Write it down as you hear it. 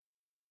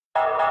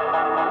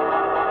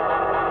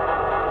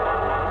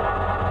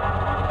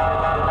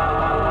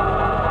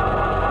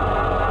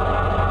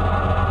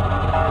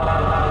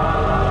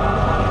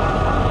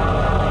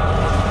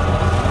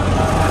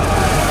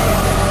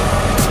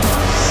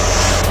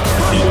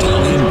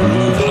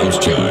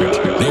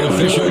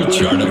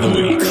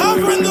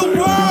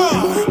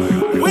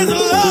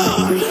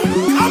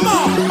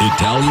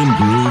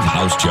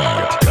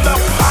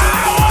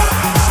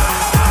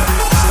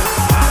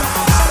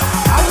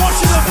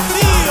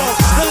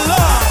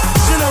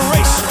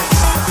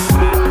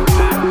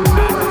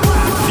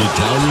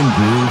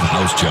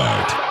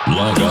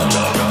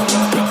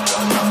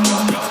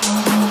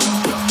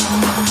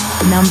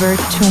Number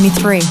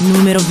 23,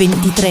 numero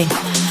 23.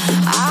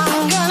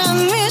 I'm gonna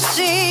miss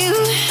you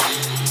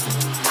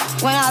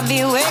when I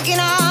be waking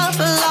up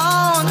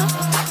alone.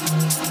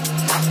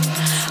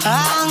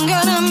 I'm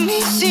gonna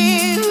miss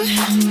you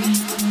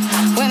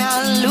when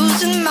I'm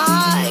losing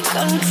my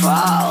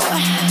control.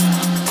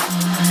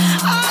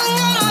 I'm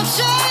gonna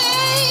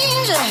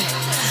change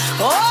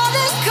all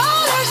the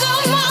colors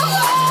of my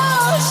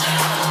walls,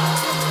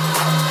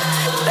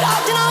 but I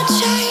do not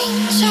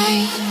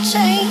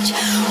change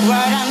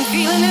what I'm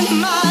feeling in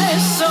my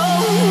soul.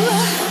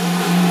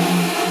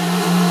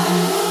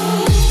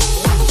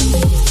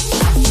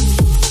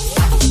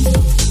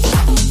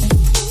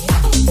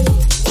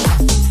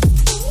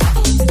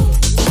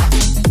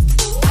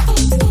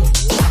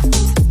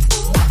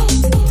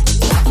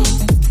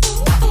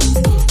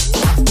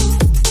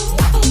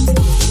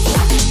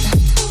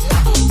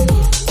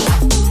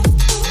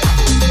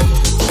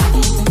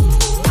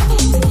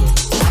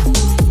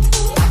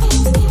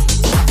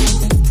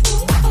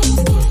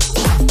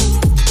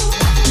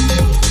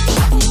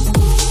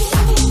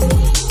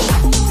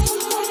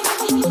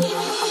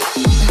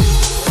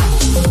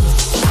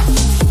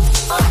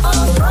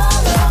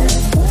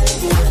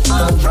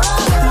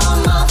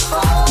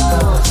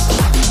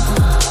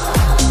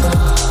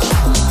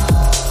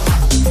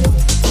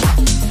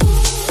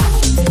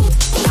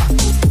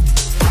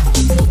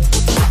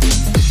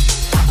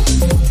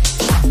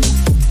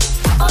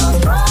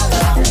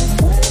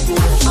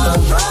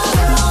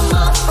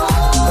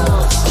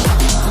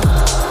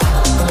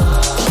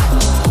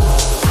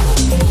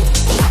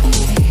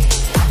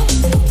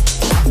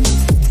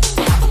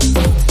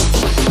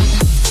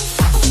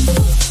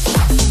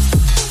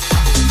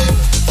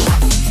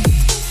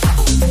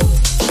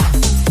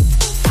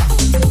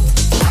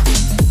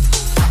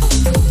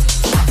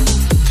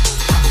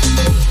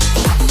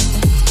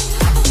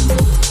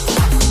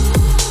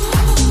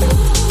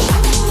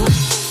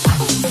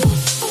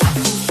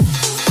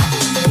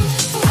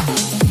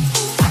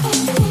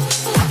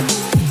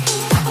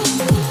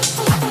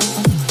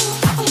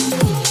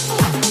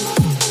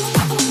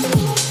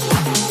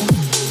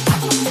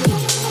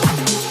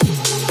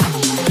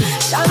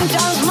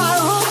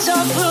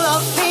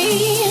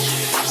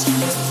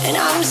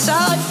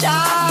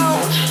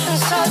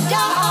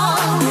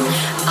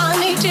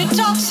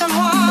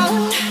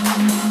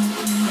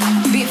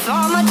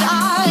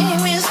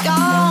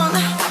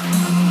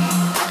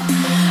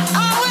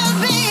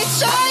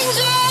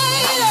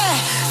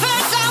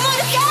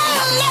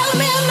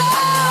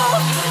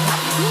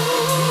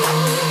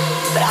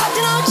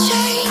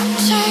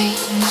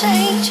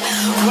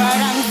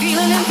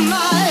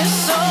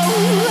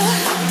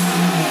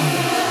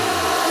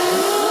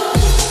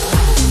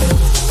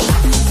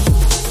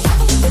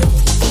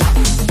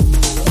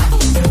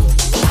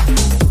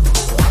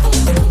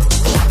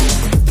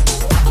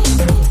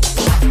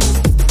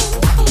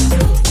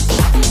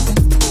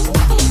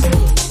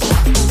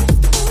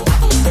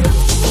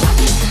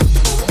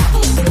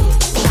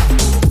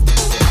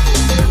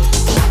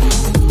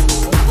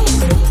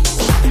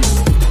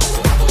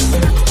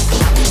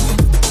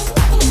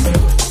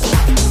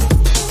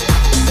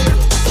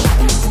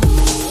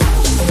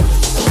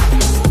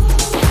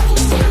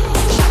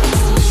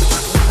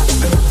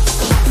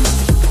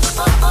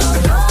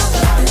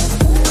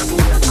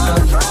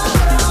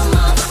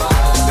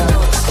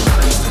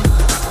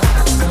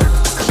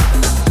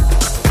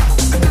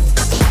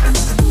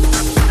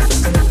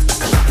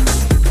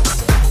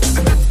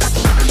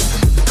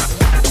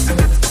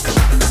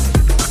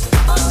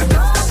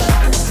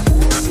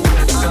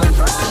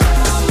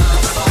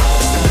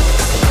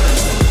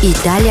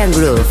 Italian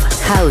Groove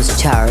House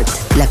Chart,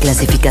 la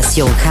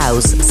clasificación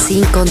house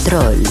sin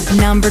control.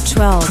 Number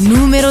 12,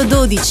 numero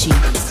 12.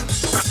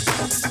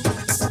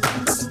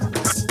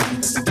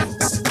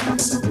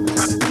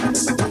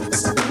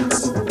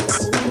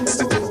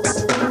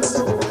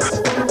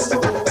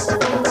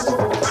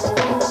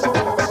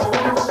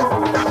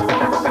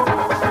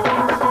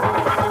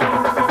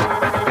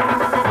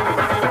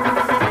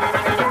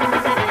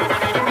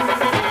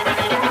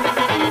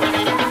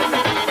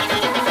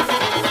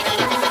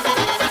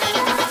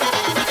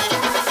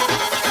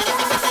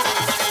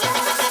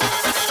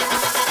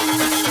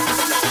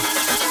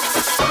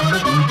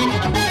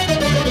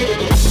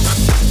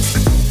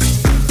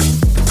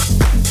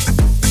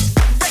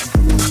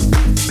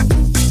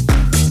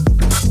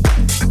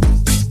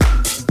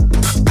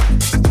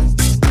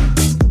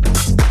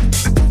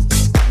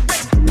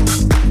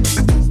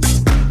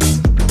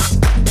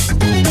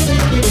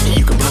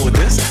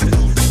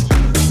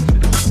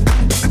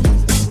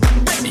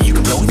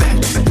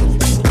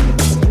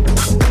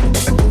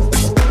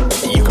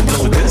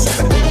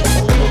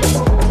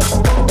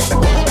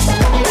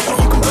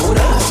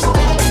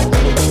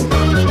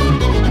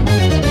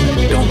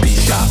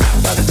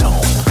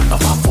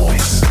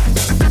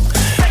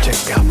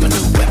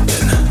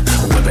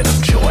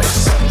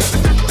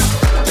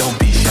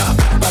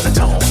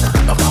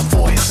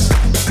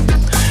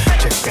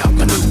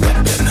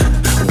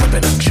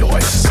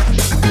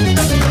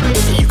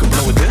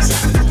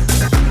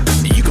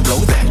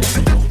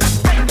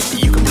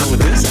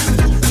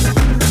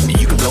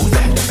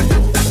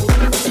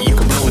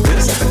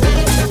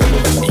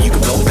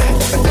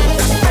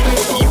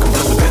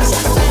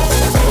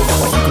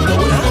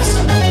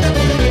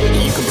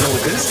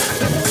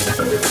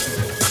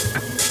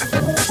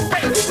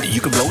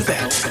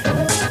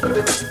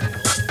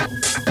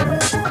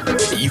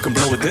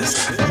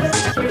 this.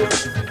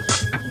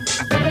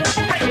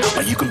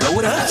 Or you can blow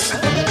with us.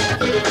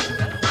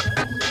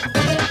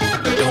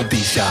 Don't be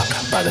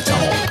shocked by the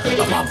tone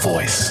of my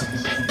voice.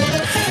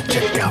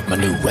 Check out my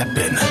new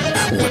weapon,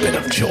 weapon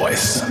of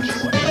choice.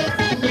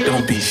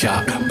 Don't be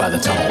shocked by the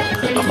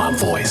tone of my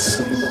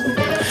voice.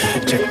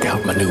 Check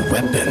out my new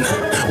weapon,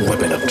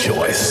 weapon of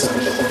choice.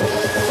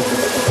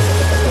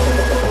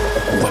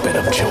 Weapon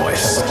of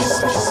choice.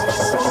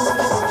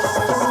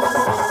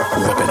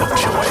 Weapon of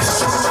choice.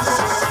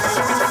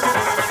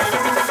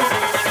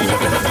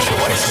 Weapon of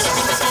choice.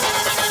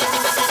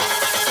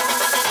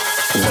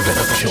 Weapon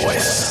of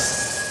choice.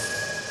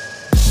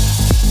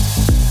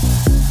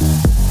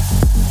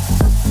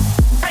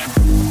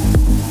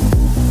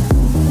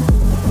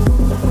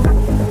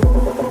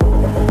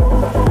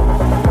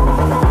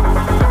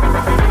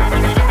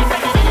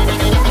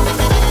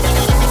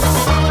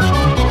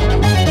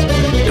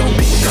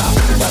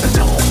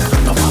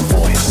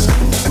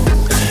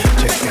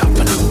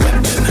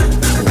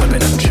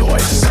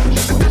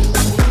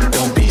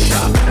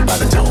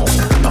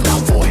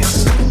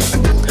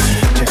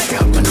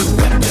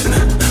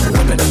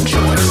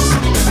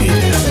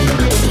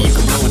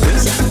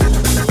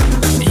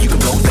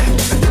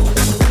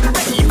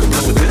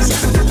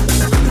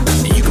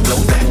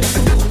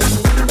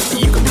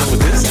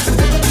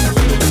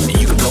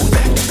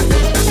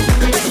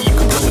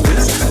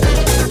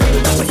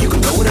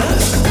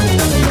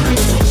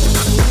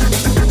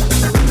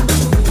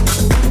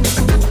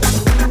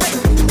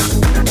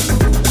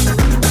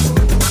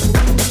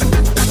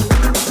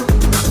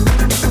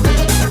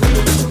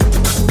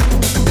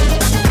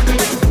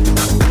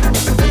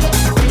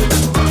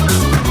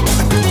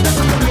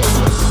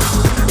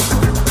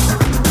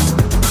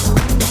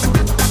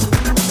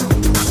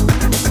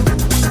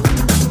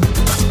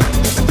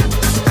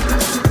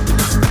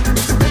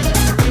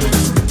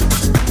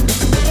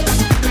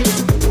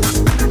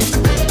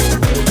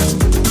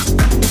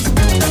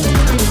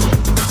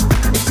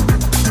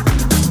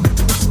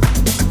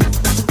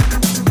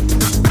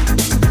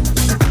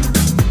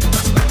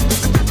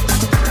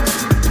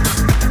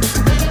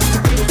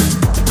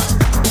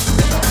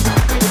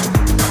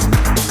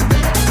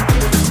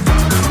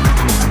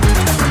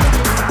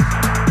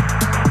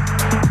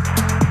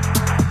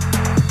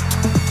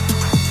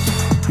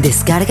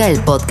 Descarga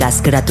el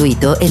podcast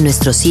gratuito en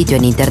nuestro sitio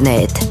en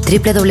internet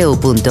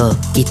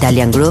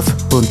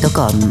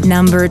www.italiangroove.com.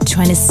 Number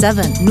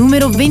 27,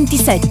 numero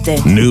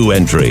 27. New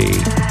entry. I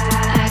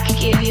could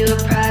give you a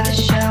private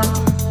show.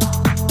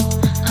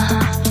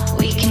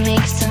 We can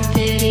make some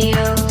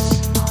videos.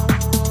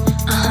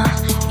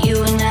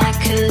 You and I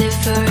could live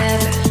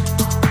forever.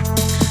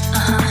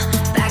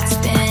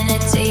 Backspin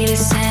at data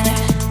center.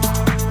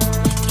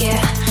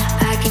 Yeah,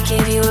 I could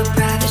give you a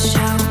private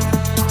show.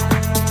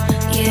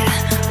 Yeah,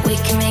 we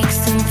can make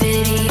some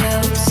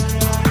videos.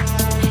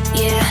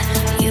 Yeah,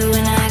 you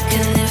and I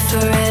could live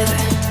forever.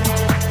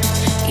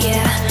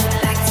 Yeah,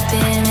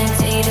 backspin at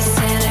data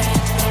center.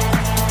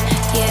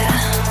 Yeah,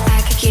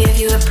 I could give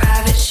you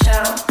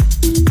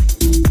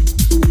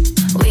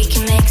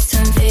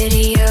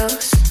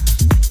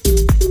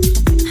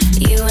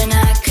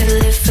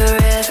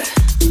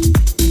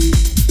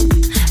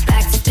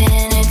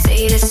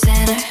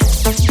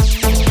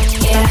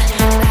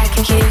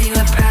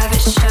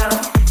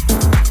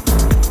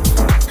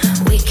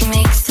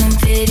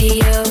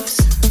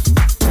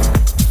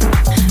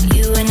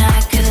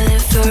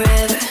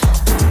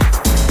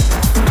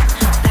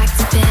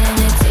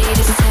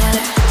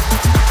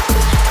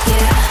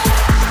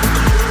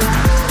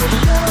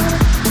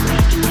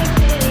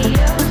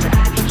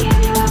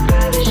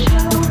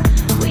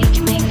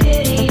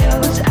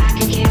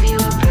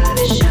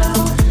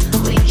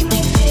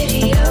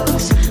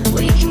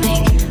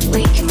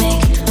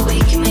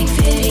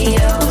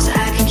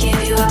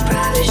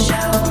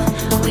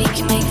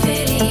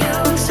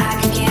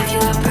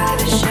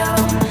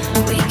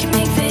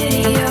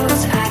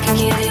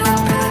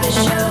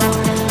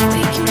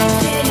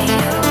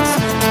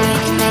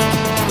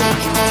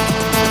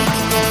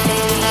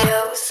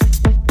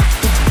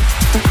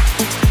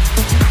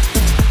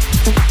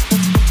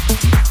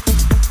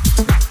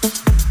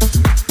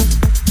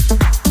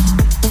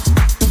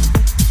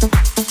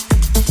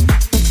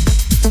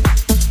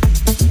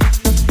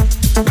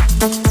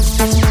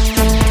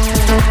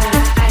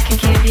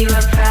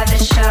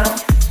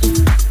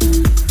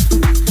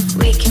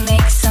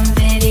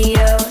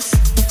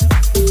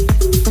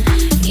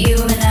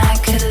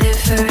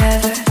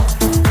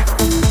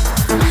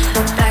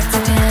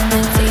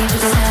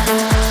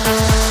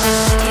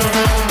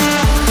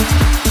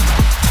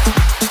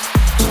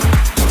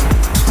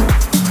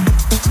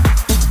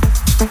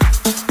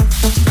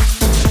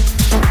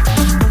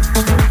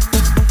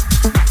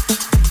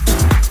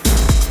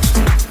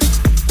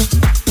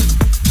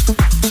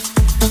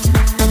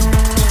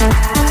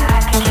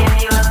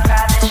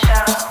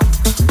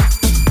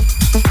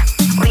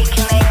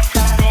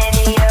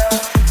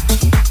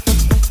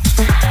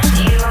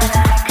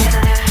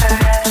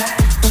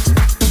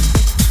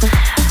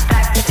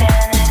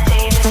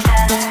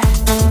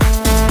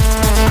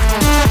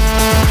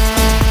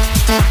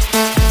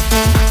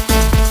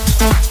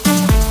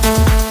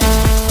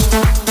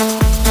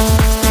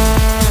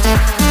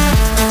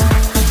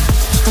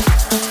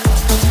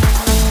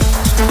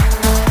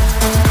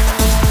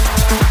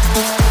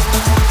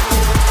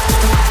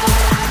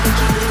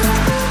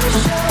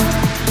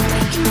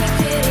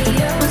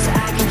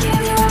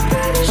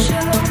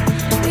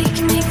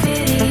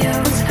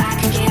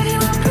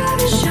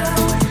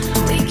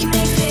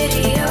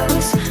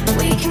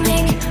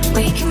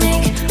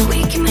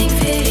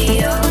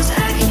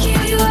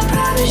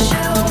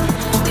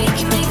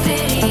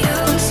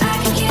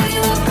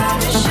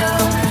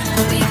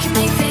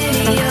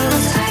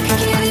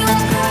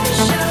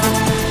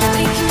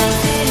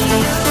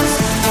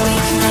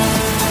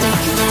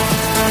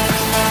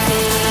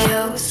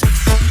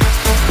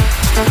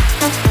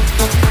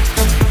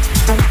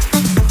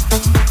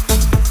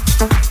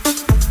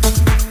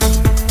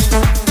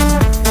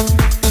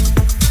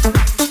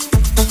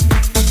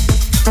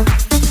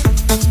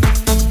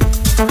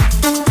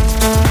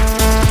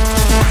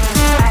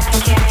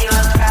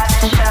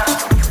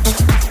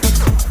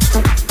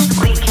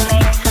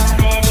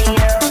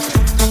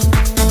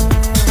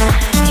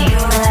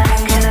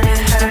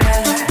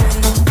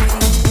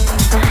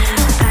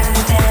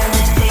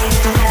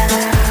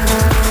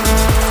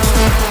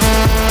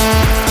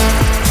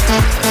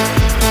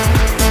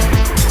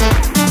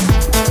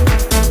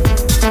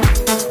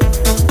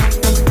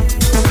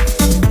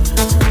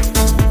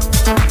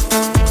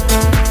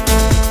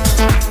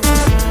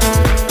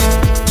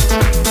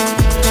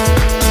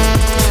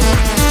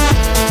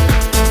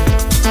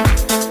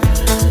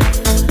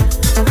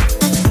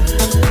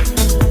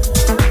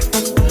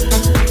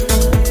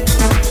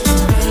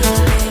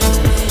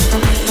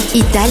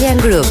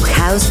Groove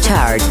House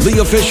Chart. The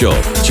official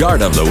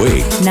chart of the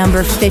week.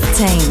 Number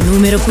 15,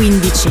 numero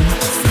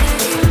 15.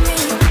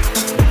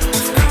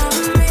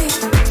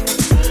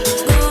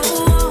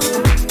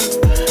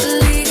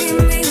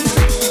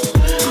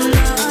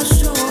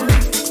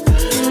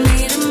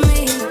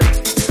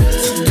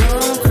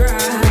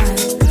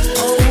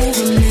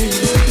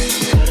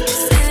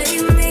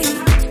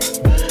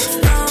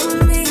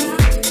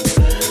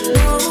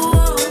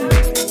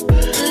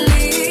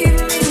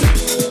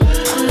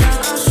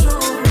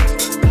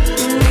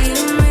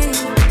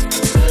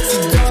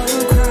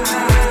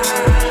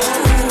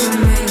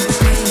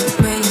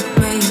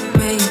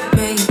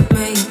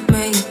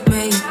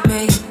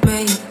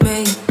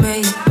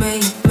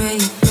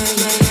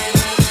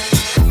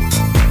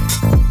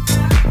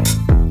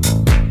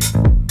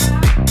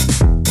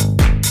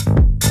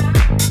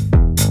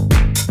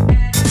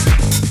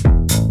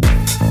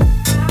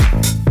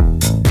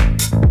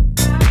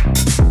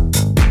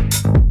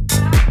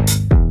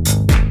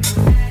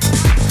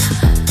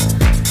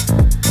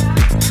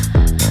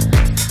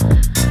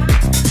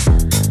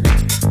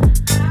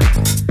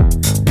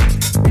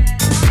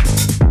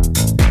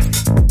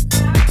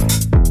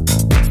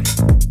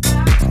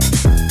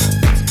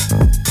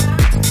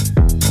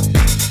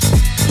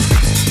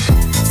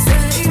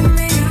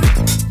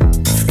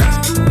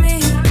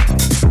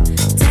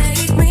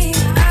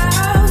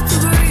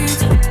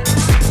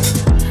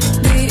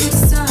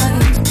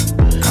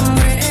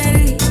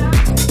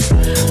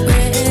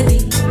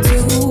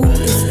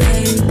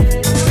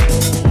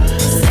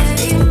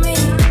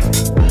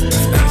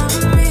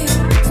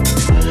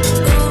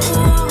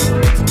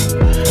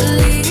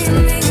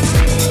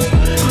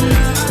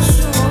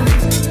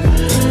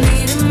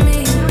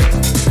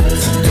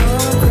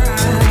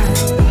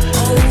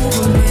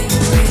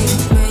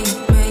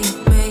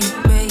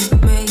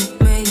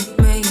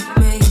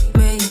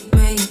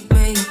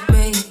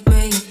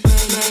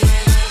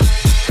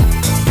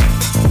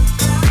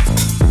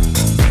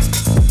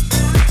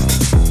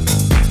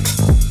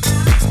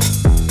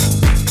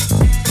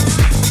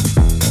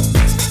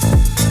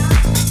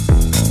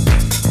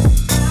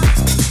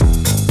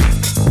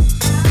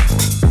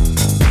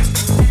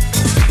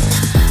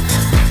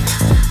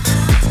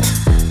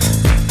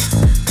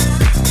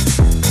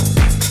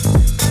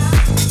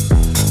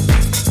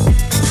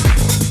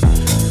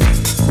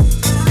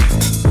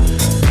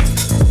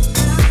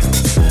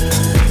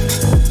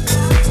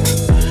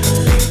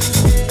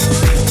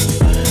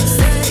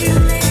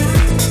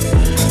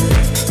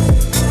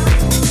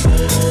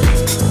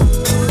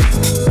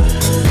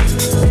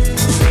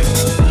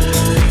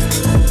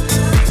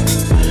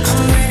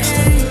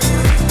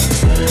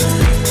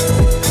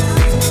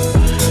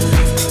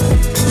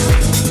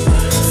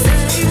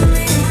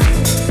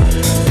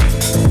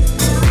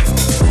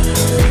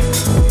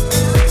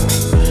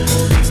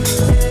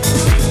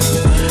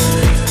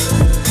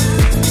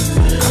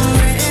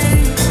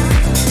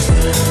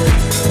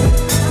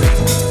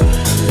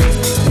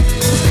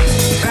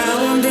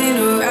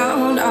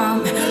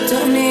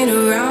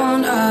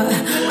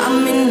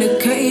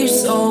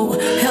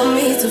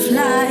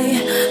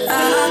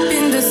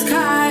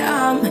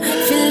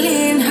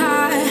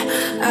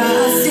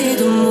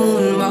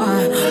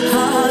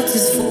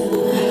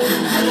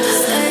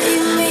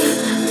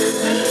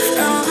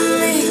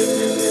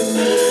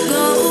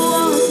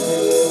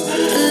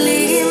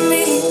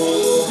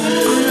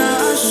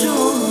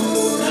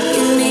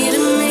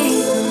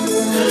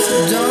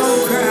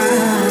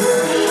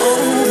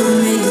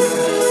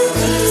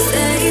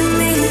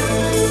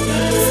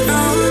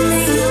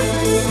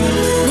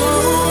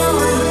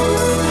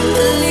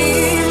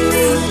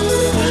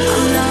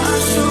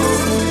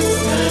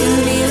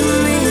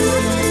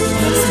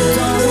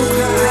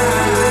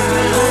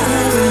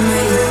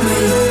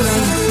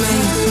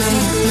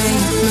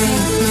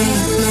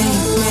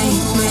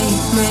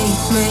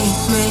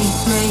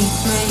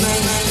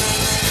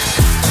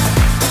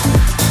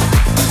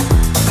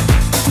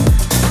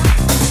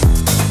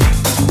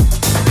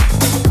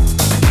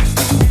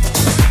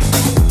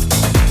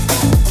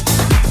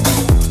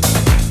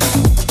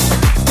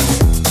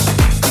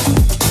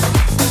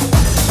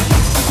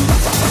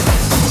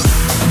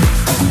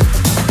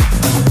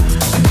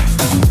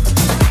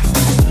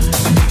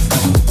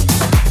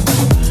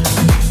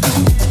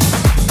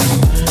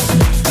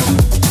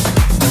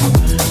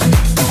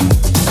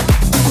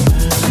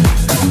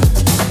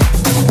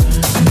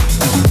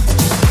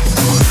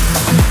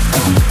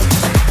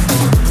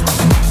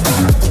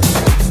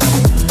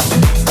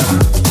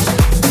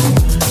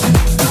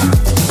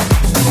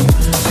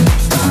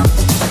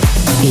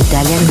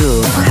 Italian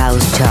Groove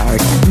House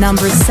Chart.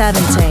 Number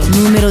 17,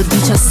 numero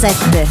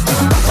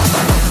 17.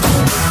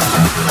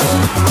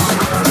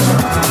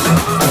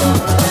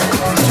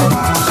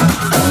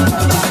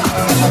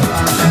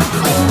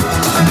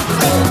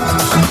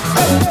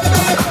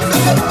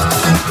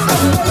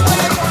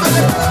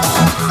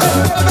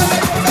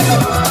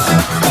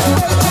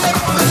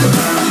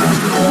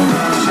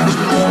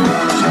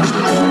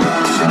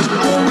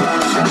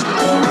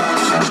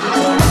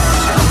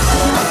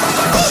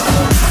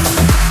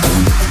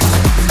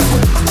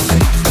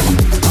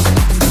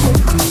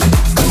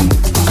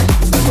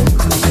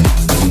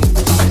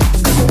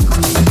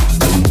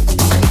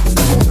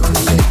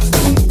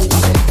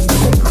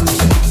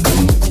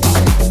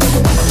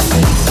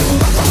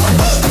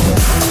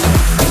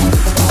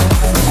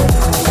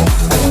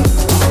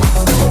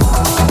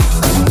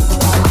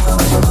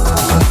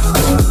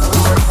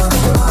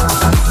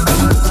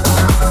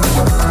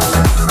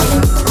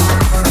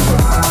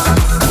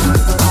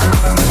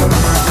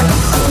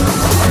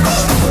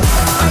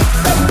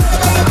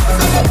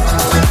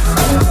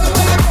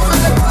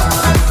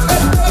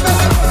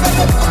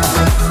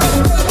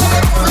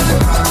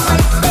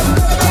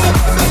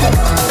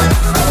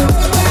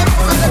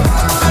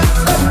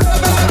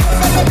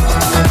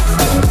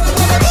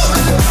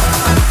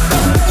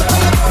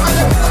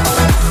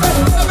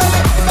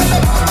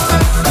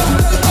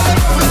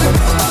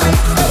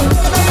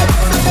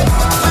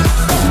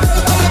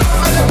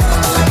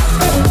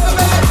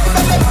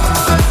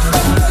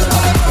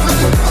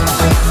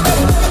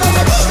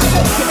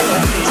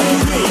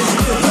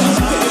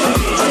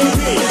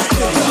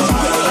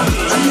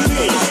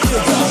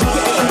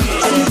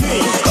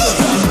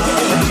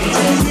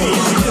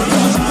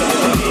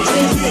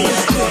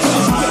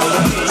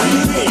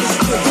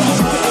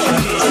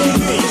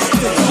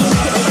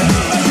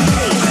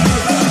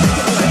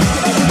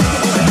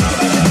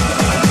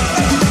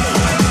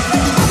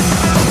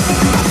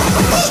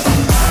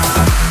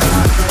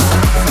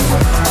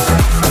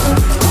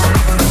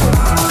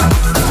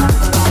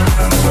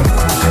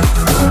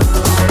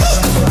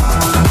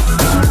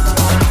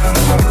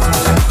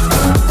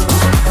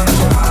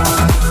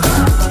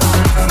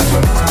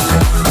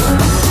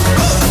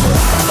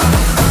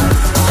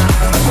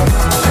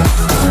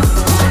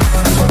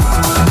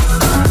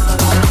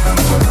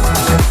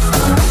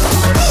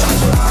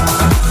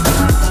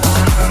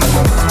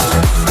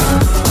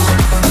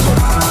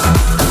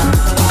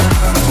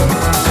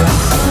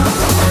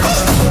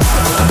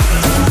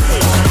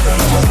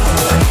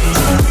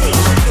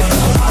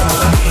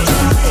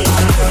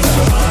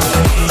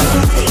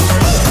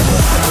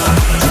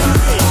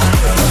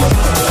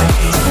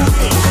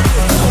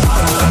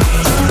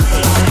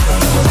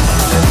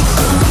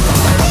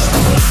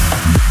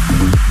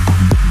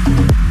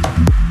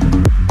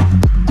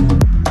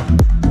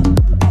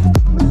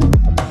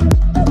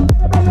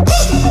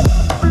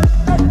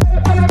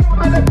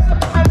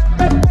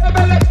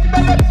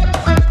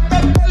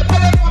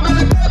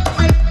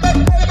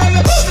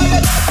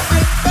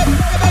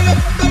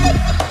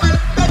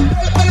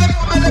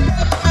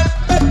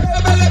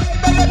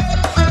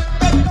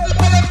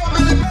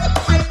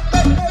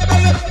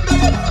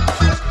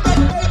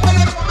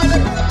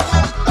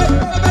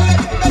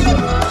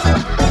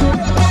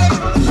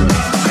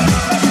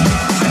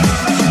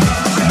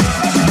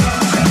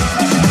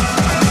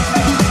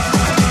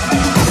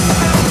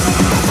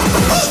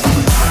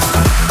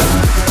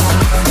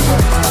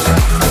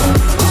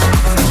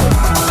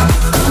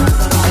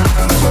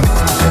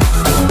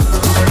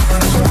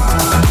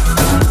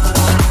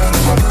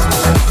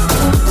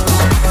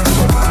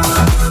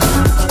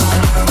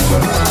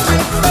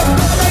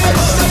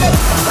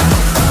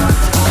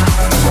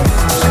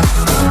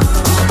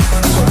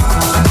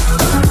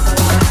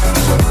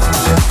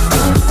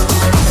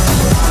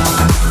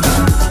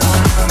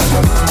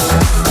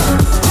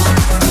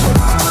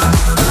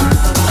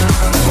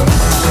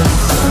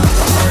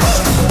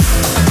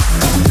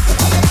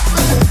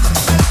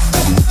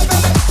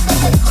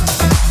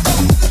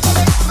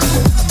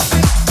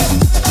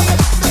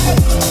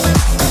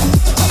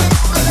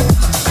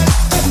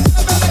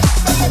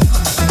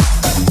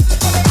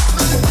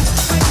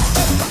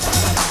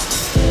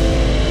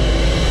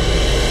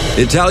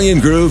 Italian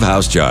Groove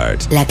House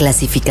Chart. La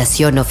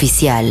clasificación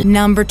oficial.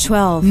 Number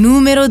 12,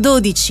 numero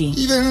 12.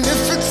 Even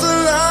if it's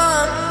a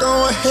lie,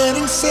 go ahead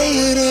and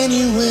say it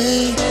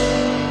anyway.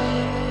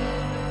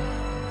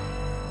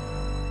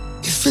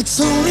 If it's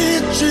only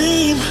a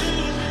dream,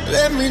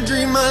 let me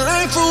dream my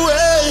life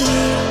away.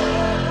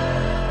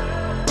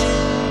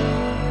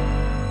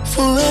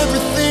 For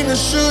everything I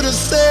should have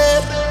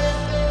said,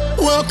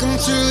 welcome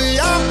to the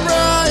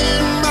opera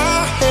in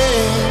my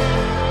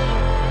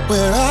head,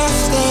 where I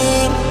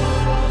stand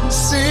and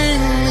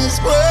sing these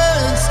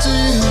words to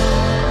you.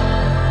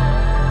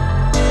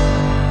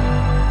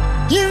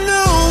 You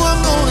know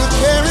I'm gonna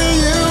carry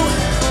you.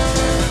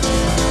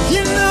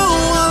 You know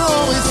I'll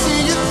always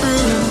see you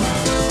through.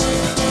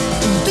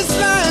 This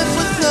life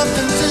was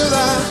nothing till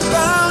I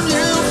found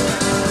you.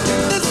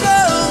 This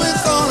love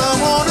is all I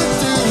wanna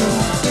do.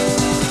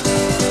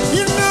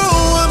 You know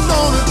I'm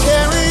gonna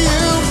carry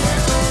you,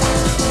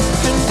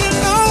 and you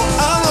know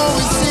I'll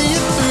always see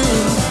you through.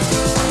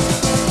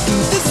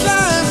 This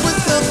life was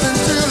nothing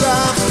till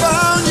I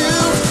found you.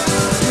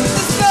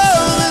 This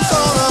love is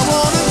all I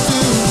wanna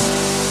do.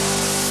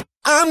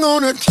 I'm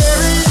gonna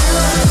carry you.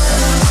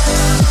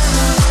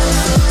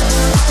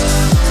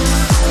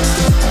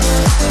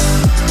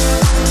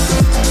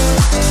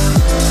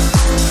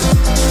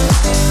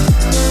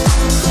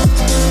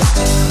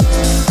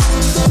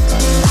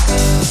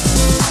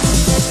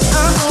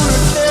 I'm gonna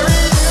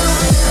carry you.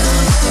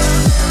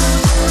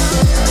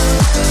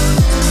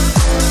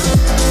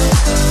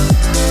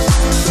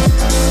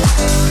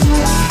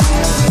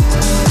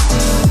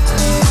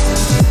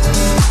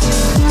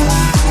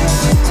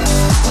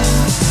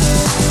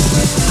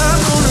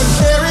 I'm gonna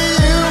carry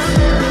you.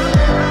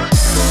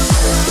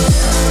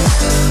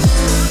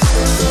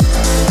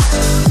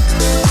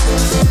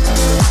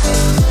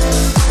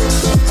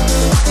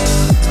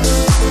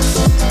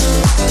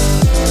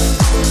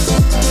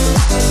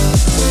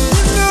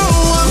 You know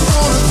I'm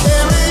gonna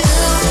carry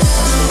you.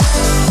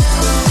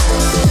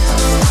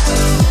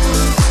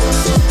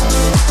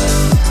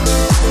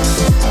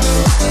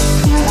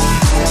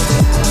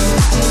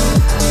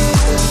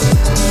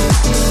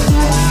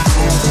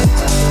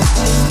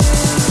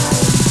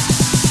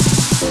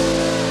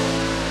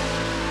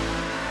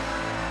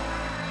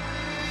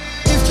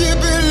 If you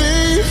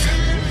believe,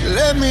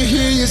 let me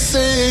hear you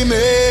say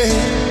amen.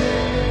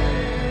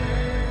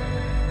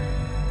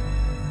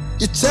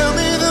 You tell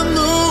me the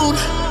moon,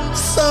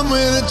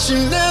 somewhere that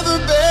you've never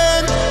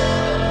been.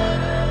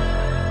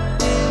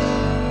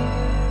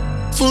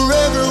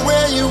 Forever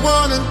where you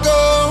wanna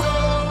go,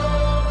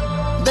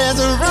 there's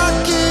a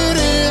rocket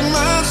in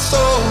my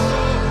soul,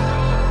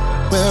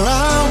 where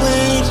I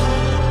wait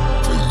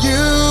for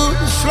you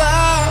to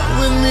fly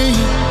with me.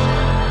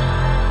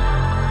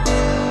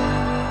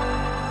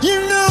 You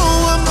know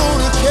I'm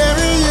gonna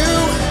carry you.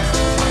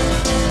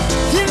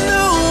 You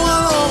know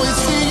I'll always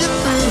see you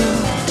through.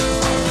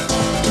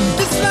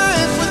 This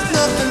life was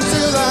nothing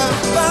till I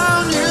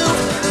found you.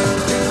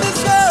 This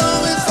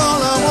love is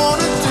all I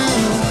wanna do.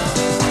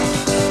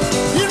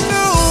 You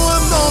know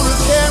I'm gonna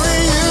carry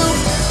you,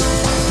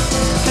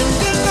 and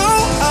you know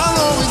I'll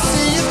always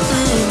see you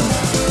through.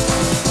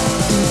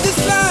 This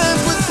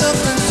life was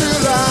nothing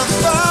till I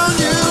found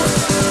you.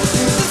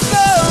 This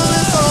love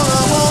is all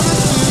I wanna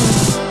do.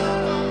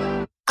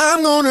 I'm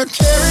gonna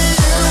carry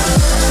you.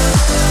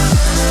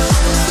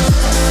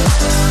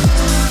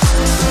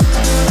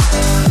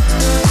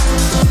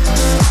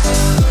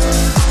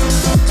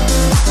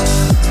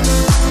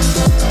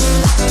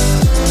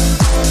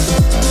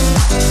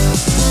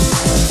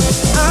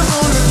 I'm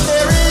gonna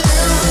carry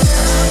you.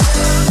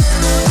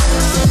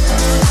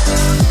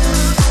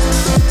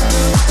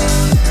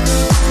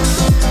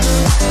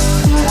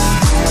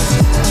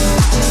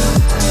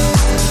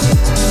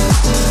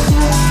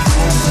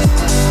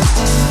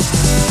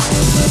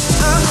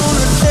 I'm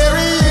gonna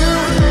carry you.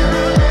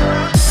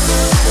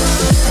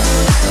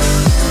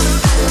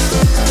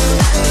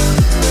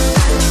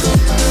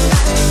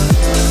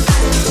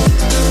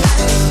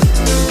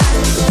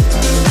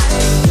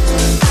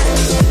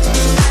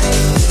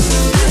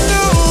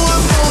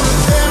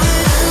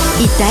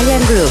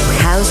 Italian Groove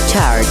House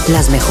Chart.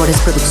 Las mejores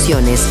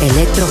producciones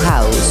Electro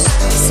House.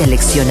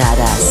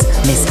 Seleccionadas,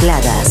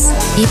 mezcladas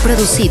y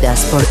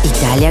producidas por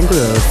Italian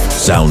Groove.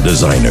 Sound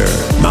designer,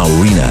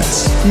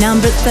 Maurinas.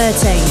 Number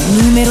 13,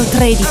 numero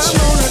 13.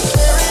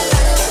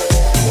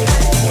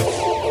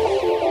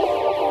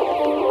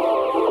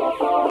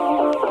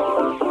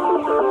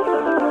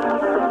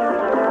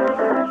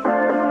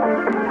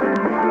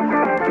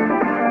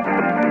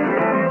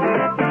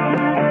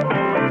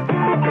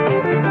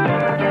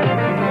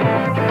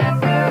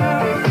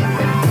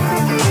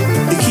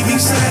 You keep me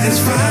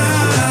satisfied.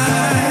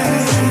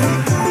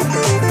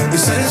 You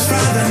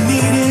satisfy the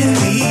need in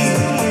me.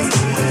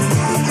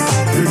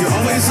 You're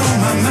always on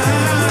my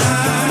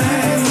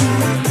mind,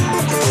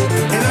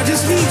 and I just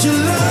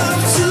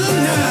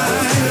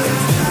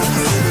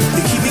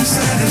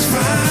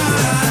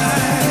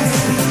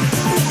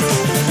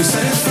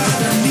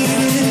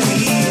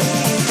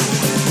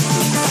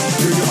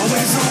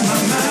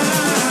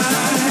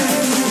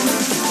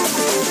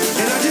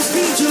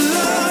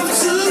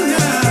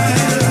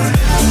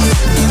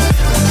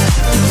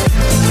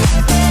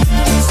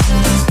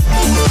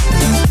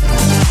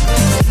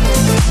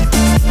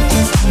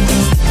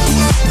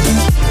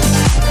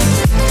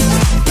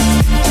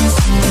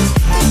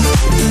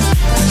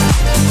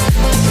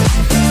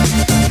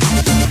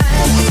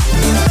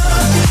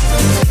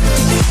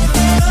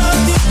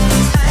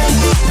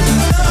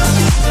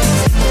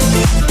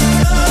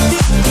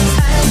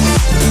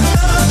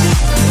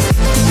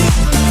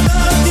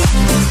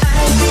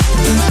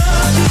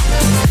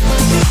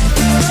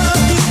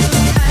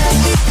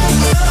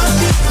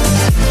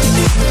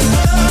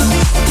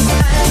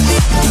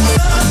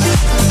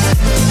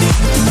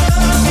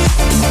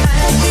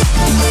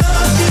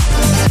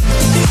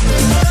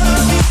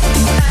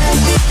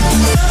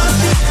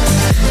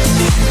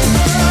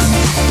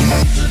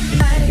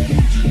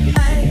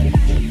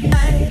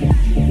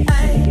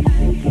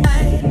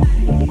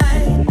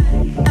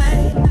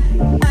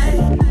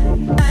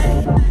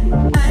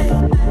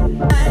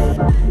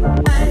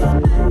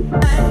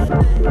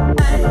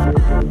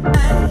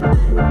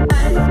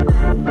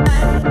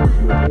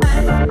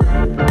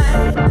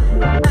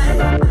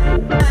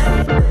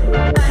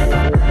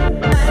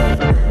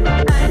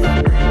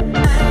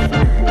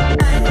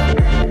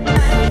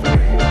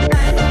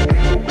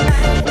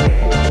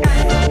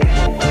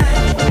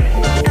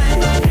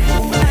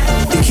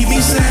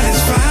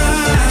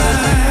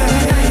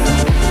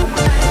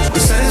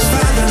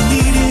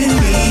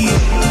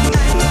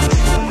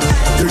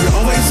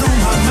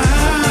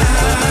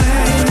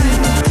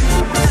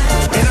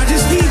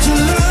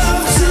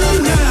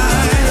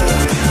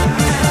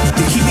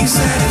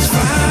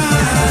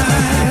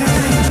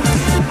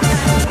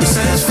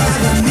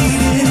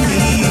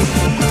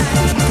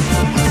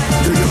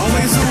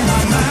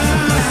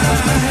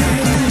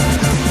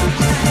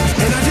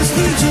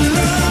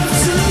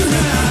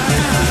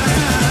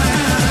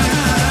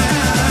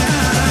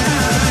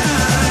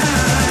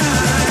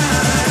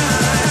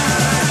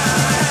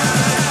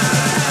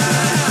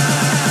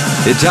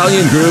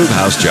Italian Groove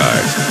House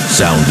Chart.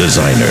 Sound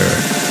designer,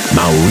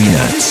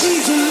 Maurinats.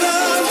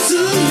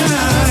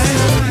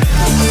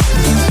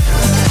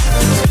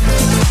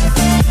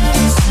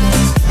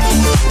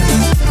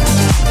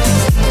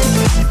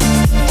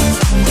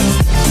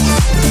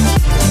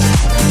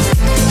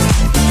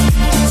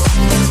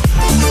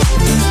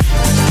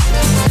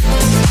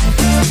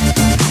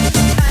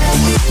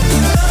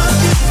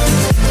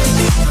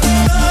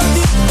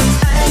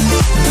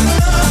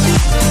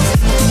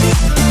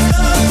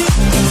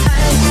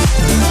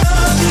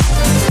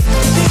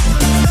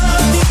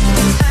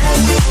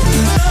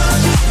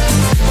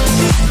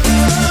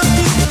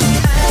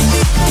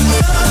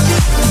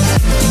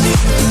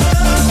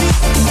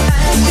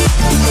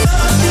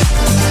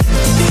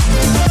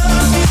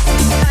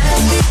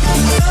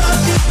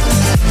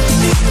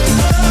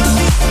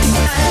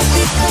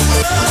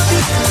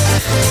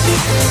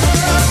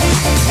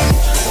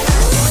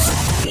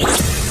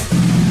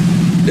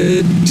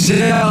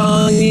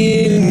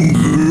 Italian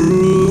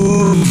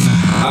Groove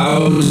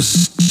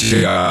House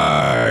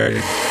Chart.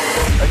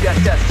 Yes,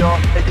 yes, y'all,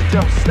 and you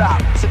don't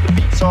stop. Set the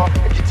beats on,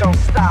 and you don't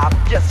stop.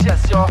 Yes,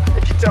 yes, y'all,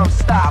 and you don't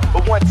stop.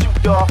 But 1, 2,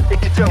 y'all,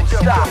 and you don't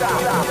stop.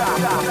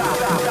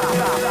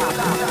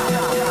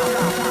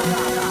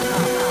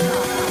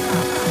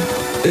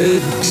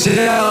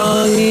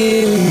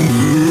 Italian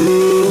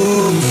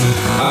Groove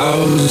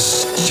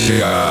House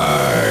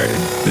Chart.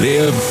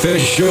 The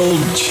official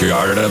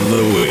chart of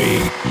the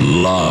week.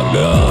 Log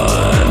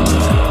on.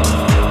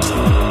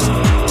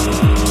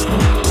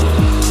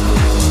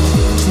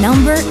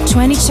 Number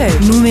 22,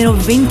 numero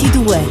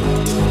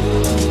 22.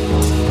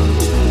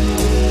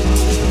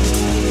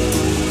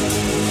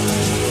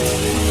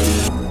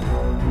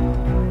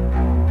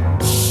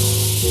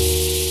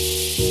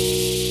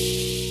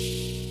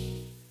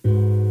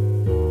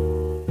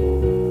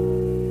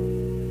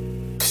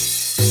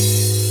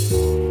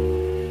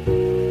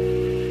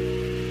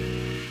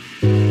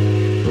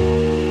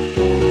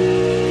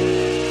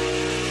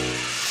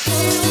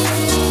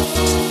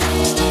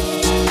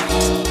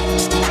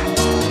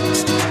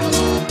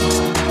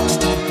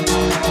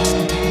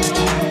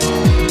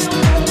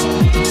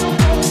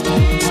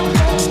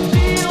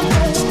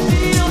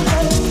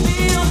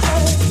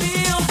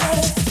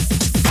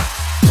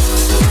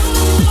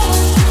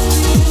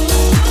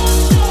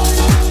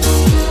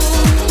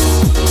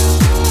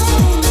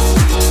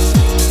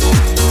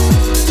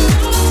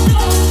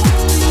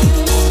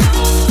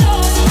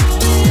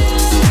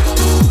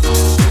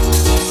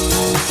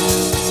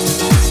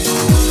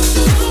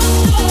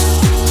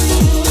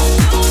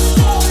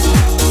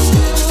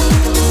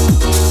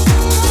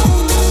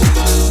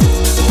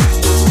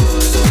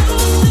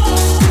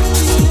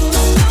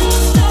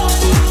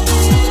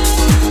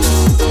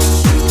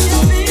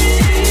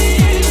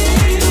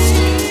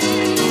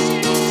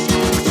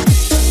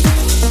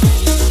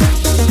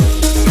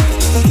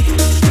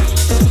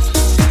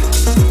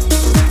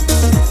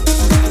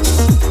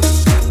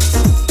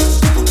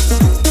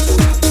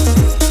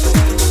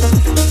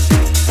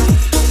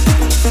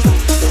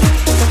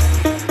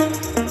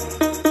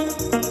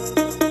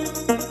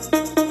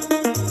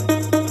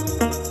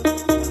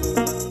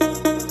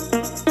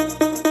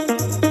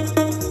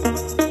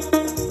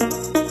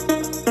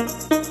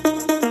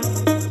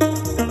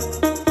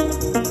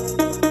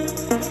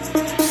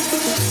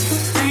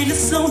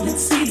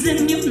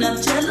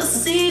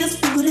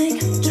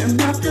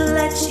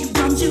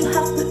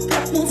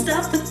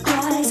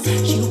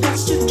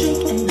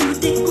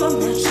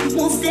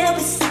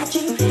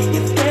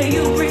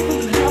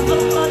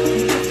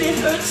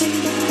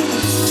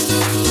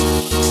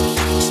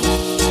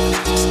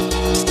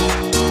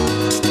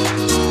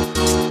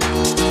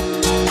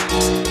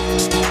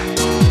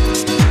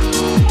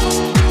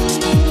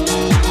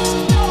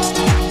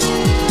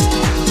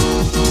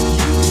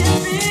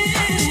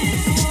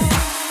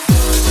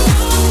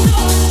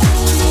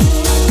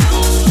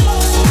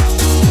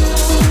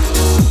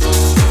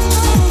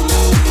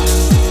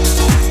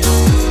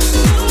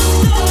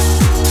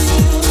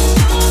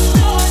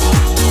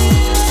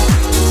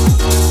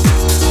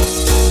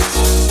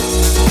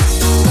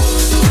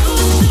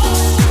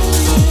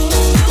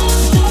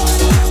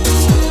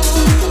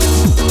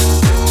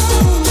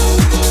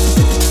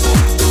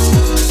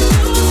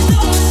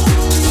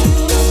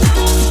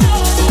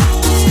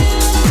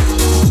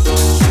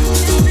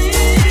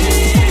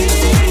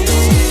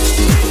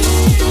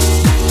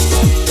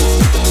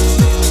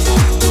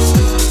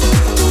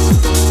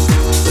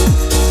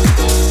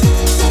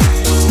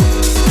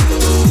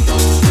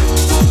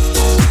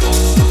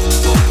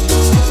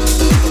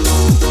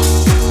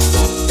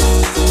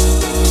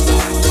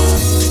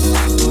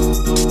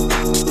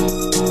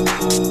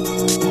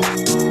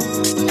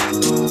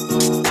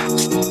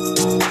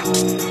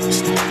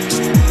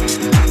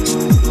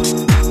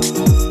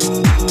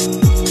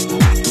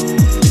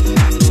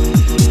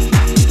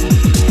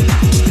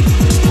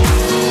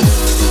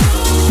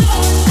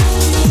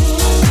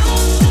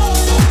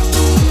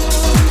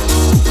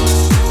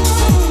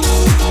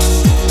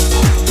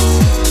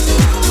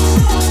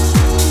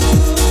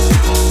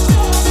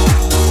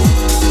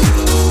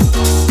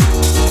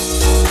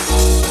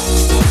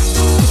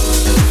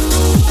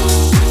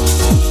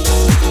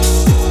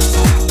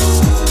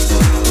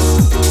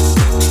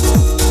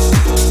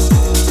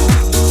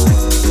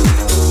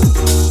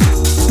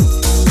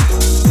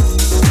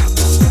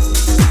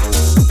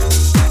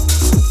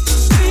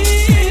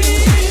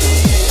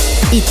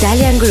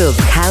 Italian Groove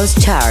House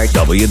Chart.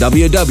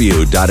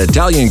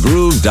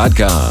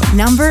 www.italiangroove.com.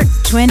 Number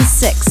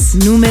 26,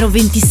 numero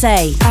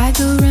 26. I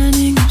go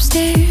running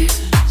upstairs,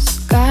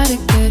 gotta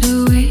get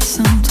away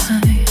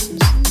sometimes.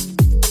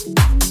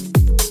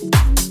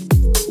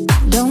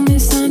 Don't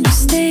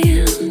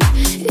misunderstand,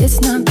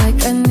 it's not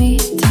like I need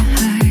to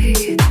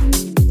hide.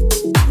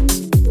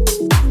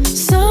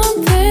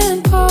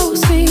 Something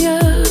pulls me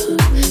up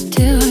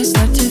till I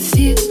start to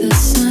feel the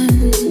sun.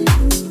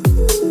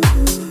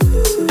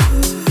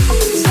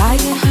 As I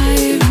get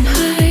higher and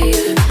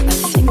higher, I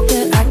think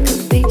that I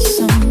could be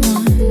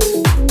someone.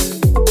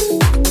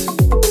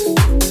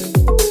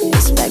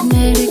 It's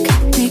magnetic,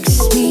 makes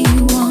me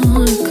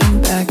wanna come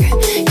back.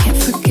 Can't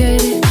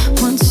forget it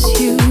once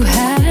you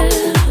have.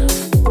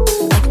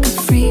 Like a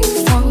free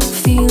fall,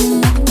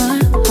 feeling like my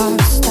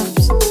heart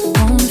stops.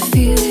 Wanna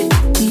feel it,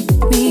 meet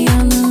me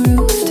on the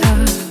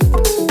rooftop.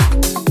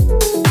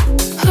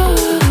 Oh,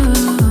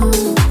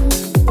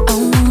 I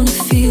wanna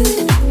feel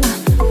it,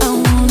 I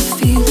wanna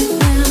feel it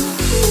now.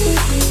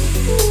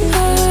 Oh,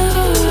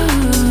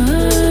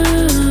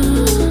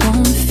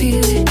 wanna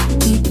feel it,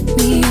 meet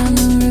me on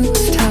the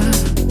rooftop.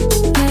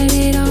 Let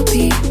it all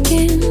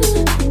begin,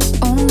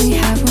 only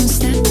have one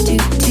step to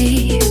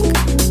take.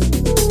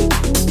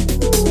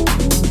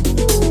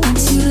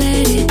 Once you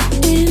let it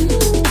in,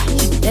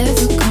 you're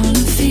never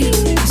gonna feel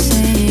the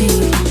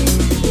same.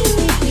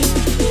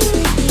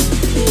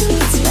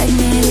 It's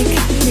magnetic,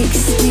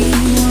 makes me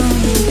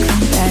wanna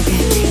come back.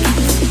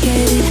 Can't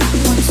forget it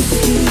once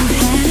you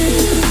have.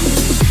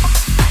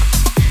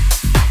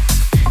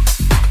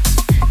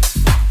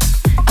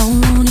 I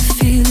wanna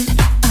feel it,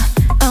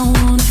 I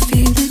wanna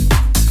feel it.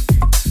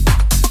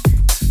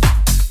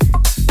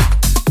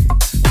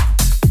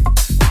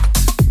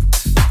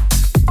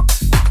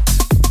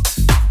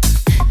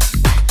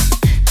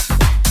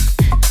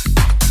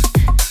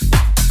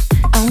 I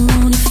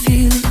wanna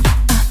feel it,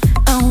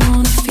 I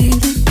wanna feel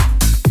it.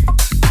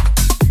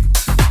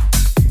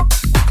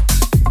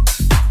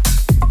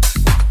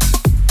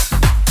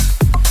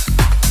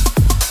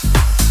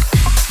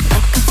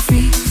 Like a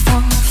free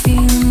fall,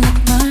 feeling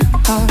like my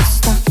heart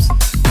stops.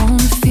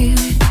 Wanna feel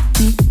it,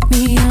 meet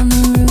me on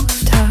the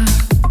rooftop.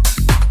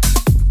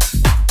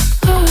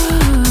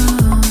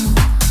 Oh,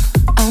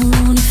 I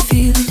wanna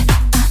feel it,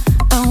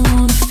 I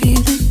wanna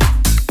feel it.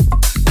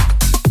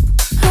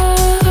 Oh,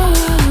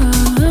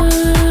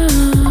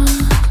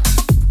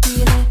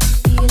 feel it,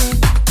 feel it,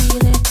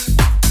 feel it.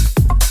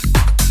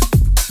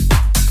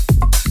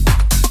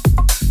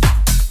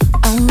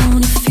 I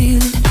wanna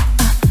feel it,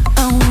 I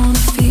wanna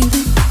feel it.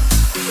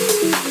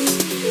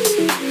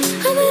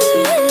 On the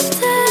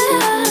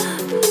rooftop,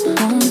 I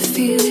wanna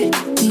feel it,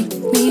 meet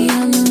me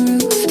on the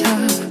rooftop. Wanna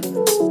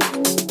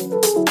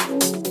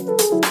feel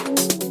it,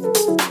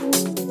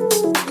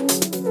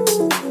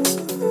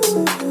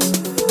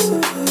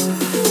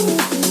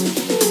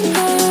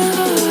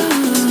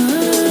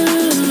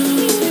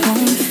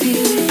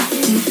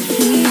 meet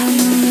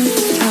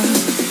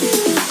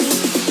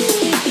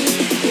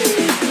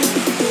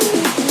me on the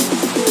rooftop.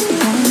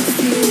 Wanna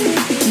feel it,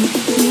 meet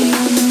me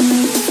on the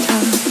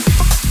rooftop.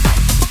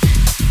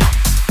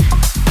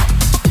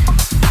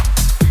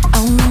 I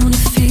wanna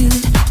feel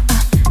it,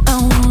 I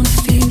wanna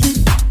feel it.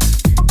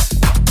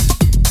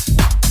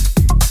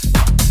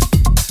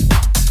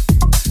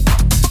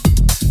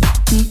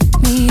 Meet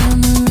me on the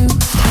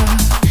rooftop.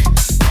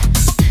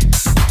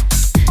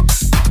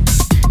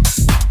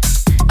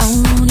 I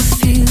wanna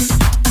feel it,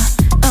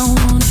 I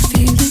wanna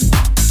feel it.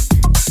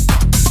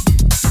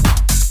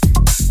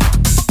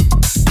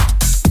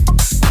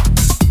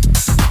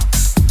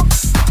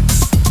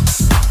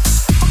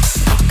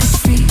 Like a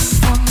free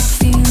fall,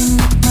 feeling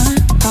like my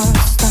heart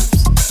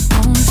stops.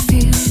 Wanna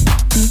feel it,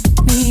 meet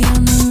me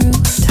on the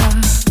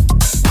rooftop.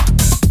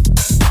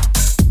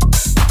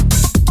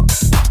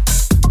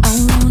 I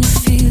wanna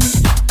feel it,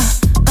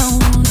 I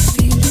wanna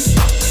feel it.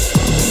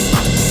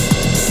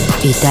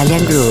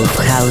 Italian Groove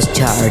House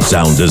Chart.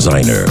 Sound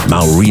designer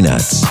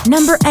Maurinats.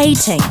 Number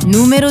 18,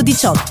 numero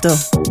 18.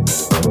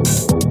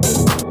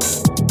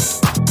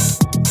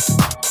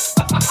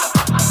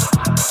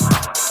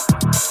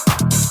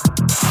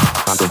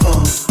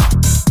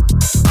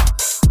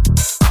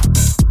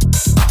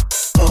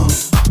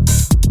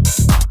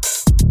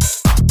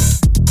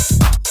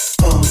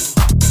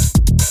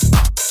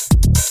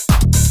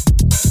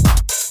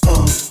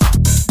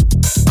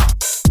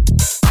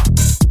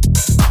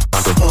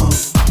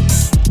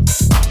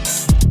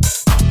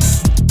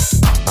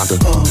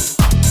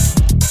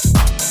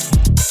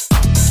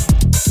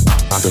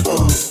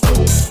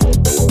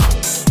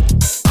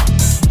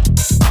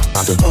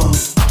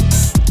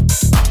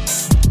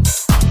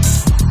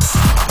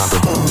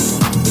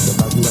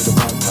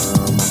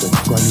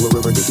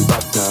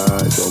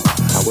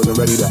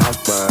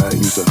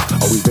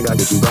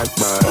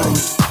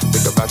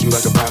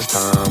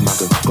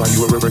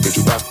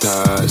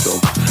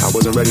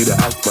 Ready to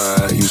act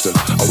right. Used to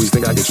always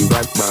think I get you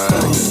back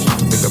right.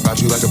 Think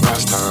about you like a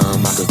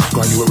pastime. I could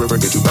cry you a river,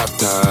 get you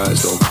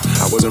baptized. So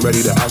I wasn't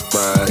ready to act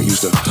right.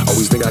 Used to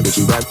always think think I get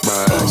you back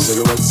by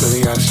cigarettes in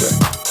the ashtray.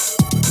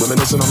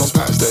 Reminiscing on those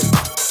past days.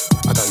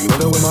 I thought you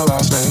ended with my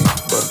last name,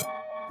 but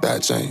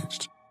that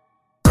changed.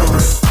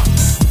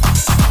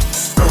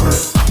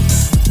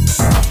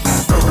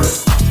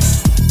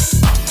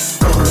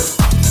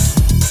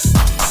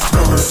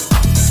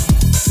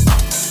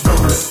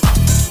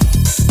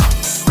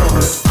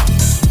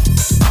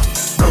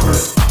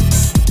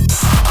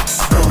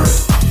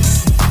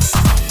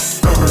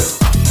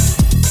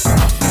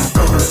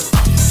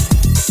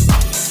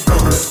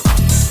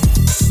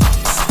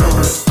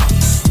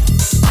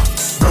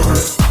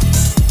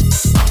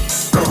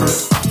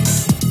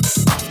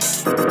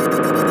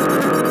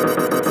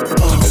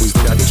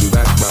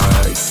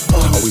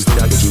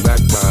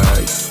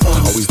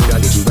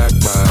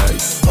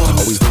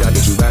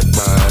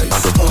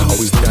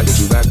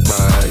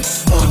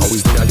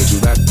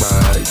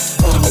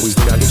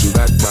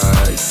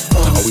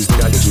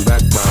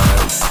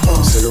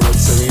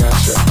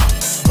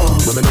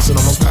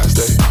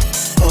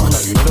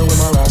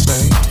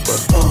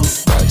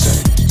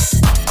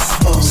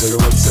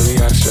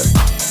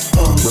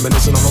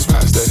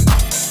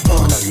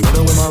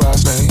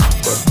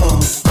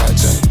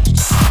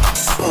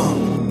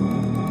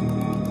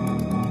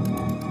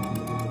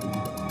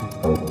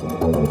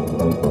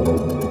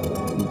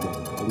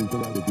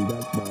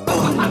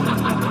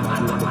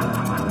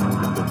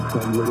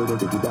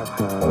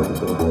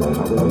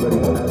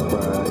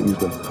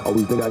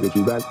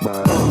 You back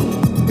by.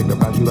 Think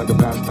about you like a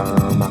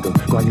pastime. I could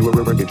cry you a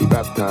river, get you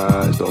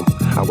baptized. Oh,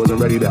 I wasn't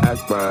ready to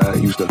act right.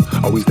 Used to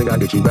always think I'd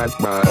get you back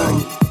by.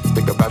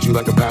 Think about you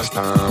like a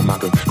pastime. I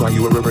could cry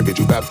you a river, get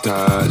you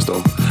baptized.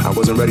 Oh, I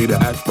wasn't ready to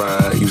act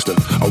right. Used to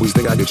always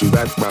think I'd get you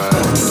back by.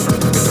 Cigarettes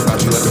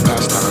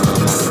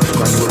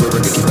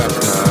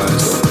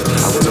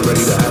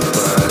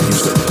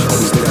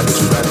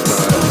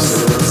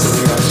in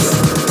the ashtray.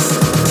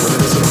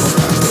 Reminiscing on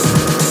my past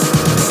days.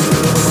 You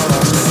know my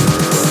last name.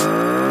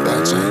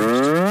 That changed.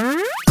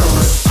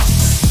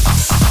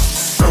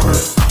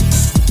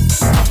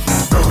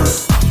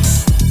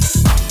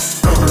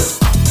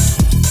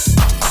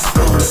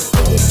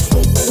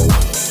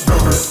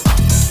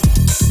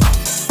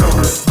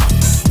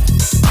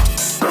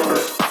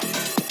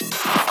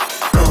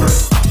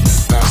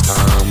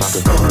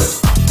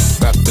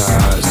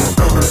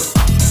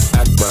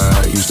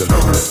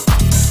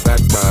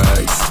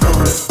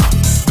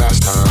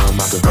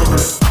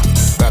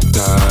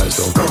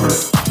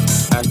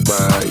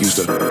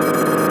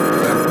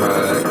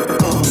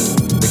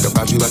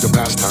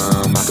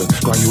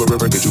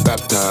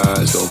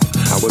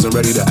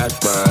 Ready to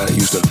act right.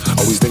 Used to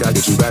always think I'd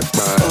get you back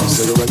by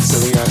cigarettes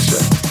in the ashtray.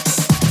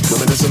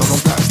 Reminiscing on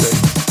those past days.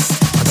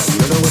 I thought you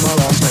ended with my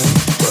last name,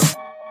 but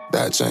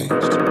that changed.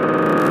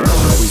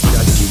 Always think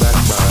I'd get you back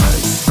by.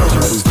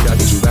 Always think I'd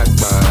get you back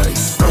by.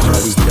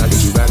 Always think I'd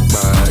get you back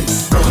by.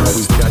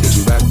 Always think I'd get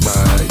you back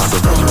by.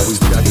 Always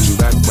think I'd get you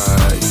back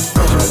by.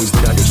 Always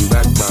think I'd get you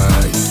back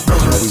by.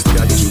 Always think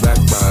I'd get you back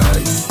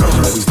by.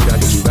 Always think I'd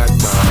get you back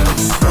by.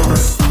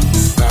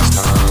 Past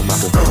time I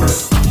could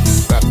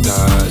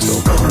baptized.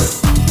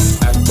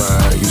 Act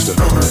right, used to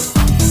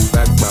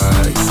back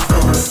by.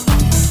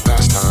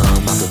 Past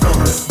time I could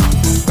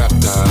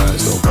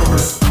baptized.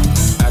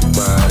 Act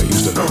right,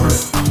 used to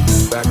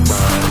back by.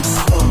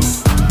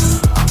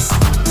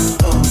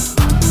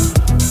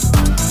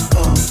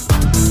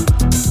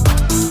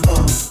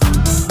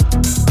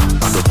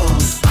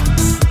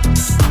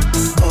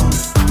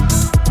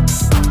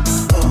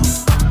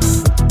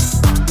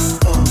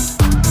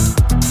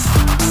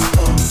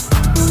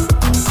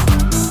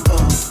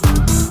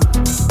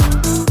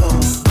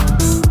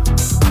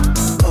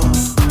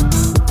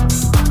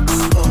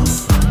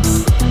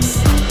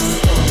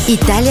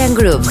 Italian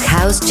Groove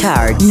House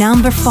Chart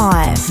Number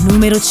 5,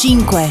 numero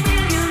 5.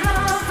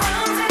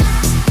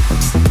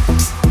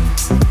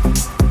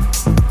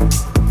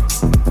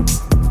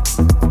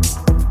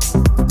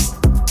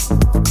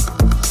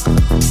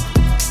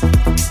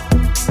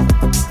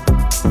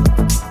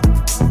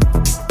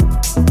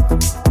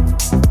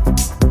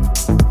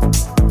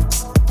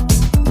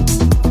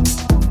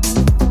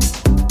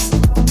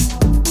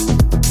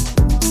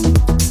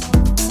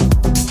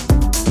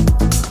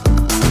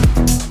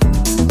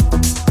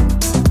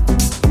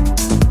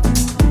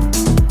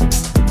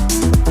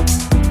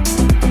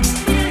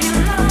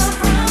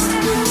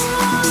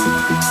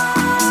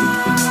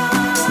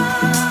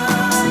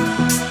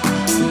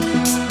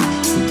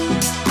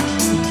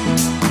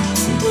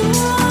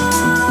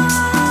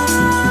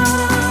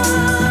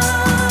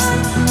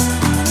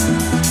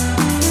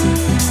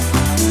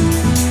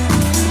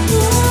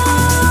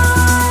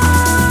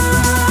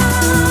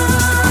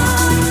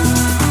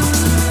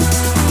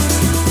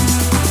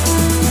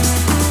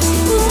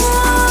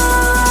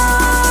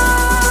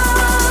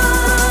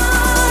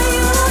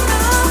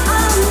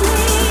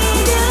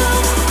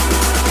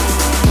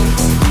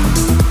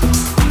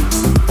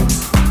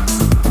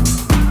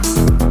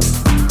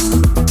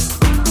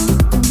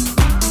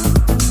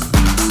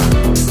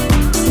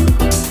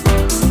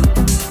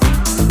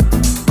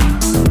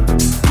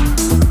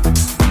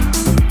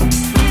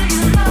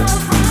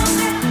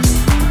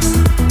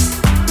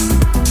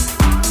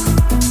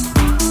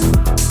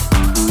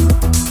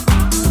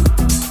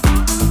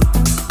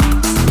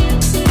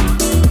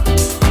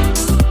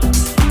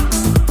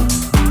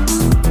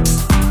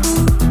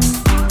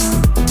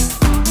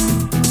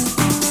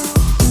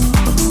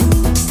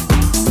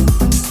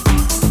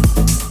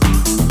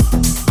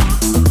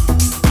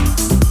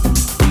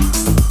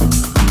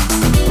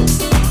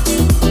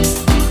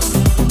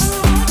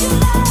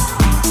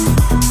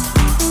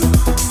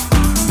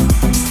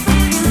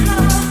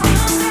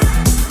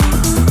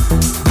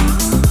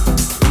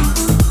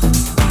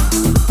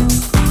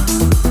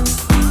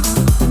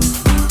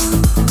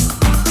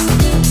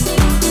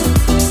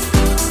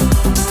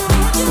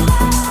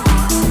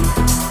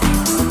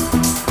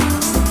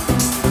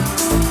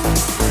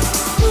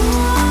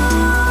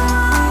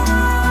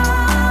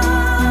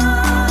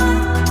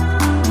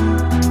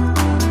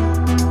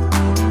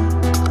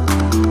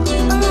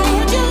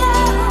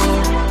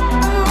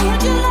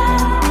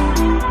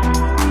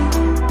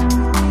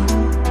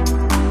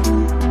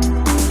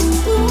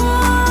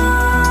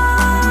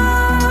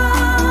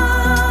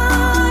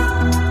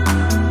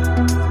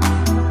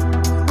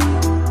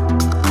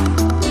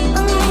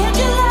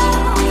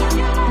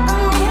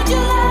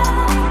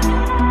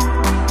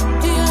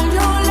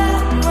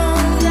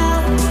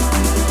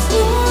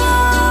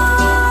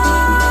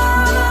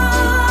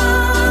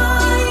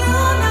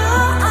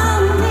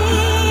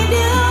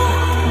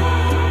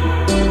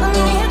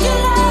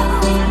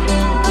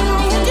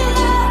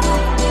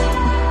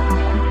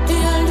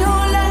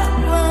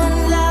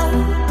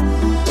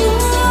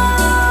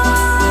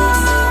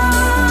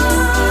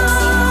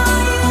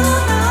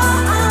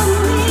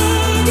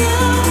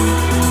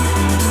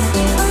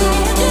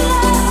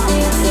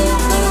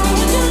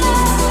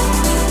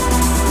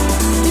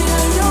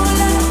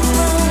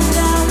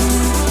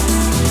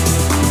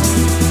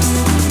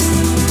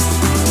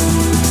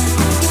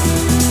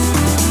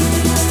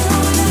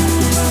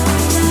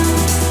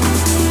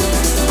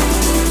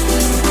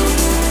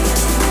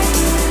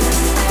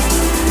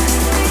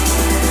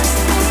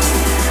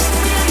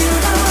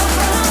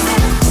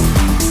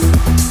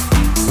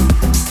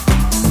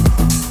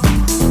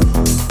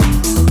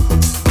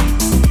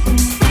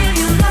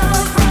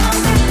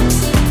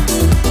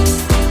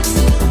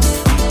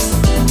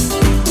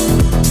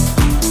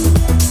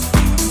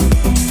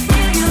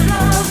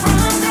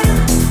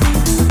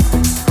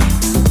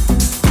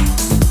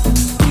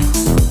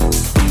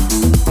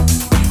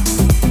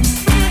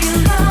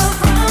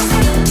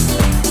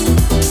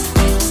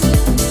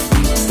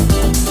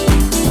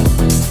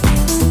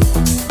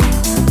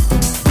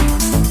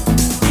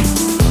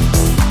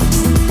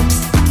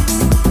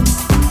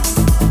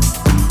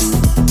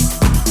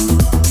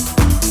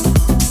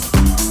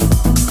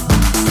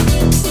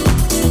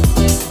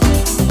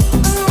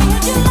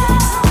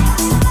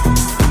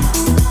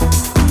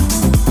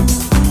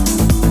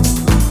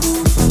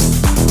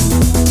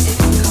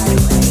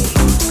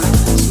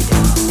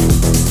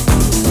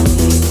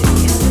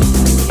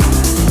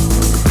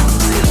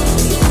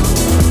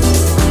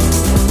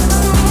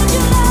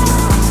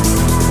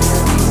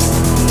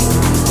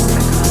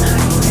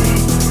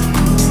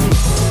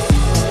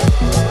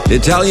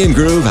 Italian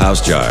Groove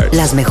House Chart.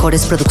 Las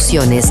mejores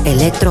producciones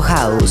Electro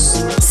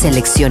House,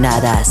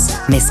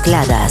 seleccionadas,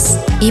 mezcladas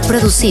y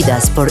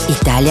producidas por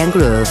Italian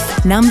Groove.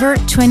 Number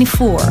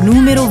 24,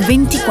 número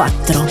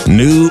 24.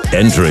 New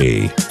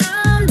entry.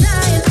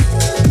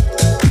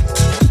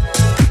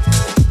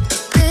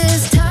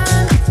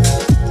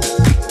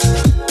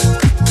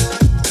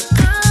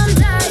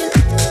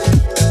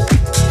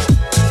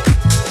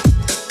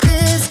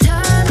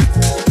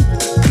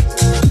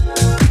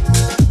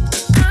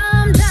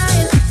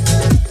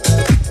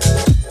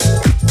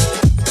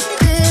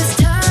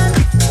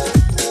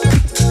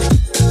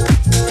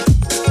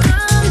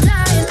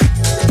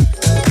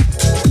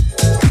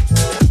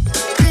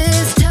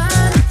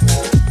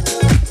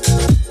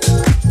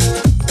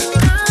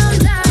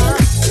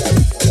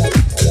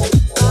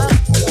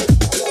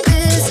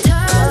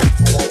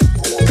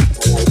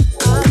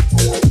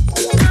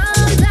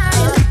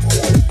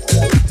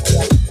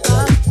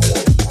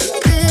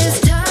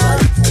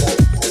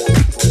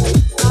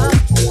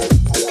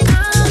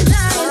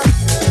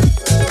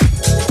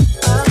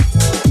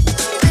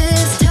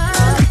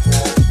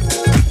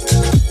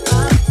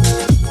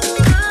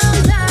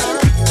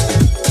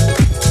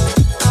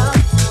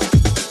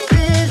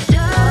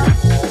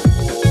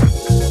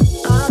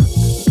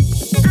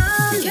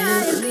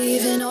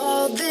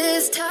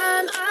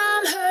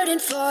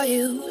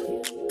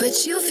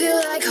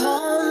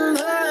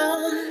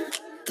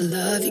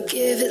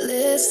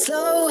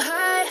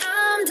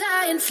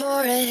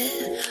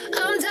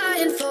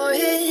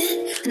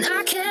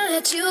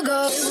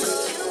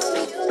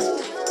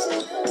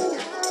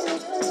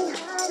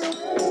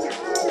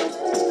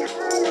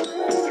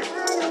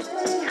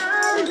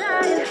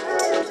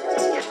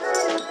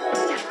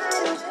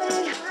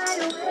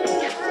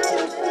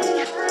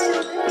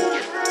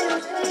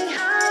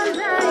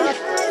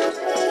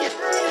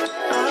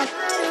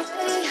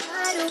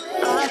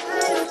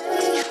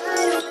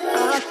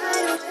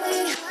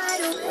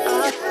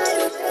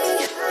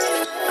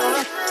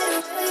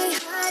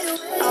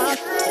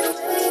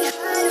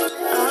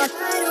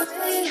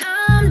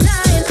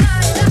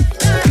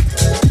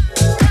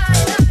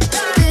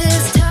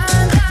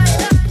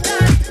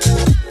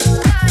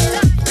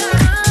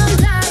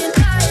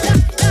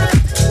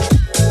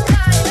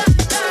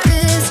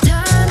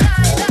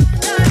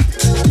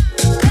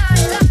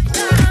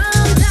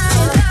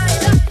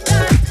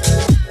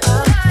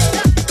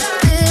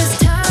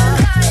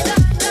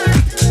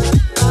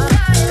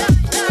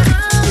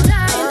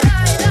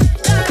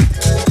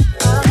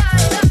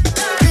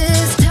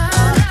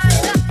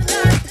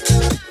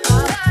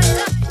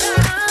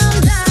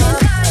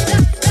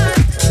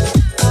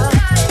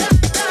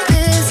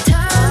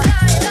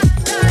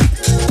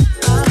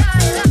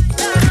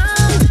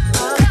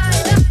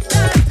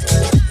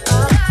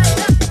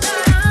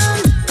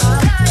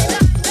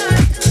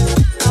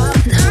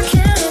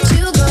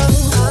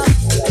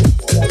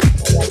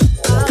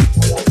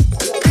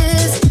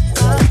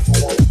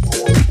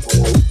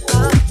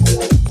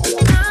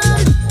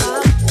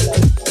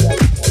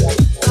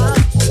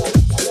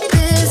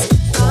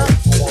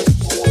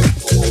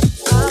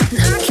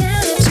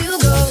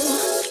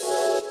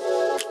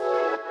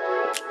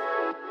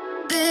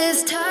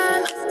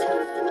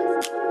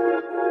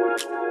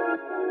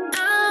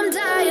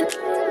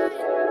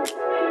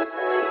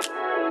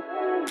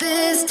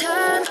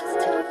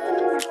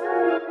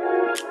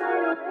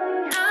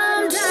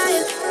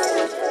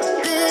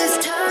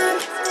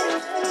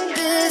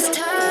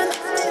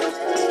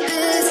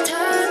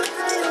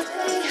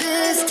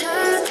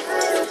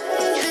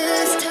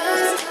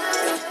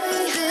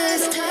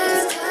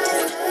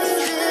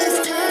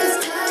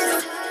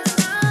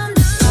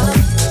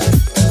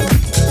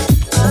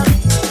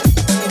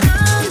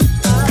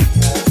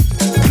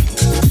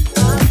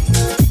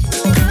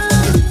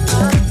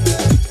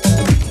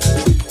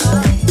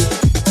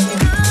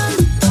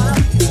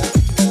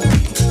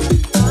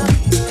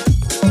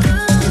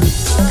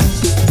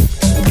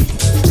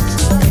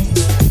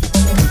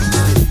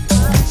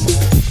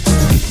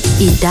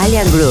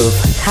 Italian Groove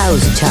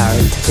House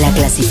Chart, la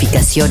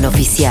clasificación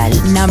oficial.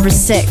 Number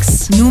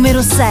 6,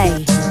 número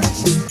 6.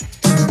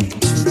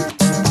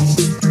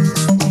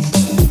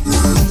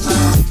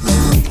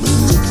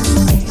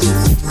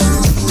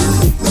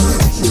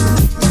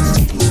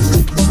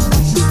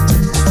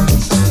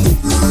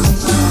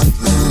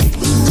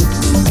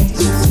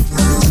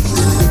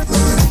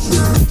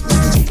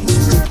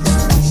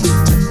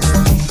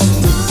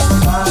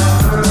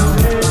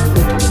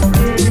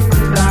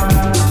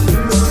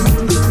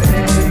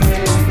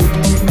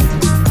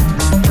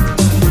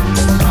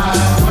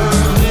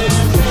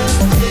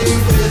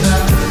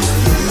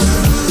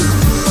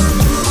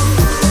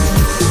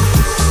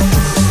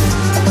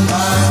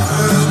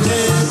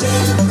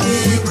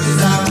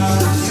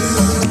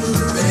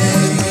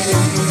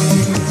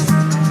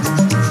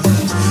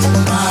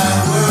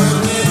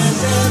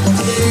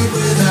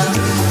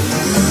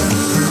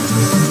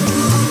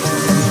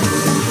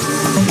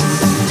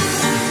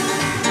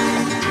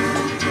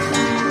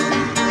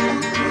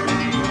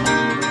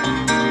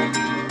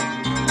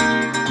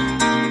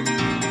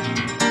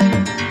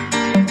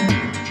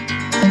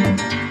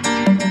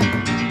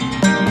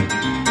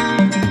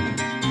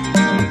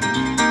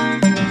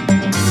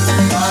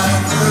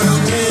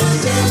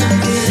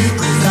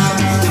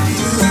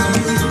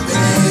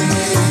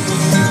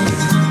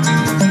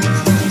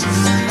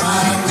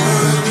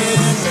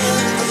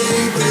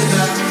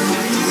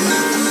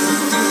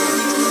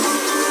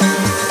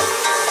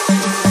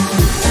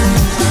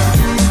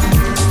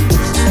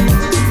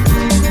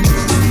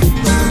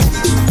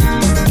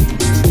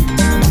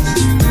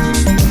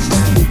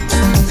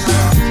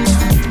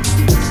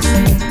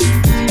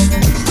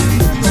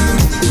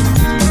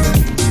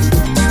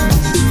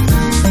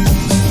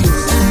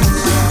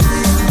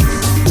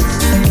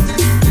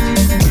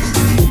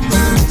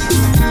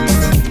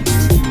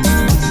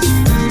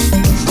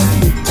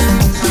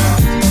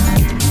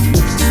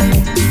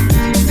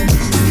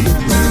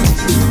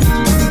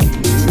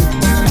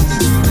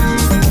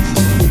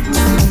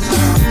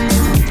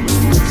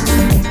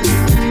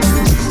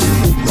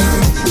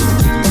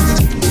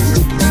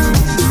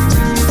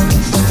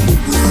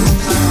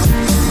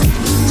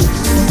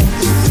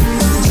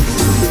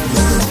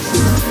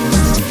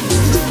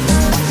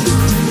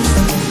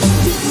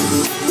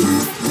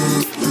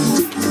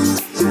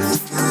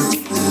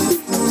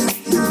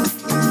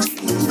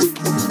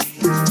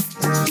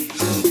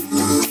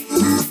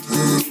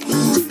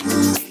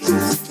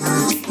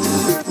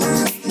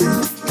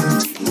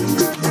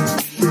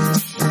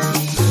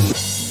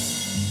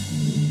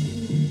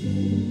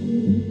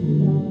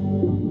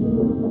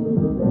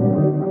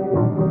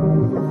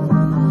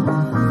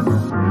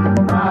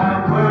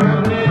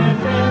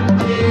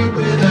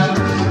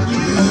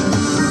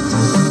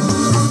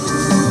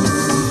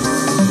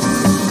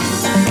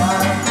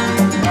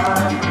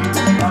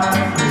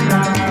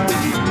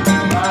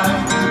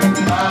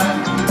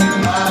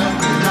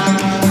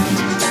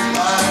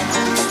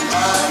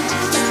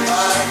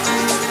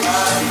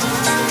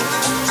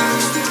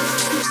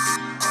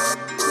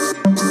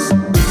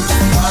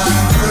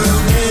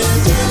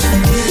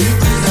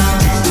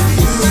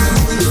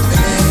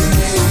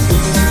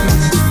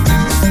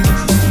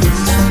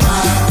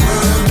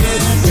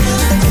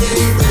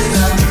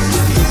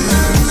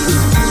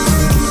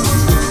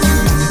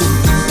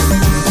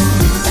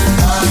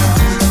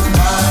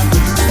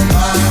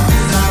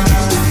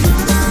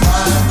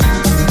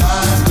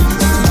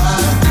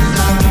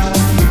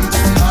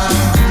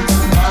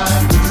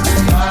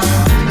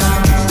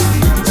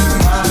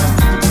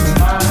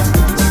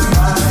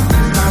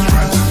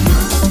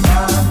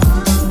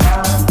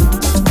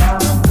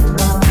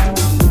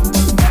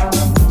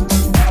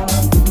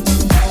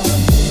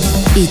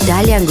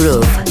 Italian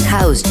Groove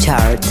House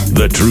Chart.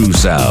 The true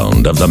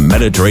sound of the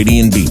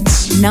Mediterranean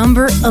beats.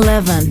 Number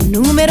 11.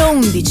 Numero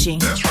 11.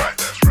 That's right,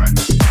 that's right.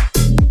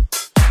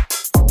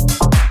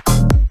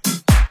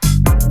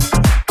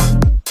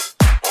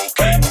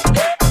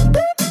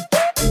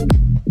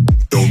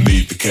 Don't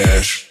need the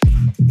cash,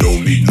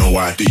 don't need no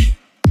ID.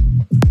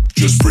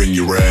 Just bring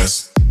your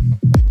ass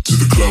to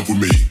the club with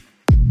me.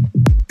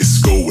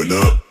 It's going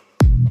up,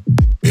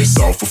 it's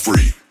all for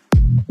free.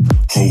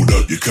 Hold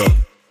up your cup,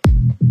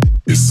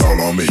 it's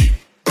all on me,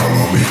 all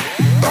on me,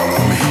 all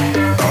on me,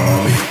 all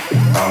on me,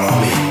 all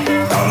on me,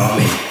 all on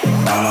me,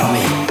 all on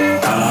me,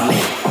 all on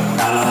me,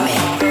 all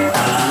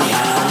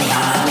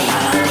on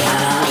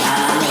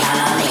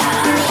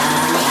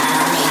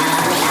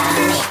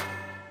me,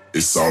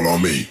 it's all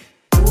on me.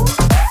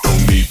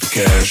 Don't need the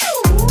cash,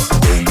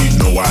 don't need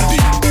no ID.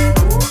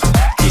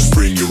 Just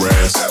bring your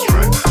ass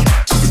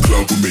to the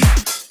club with me.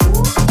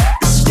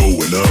 It's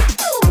going up,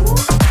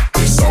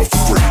 it's all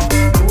for free.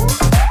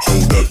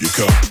 Hold up your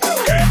cup,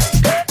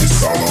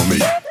 it's all on me.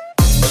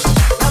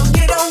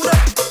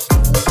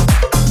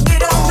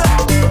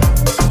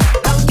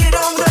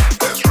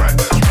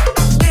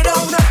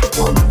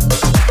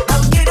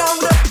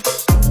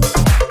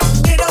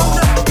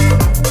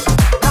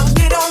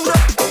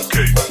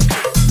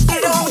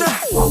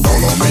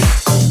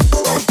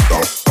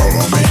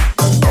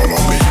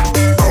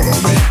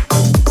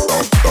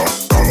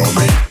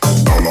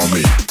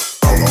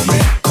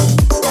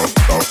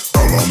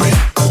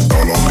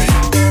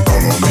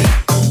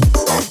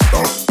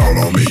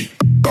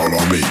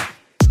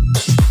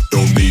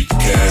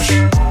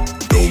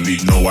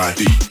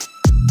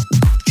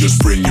 Just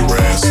bring your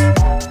ass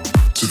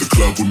to the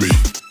club with me.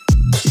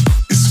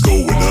 It's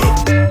going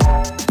up,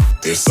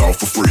 it's all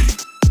for free.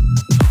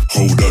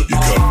 Hold up your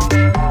cup,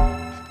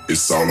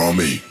 it's all on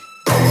me,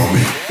 all on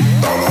me,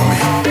 all on me,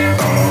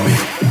 all on me,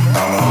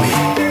 all on me,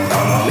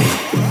 all on me,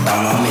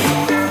 all on me,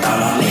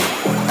 all on me,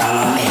 all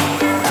on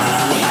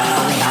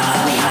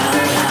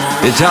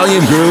me,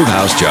 Italian Groove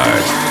House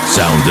Chart.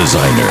 Sound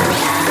designer,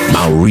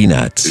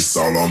 Maurinat. It's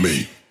all on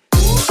me.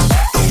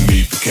 Don't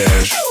need the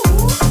cash,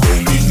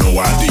 don't need no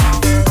ID.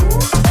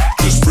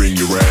 Just bring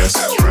your ass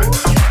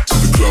to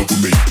the club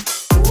with me.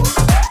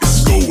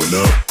 It's going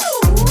up,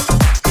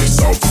 it's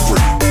all for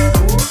free.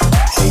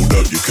 Hold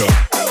up your cup,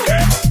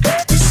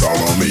 it's all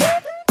on me.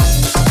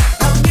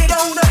 Get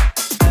on up,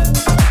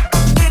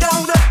 get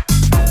on up,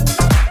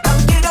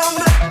 get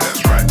on up.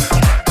 That's right, that's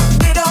right.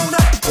 Get on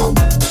up,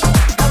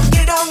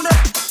 get on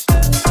up,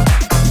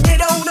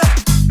 get on up,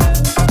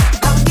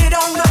 get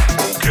on up.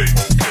 Okay,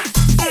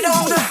 get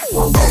on up.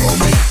 All on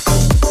me,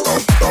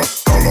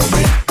 all on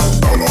me,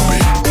 all on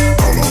me,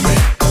 all on me,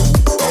 all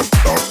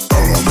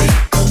on me,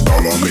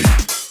 all on me, all on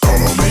me,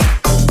 all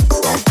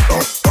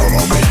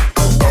on me, all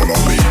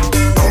on me, all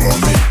on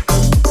me,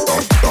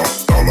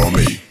 all on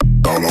me,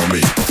 all on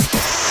me.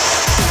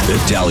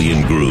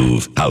 Italian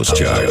Groove House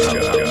Chart.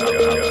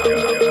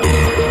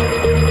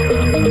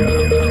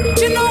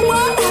 You know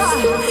what?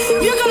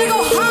 You're gonna go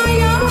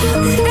higher,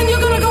 and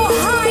you're gonna go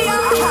higher,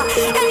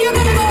 and you're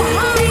gonna go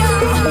higher,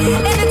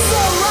 and it's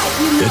alright,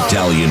 you know.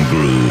 Italian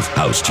Groove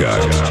House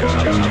Chart. You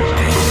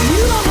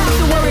don't have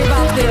to worry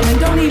about them, and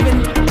don't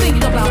even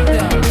think about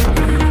them.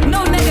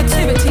 No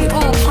negativity,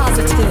 all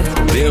positive.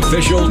 The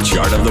official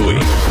chart of the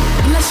week.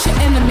 Bless your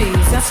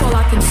enemies, that's all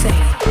I can say.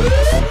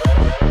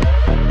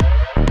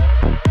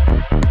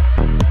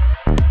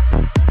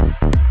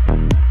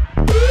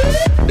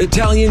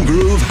 Italian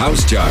Groove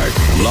House Chart.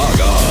 Log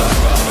on.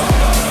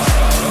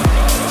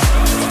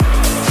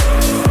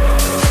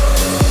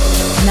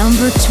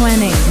 Number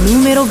 20.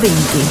 Numero 20.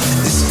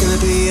 It's gonna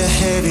be a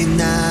heavy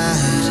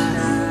night.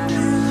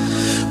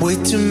 Way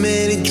too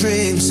many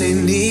drinks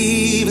ain't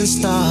even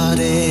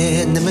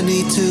started. Never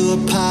need to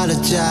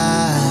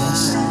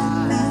apologize.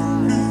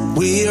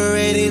 We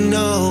already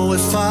know we're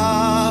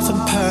far from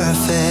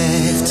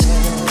perfect.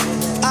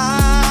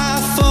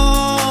 I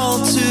fall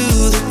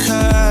to the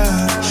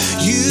curb.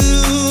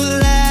 You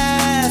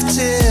laugh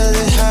till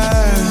it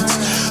hurts.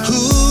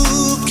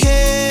 Who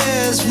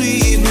cares?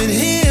 We've been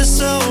here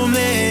so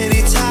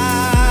many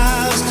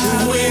times.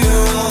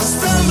 We're all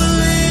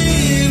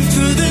stumbling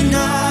through the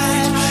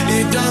night.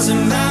 It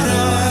doesn't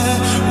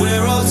matter.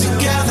 We're all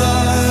together,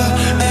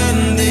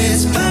 and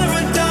it's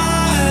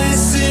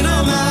paradise in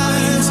our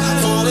minds,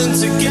 falling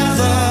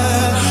together,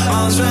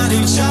 arms around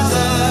each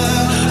other.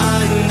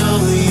 I know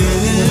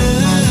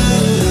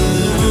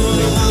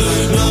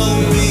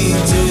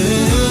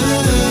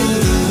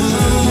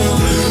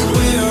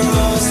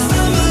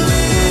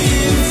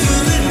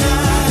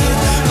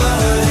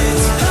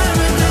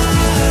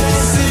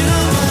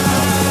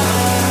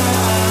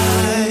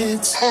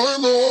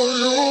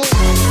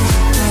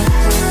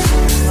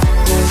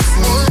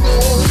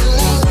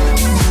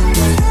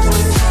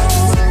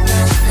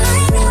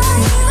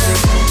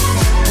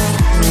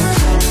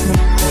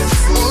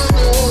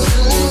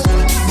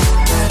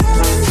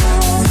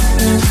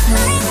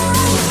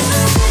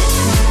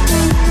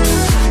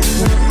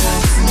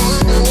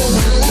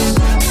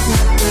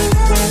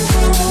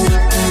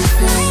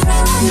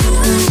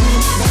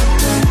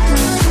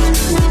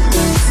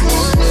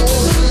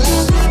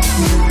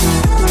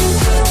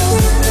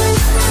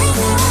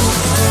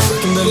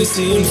only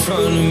see in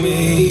front of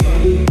me.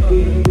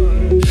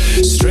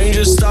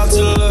 Strangers start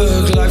to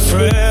look like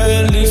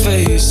friendly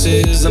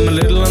faces. I'm a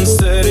little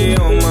unsteady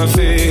on my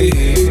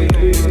feet,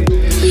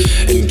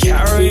 and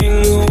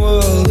carrying the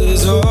world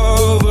is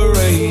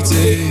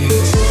overrated.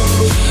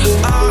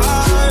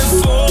 I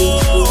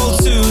fall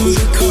to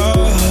the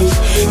cup.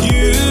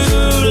 You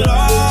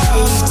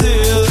laugh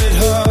till it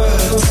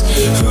hurts.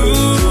 Who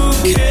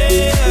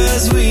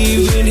cares?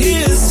 We've been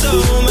here so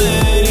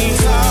many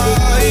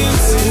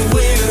times.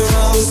 We're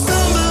all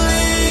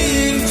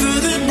stumbling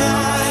through the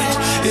night.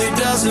 It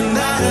doesn't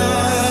matter.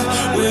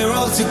 We're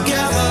all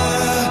together,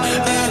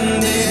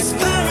 and it's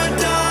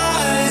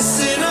paradise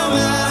in our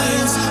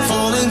minds.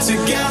 Falling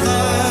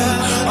together,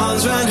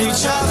 arms around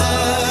each other.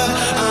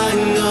 I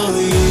know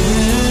you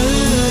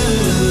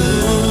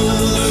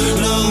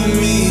love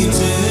me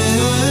too.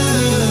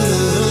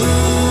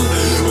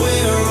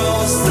 We're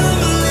all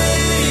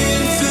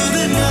stumbling through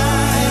the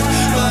night,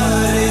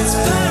 but it's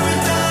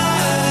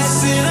paradise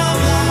in our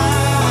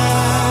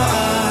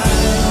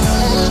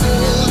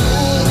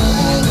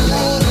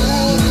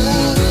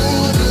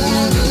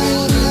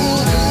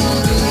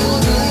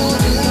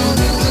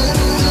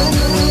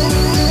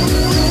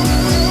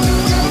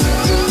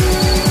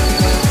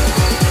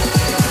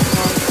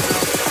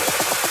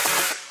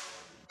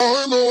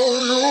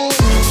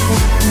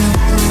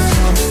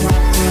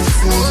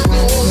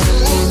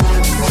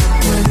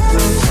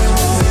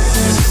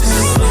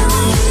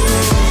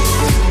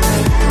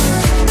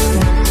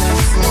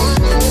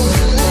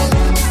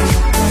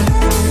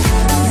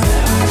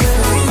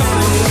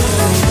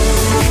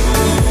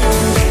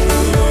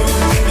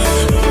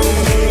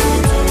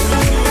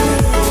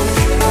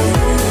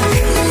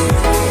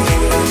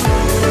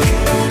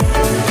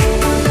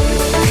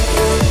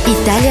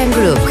Italian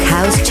Group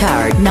House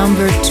Chart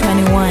Number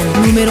 21,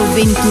 numero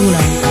 21.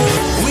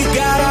 We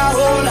got our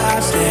whole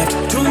lives left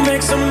to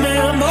make some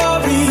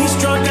memories.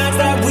 Drunk nights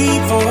that we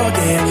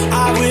forget,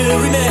 I will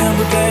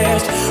remember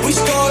best. We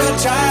stole a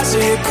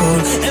tricycle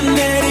and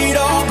then it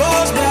all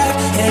goes back.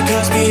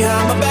 Handcuffs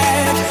behind my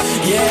back,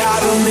 yeah, I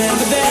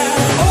remember that.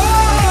 Oh,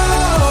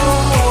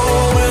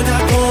 we're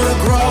not gonna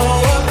grow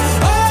up.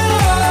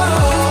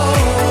 Oh,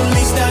 at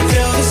least not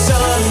till the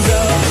sun's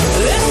up.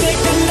 Let's take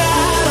the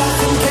night off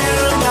and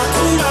care about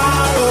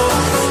tomorrow.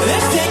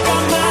 Let's take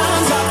our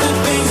minds off the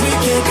things we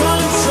can't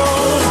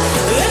control.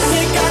 Let's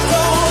take our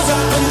clothes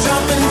off and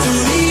jump into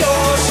the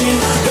ocean.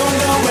 Don't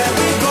know where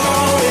we're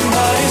going,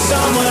 but it's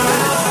somewhere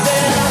out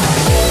there.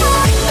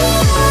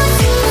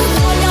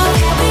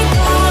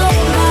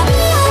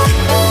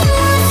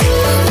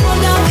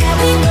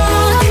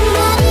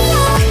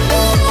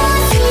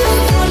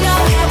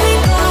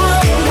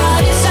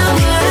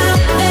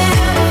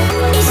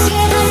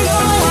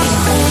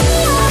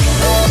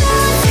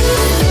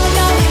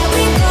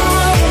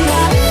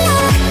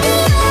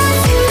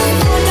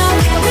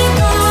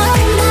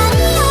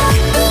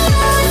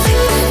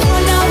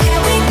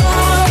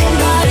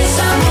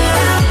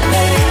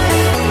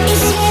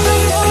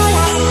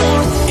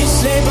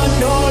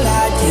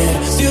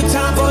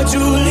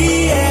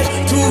 Juliet,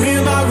 to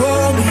hear my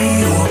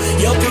Romeo,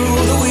 yell through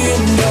the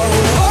window.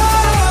 Oh,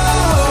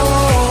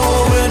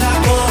 we're not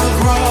gonna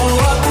grow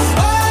up.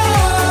 Oh,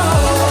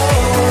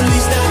 at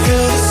least not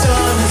till the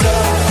sun's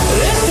up.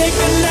 Let's take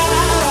the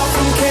night off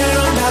and care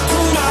about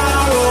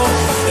tomorrow.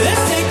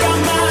 Let's take our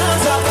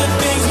minds off the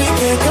things we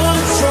can't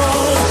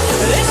control.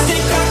 Let's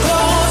take our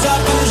clothes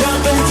off and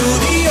jump into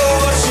the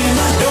ocean.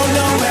 Don't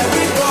know where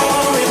we're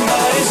going,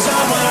 but it's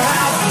somewhere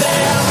out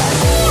there.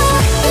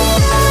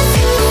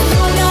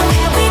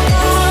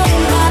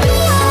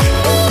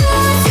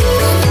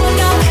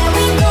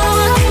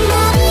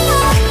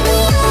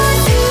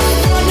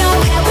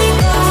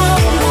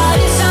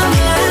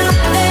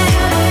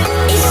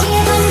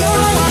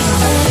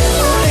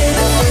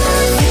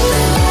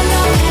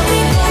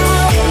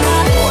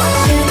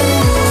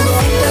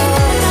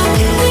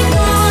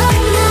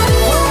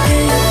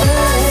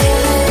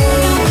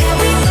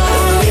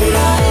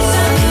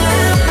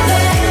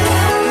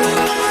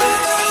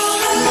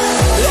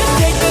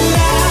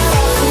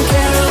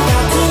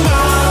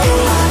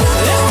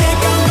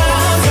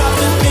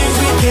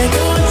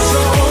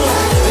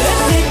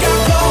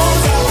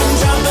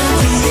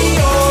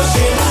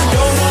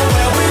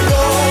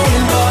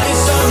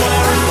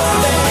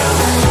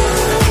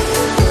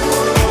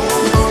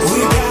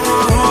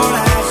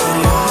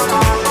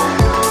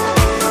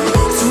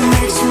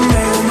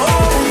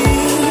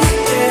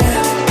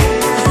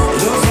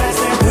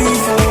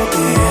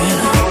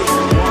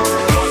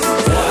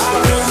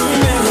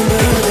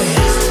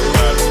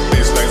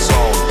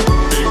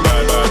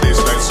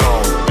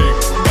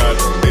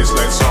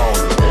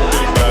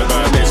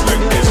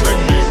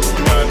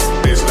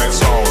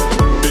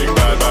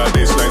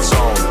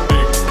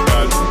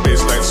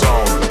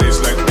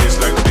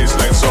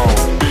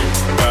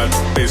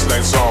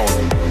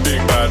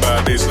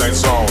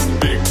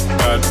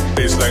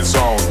 baseline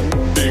song,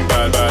 big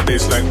bad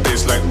baseline,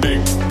 big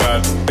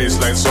bad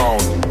bassline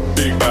sound.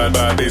 Big bad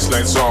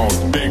bassline sound.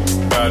 Big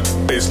bad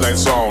bassline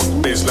sound.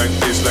 Bassline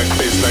sound.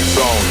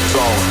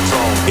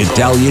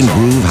 Italian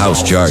Groove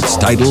House Charts,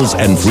 titles,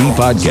 and free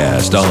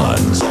podcast on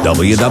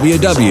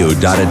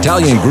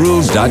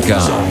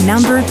www.italiangroove.com.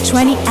 Number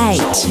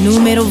 28,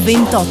 numero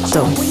 28.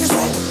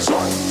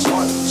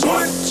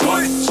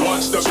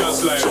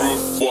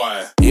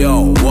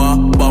 Yo,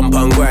 what? Bump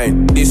and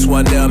grind. This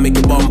one there make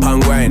you bump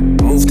and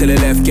grind. Move to the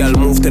left, girl,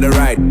 move to the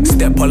right.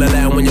 Step on the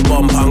line when you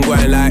bump and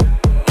grind like.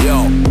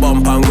 Yo,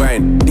 bump and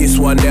grind. This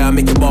one there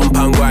make you bump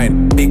and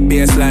grind. Big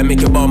bass line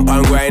make you bump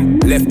and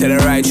grind. Left to the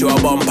right, you a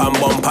bump and.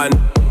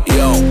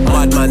 Yo,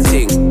 madman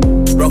thing.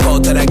 Rock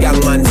out to the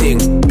gangman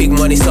thing. Big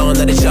money sound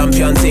of the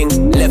champion thing.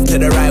 Left to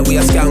the right, we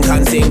a skank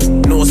and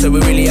sing. No, so we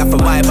really have a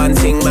vibe and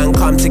sing. Man,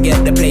 come to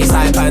get the place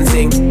hype and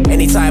sing.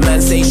 Anytime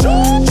man say shoo,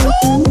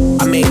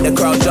 I make the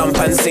crowd jump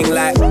and sing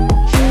like.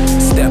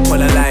 Step on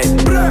the line,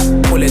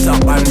 pull it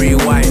up and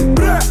rewind.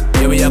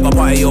 Yeah, we have a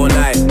party all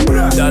night.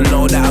 Don't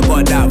know that I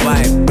got that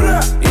vibe.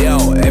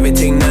 Yo,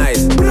 everything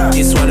nice.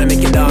 Just wanna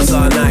make you dance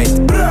all night.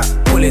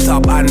 Pull it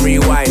up and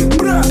rewind.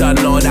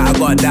 Don't know that I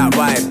got that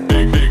vibe.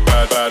 Big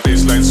bad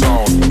bassline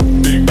sound.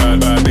 Big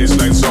bad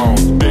bassline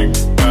sound. Big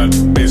bad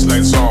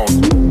bassline sound.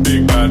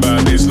 Big bad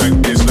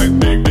bassline. Big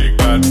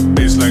bad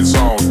bassline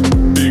sound.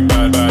 Big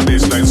bad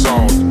bassline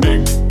sound.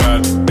 Big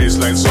bad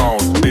bassline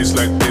sound.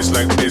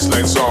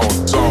 Bassline sound.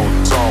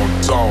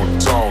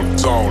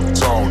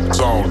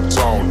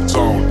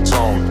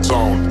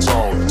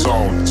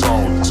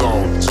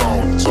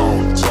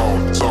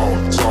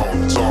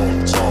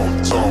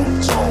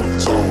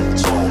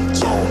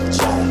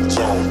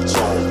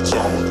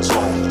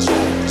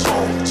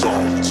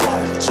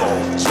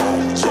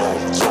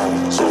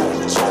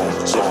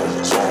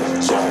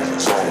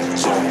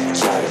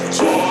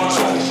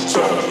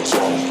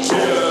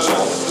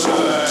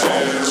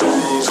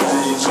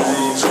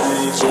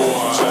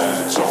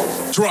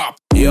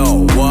 Yo,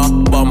 what?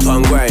 Bump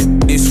and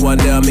grind. This one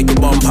there make you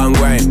bump and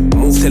grind.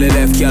 Move to the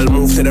left, girl,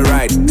 move to the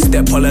right.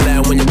 Step on the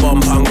line when you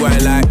bump and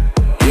grind like.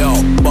 Yo,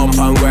 bump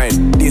and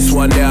grind. This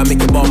one there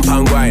make you bump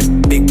and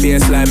grind. Big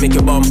bass line make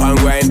you bump and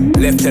grind.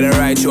 Left to the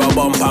right, you a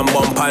bump and.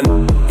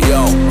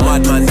 Yo,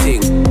 madman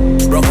thing.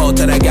 Rock out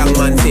to the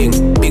gangman thing.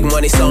 Big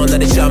money sound of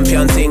the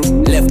champion thing.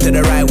 Left to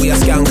the right, we a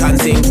skank and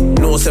sing.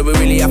 No, so we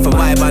really have a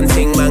vibe and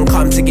sing. Man,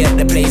 come to get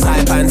the place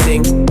hype and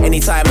sing.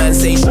 Anytime man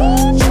say shoo,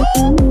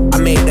 I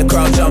make the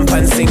crowd jump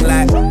and sing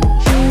like.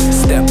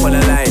 Step on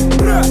the line,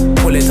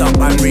 pull it up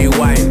and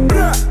rewind.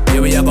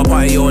 Yeah, we have a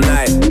party all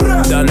night.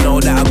 Don't know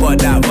that I got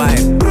that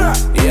vibe.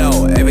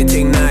 Yo,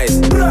 everything nice.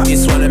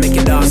 Just wanna make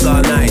you dance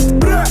all night.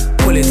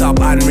 Pull it up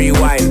and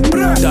rewind.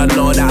 Don't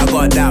know that I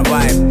got that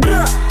vibe.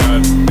 Bad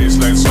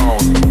bassline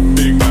sound.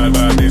 Big bad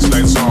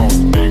bassline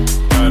sound. Big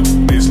bad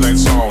bassline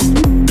sound.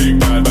 Big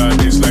bad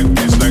bassline.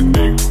 Big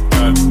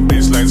bad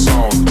bassline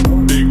sound.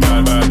 Big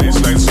bad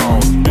bassline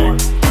sound. Big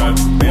bad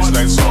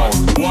bassline sound.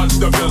 Watch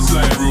the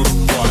bassline root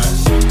boy.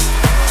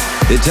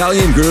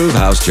 Italian Groove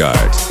House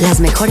Chart. Las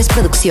mejores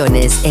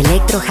producciones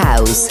Electro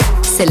House,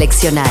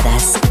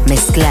 seleccionadas,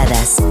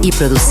 mezcladas y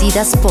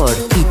producidas por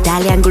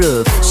Italian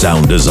Groove.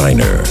 Sound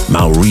designer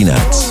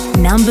Maurinats.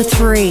 Number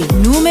 3,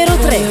 número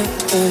 3.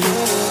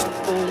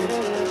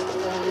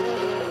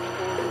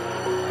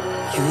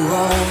 You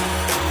are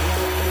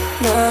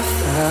my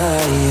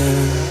fire,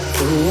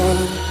 the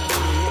one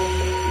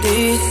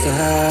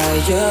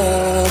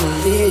desire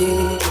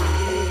leave.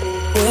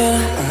 When I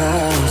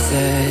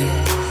say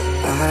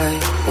I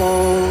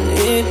want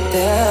it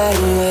that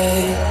way,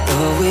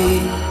 but we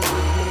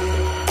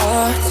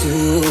are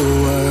 2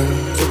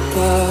 worlds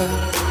apart.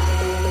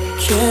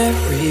 Can't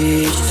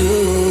reach to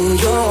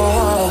your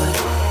heart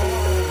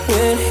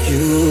when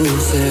you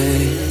say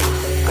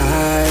I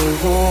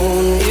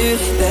want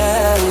it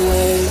that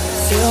way.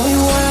 Tell me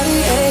why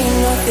it ain't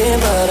nothing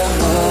but a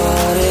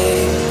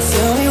heartache.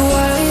 Tell me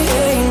why it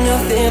ain't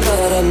nothing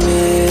but a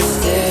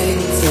mistake.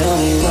 Tell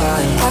me why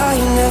I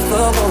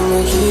never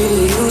wanna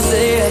hear you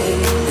say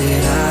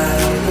that I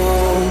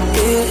want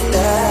it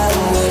that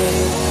way.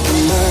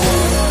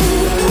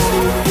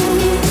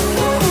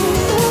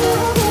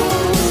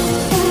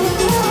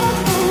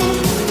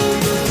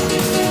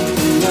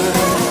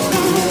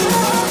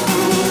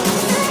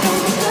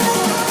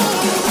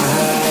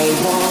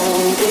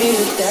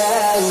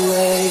 That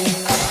way.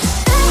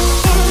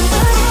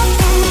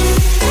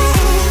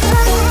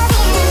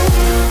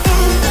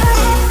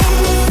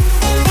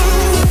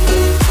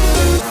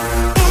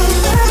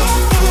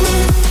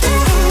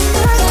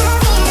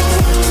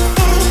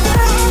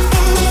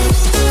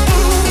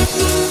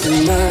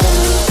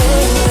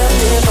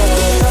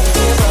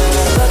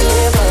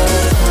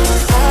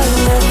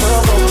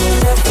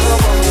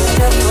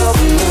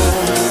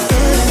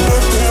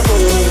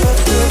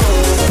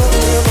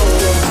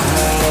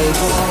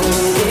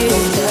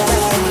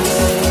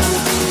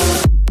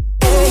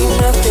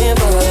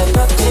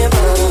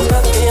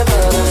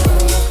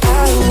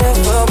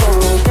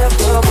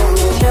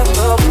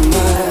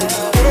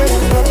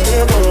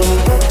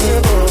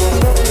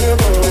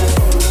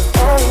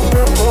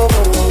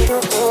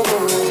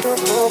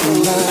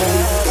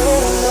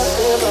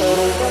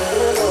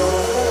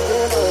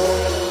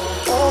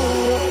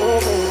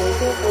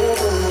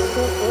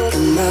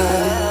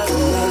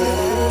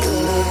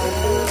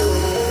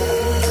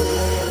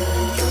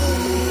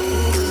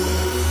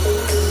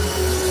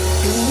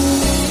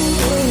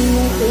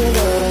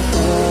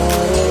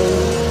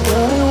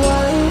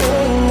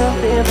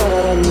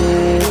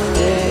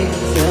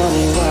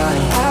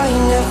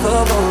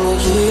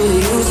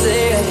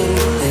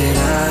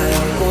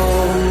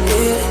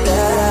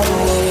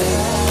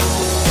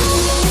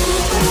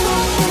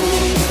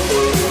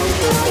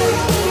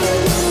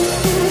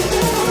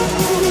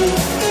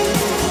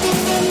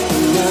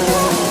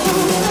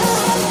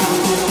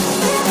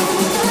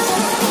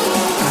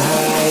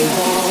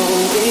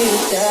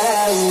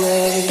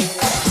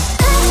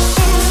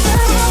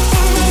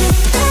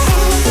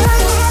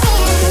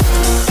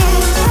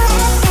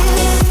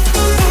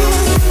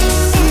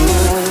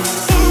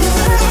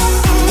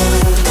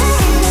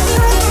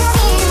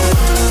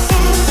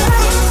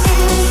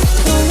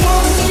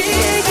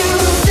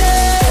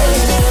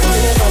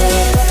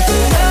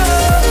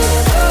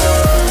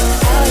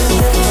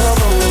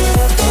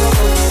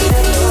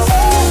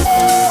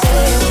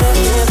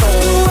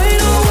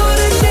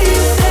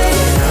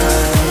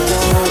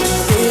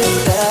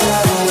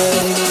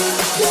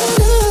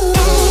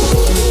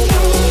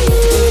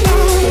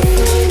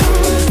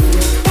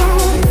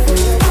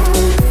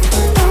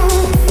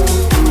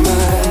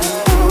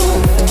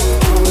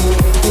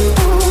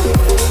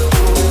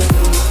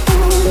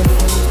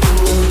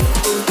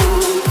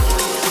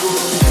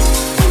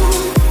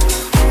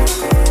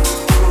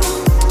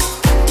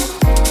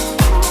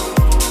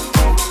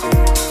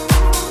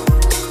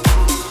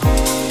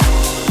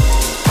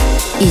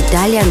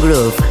 Italian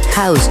Groove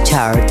House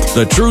Chart.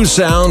 The true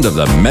sound of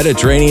the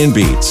Mediterranean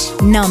beats.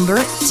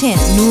 Number 10.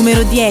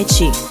 Numero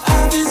 10.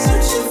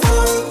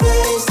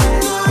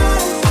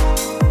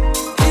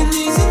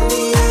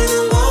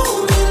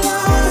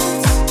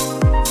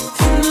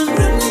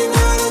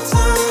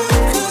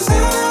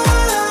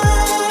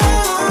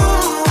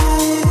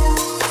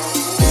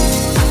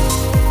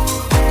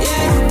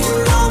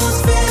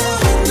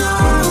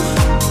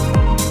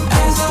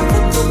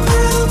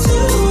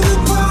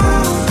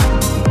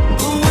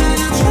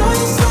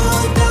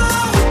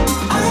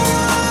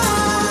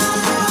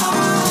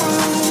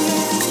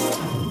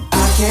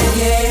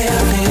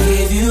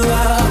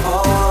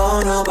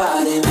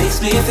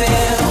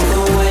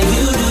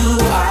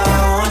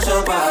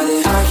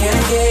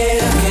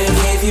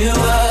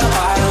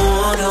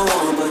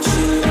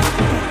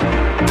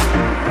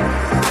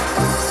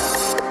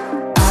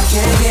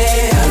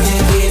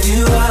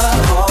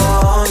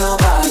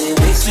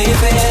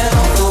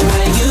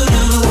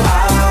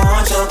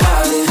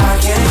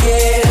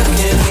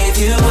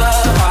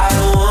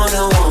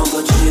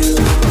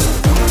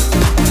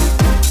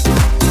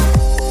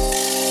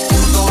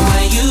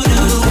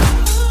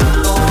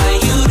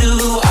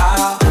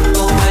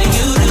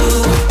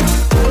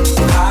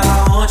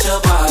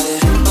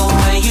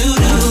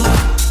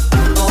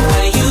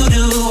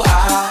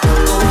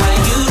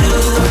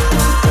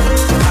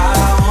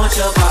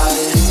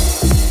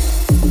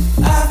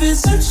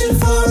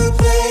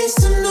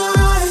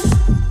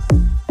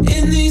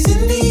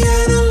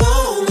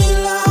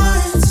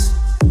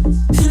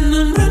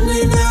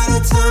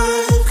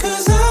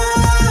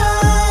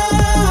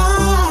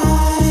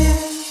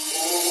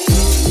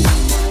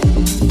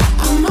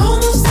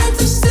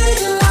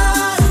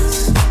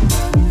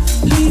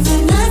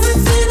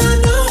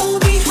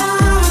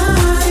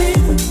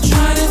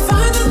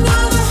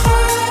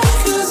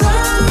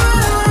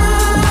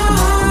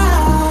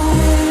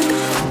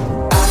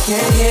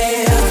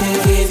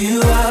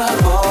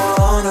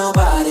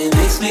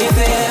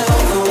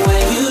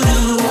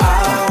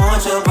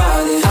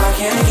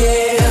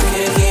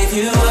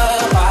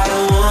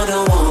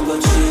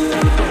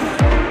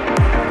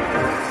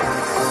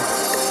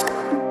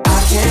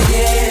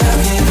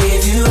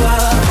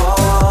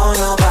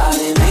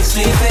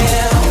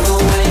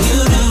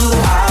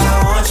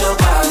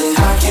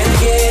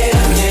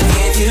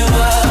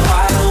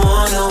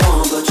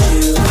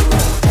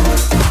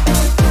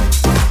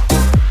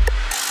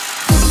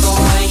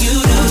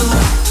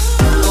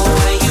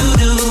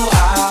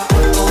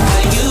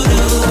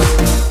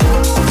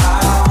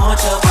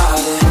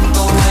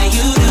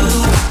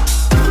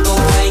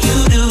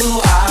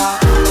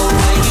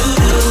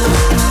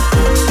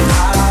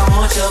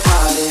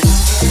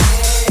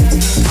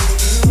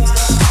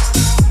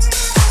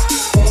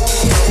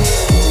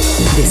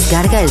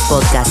 Descarga el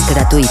podcast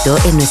gratuito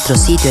en nuestro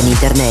sitio en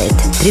internet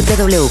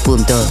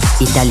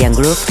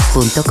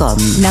www.italiangroove.com.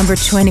 Number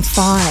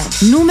 25.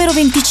 Numero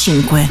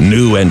 25.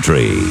 New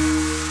entry.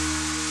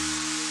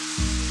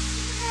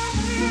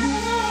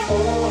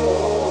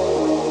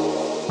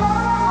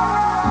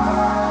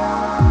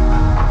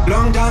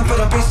 Long time for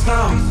the piss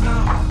now,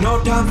 no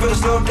time for the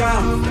slow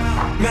down.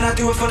 Man, I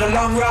do it for the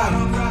long ride.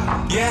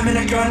 Yeah, man,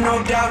 I girl,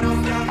 no doubt.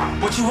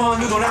 What you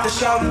want, you gon' have to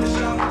shout.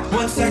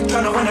 1 sec,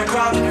 tryna win a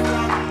crowd.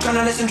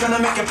 Tryna listen, tryna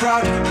make it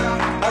proud.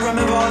 I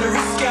remember all the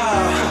risk,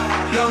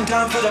 yeah. Long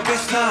time for the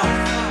piss now,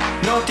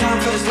 no time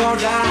for the slow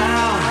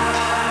down.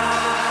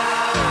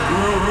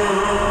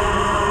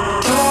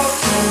 Talk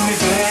to me,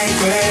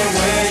 baby,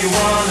 where you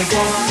wanna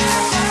go?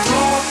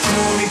 Talk to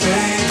me,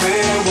 baby,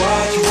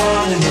 what you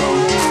wanna know?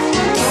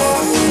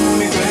 Talk to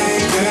me,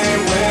 baby,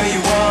 where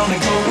you wanna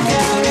go? You keep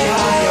pushing me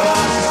higher,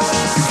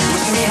 you keep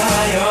pushing me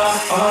higher,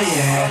 oh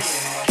yeah.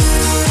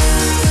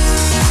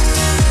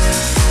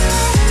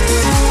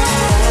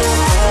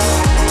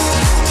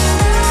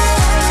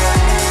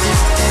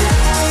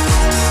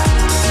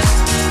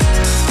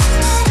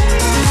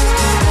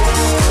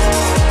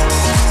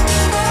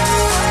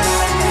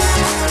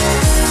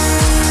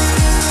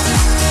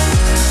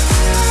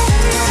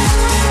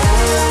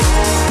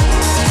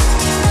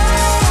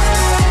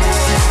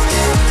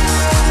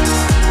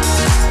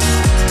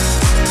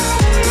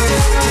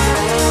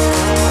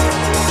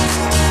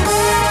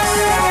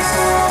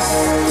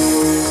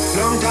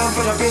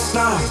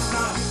 Now,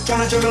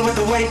 tryna juggle with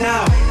the weight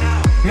now.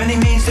 Many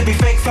means to be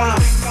fake found.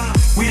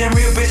 We them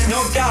real bitch,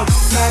 no doubt.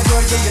 Mad boy,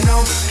 yeah, you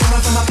know.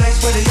 Coming from my place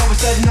where they always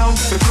said no.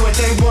 But you at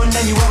day one,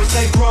 then you always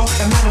say bro.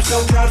 And man, I'm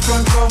so proud,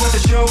 front row at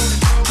the show.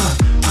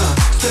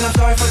 Still, I'm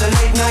sorry for the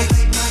late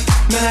nights.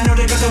 Man, I know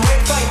they got the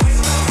weight fight.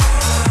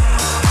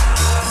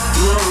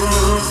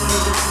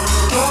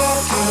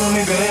 Talk to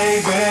me,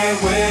 baby,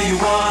 where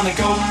you wanna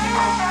go?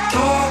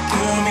 Talk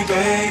to me,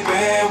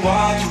 baby,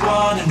 what you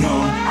wanna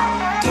know?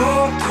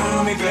 Talk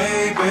to me,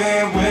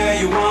 baby, where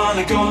you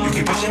wanna go? You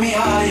keep pushing me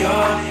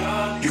higher,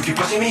 you keep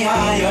pushing me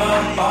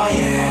higher, oh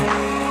yeah.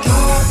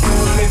 Talk to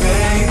me,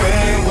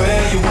 baby,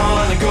 where you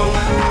wanna go?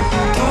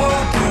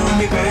 Talk to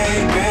me,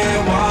 baby,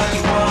 what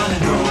you wanna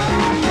know?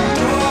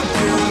 Talk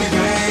to me,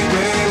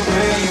 baby,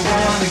 where you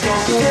wanna go?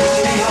 You keep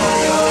pushing me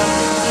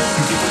higher.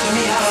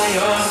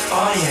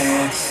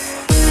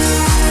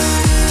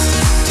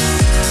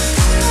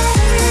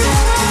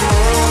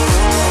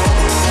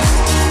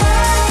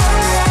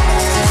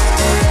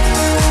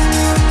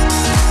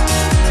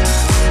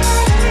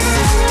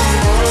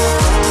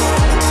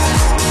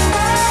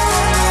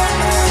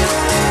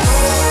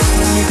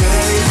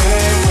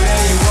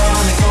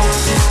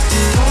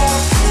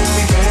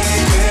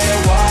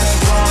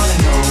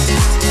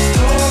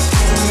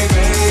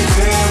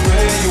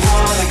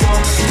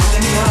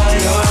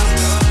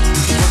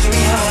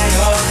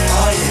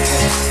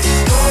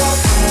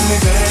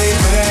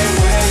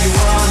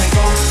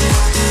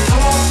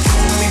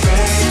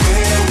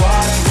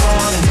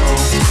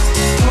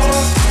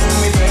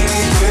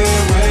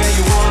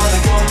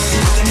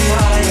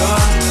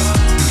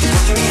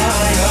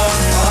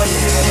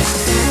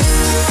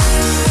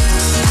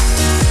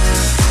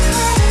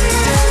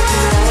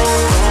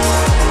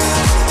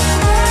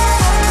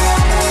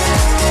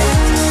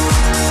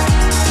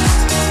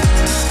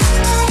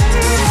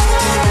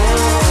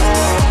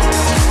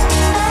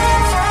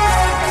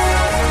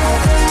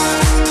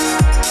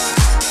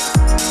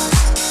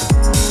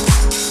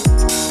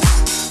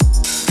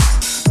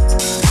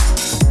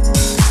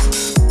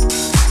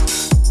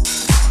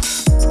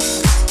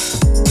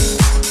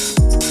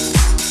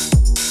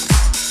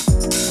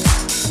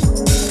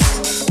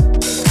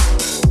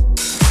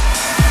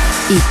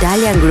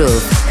 Italian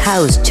Groove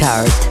House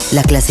Chart,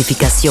 la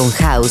clasificación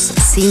house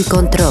sin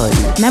control.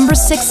 Number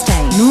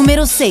 16,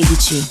 numero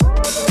 16.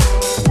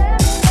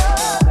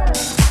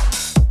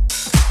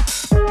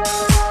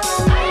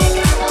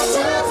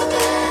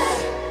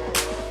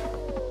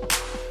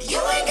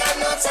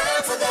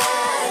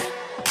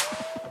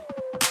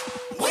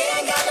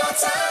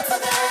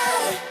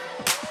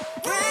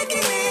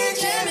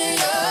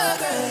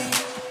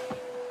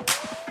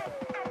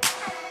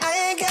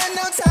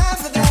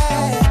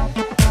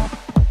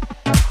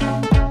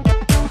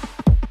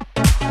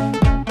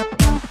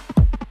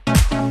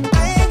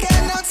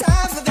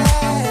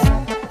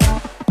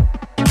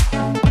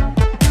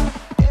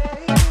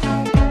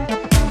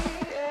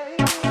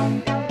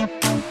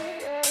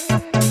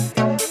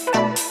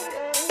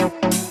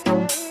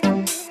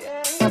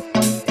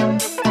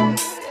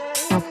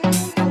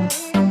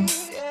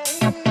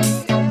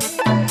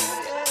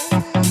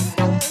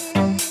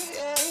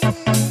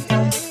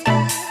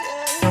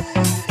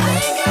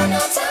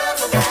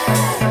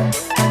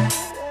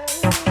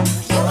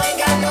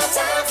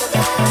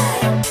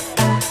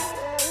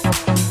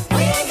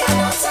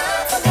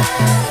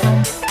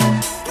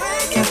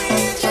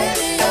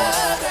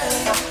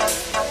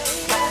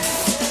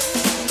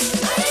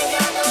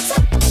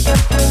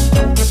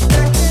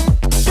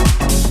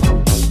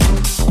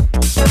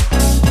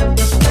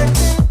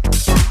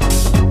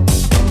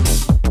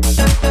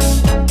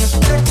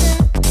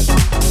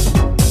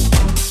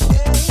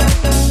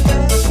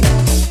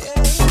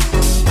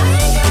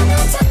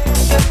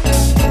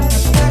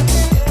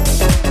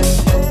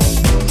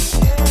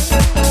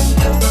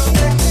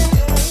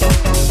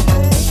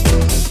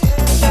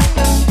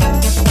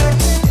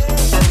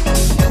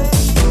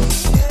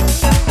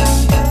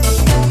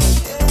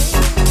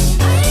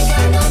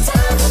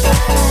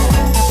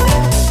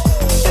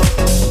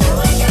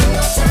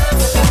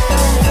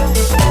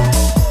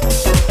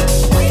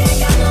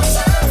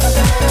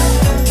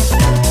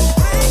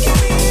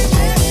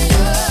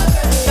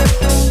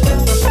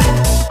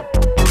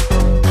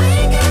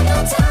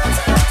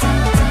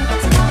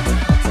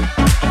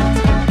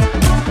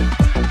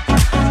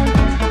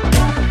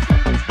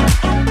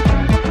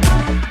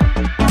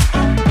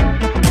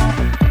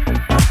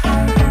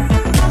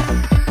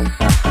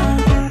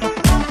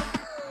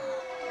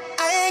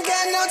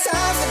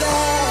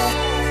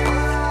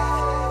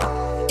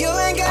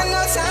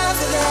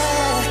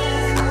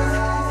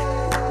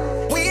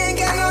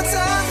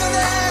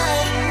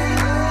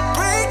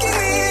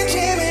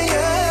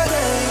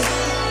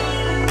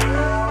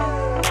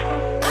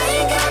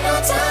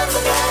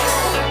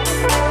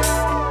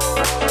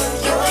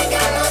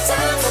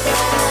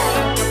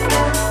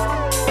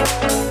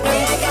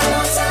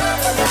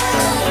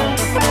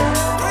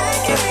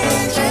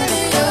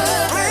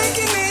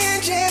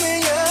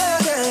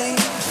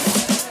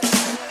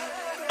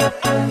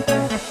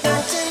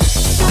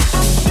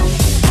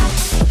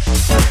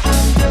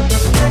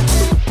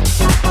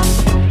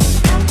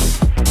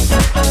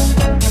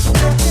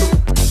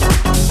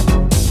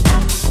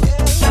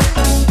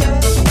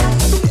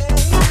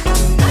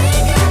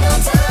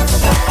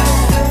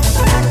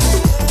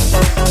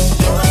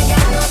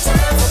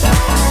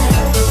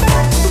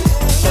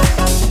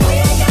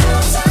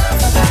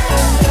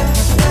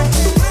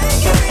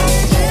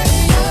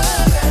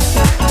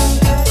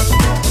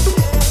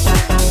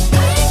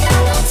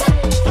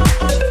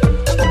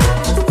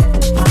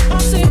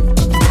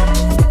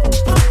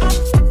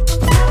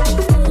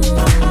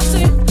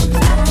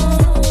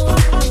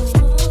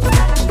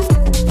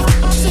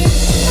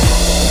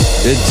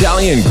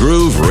 Italian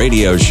Groove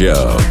Radio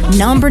Show.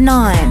 Number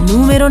 9,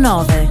 numero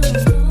 9.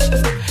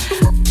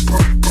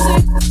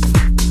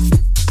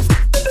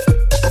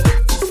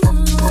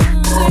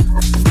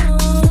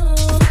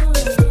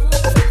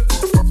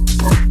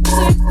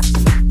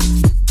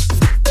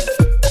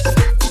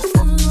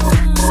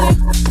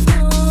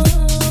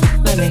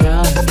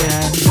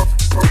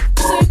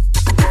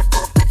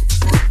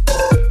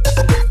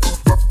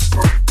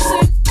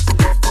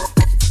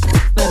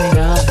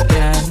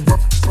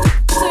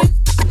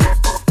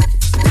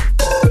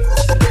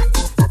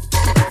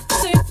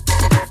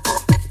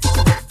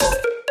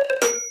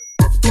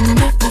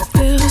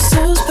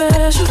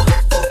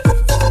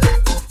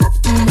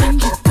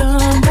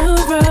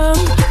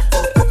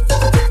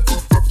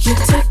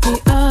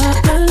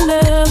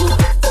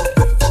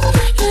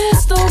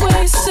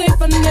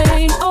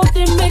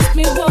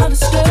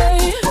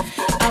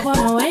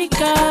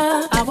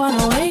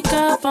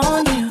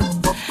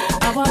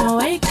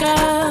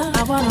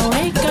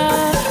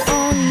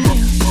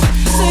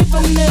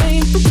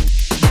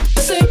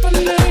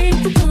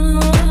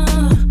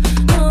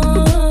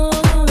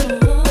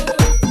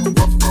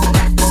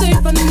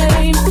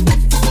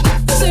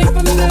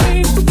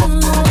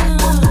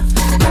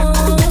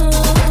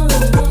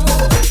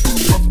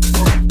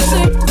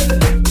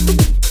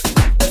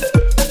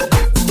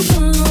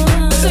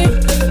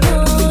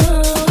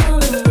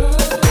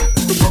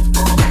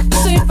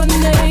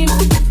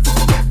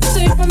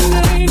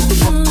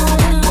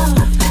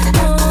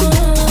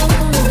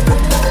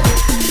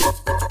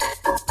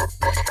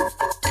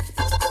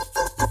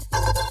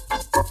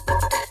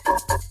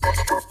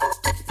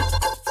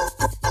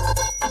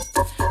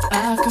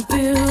 I can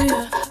feel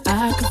you,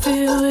 I can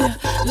feel you.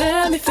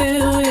 Let me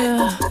feel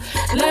you,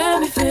 let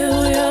me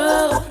feel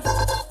you.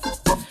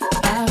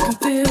 I can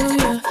feel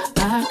you,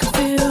 I can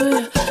feel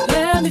you.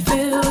 Let me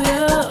feel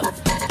you,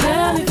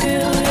 let me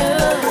feel you.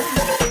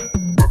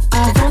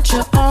 I want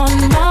you on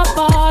my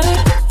body.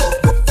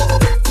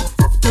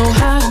 Know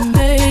how to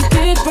make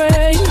it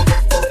rain.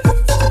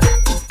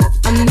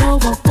 I know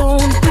I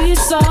won't be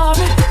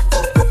sorry.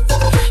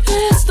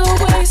 It's the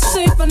way you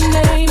say my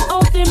name.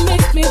 Oh, it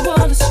makes me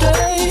wanna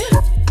stay.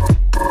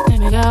 Let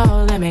me go,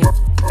 let me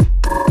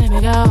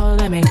go,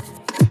 let me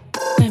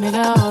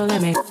go,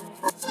 let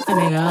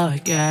me go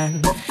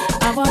again.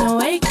 I wanna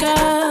wake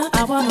up,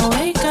 I wanna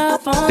wake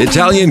up on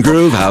Italian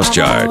Groove House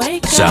Chart.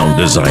 Sound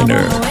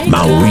designer,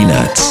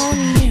 Maureenat.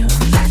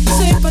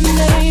 say my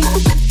name,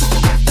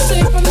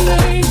 say my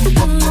name.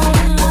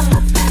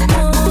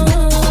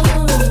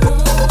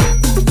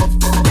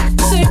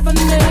 Say my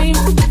name,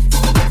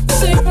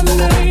 say my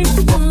name.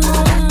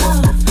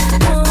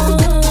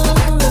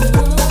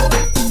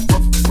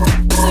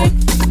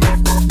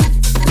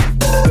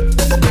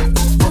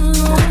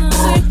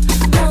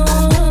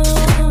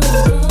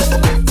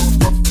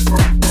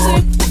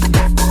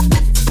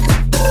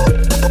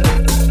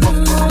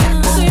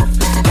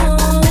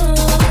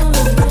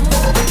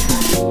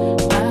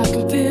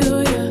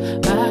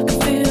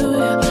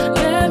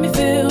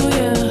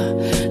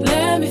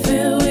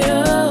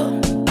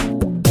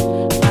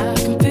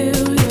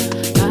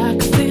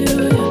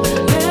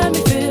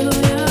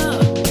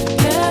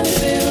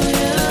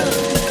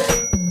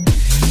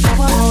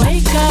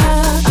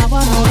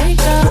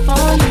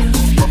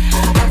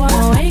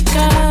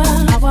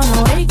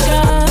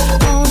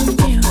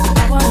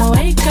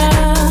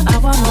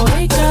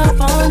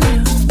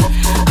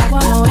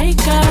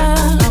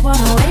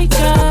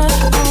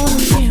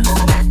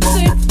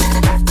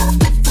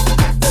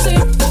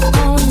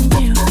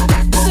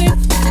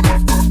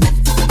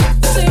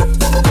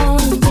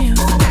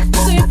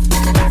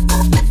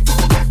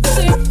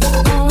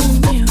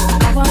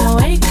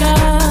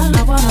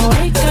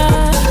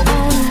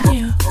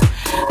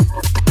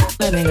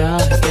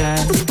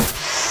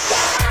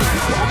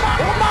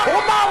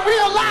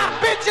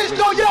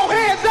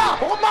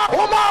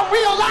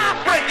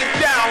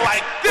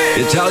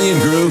 Italian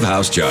Groove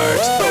House Chart.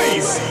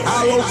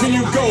 How low can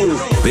you go?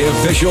 The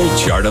official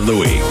chart of the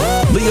week.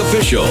 The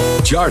official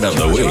chart of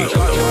the week.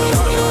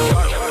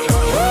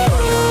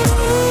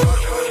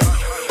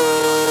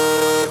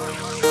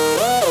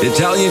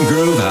 Italian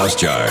Groove House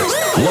Chart.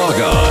 Log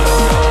on.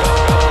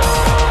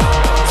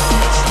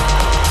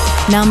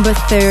 Number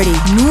 30,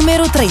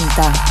 numero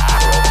 30.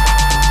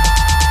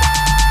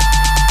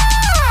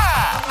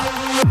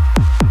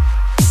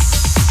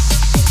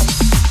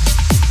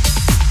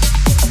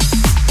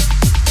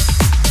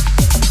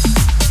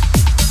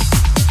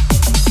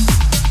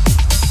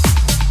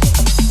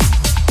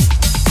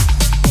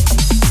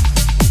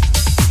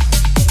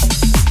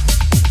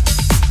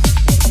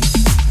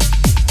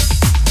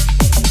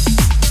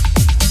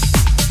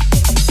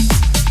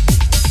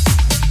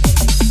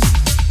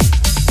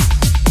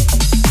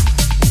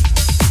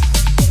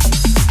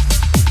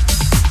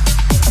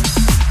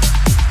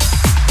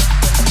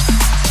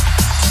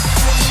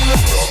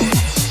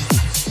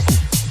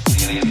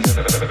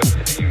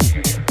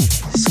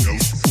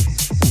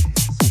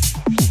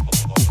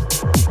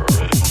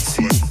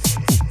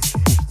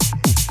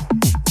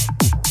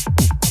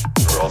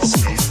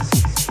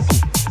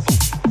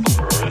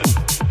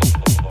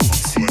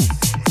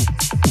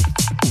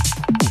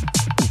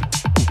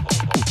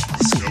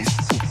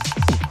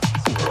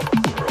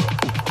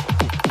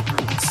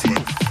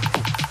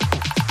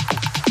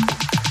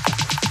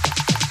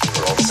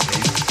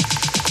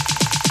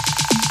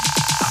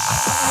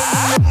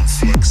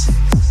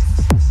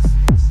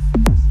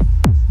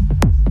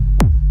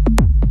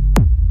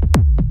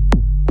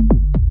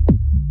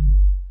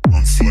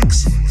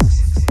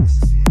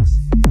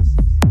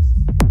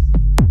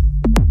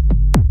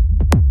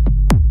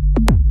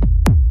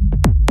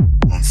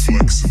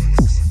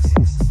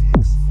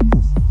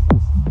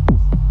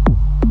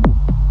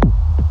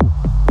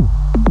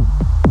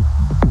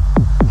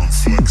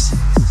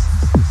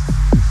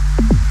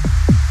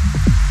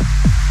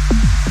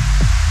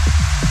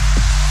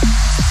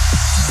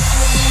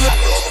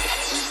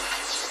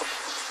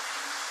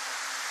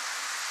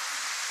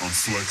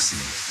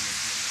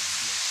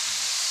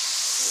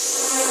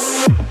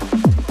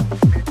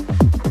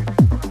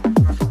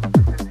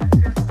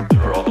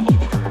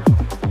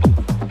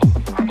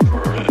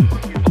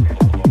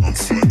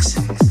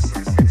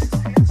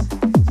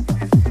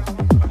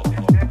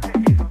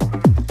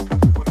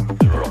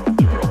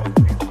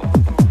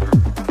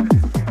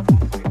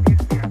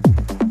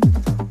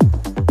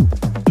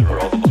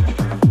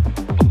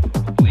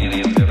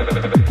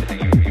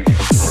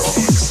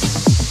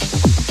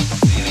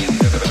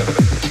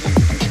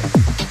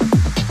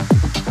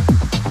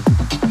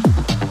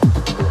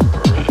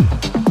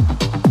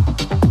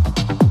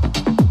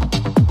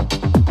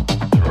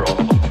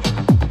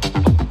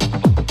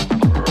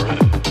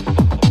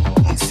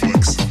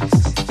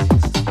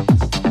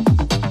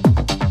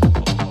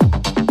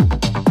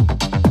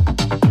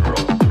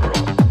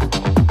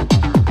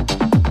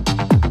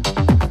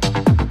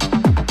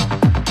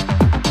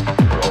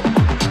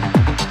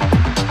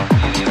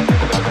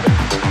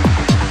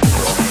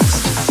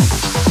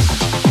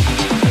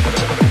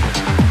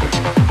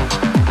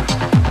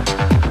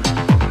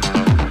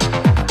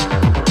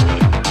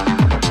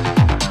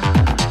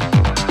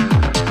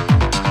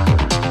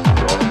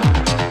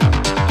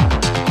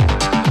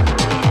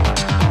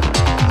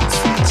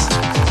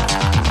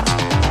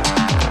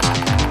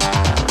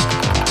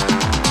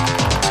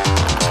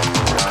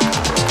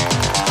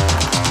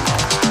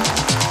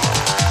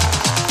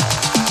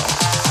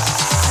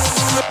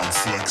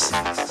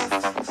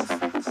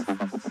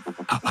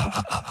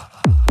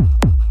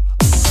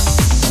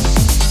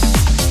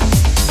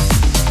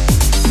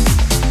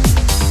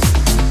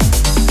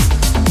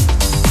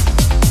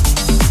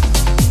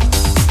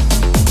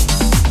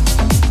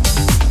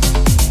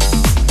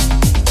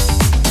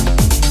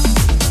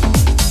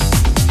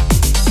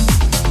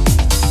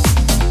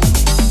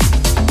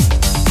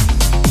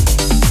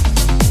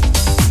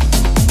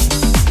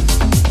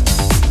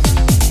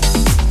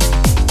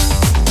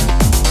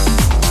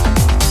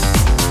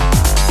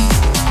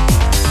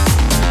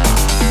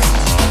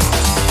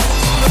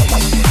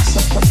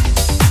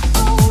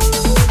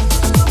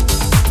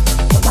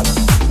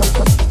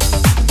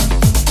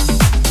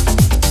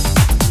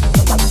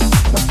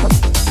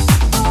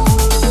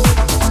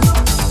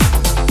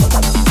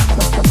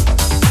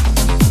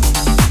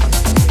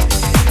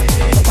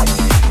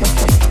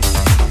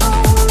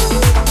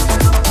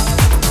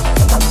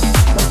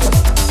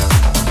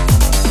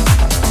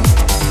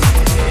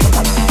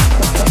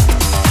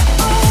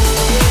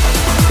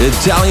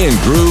 Italian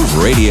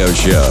Groove Radio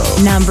Show.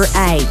 Number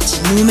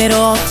 8,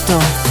 numero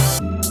 8.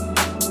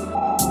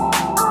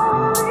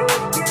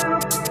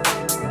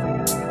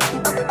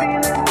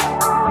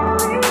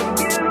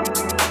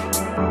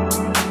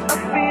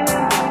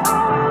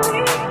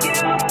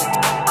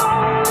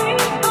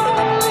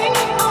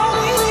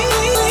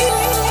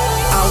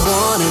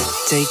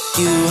 Take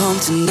you home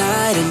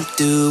tonight and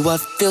do what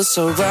feels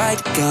so right.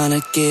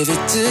 Gonna give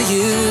it to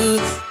you.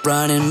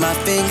 Running my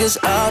fingers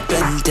up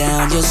and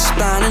down your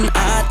spine, and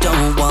I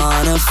don't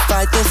wanna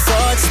fight the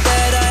thoughts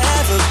that I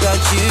have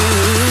about you.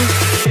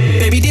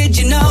 Baby, did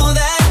you know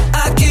that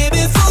I came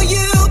here for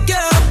you,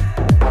 girl?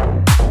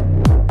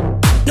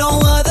 No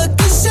other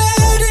can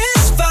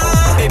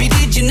satisfy. Baby,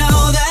 did you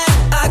know that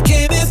I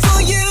came here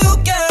for you,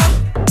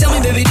 girl? Tell me,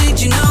 baby,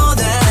 did you know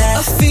that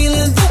a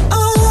feeling that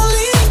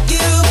only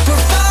you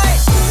provide?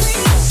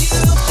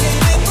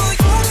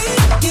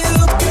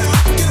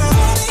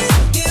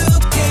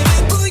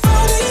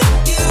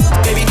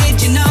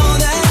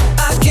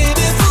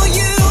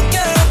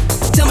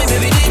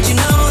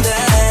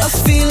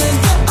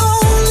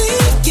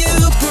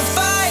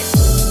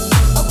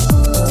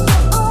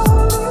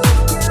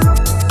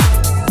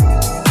 Take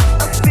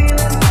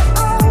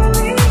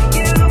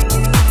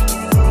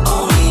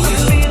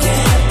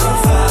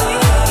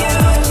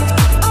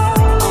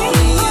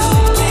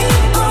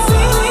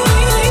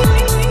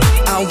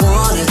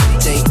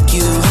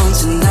you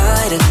home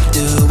tonight and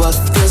do what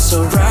feels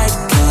so right.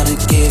 Gonna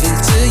give it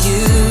to you.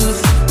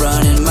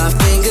 Running my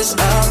fingers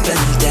up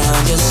and down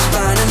your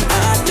spine, and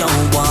I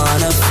don't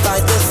wanna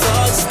fight the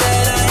thoughts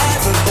that I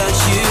have about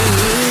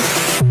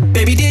you.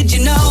 Baby, did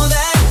you know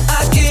that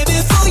I came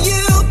here for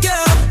you,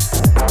 girl?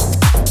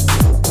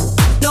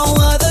 No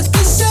other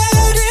can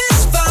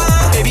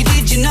satisfy. Baby,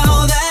 did you know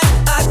that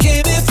I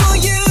came here for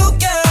you,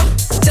 girl?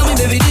 Tell me,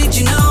 baby, did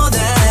you know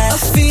that a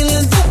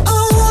feeling that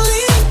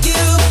only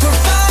you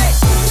provide?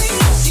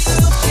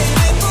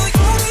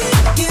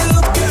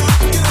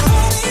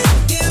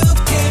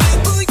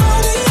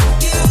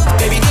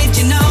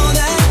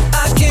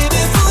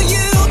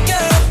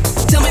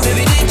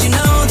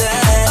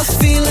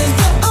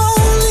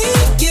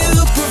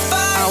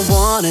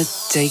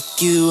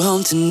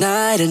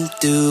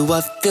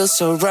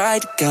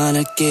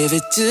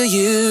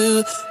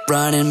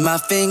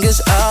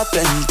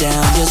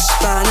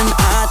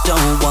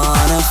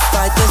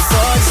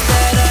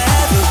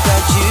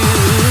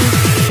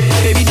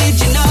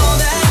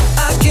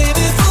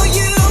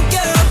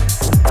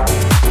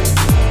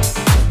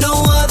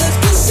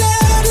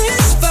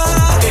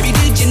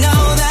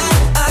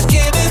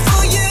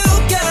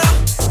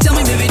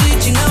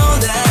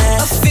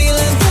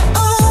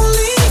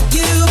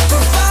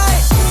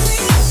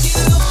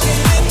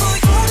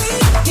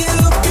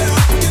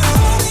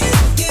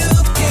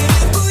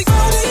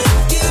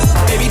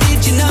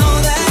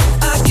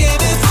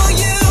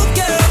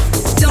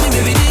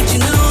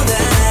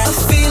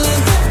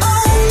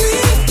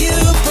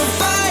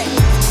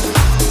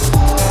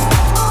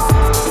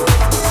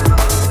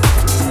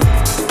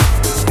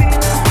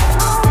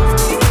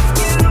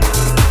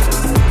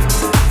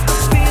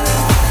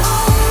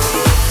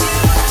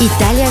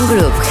 Italian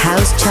Group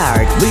House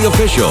Chart. The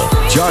official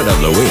chart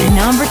of the week.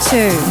 Number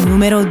 2,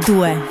 numero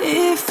 2.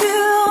 If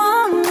you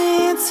want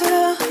me to,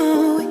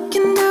 we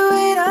can do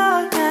it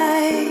all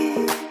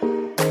night.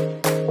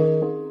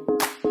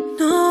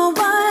 No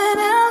one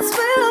else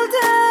will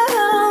do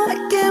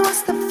like it was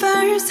the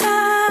first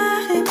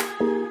time.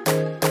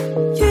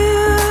 You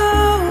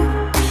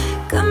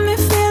got me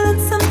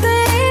feeling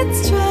something, it's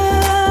true.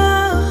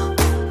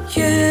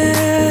 You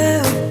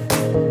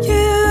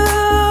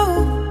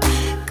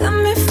got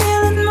me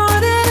feeling more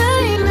than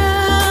I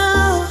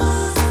know.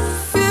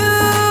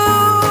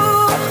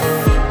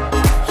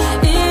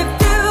 If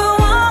you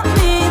want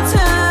me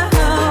to,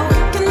 we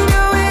can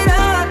do it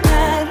all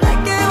night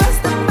like it was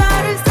the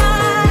first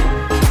time.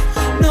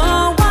 No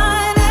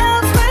one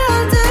else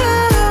will do.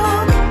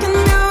 We can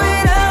do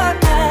it all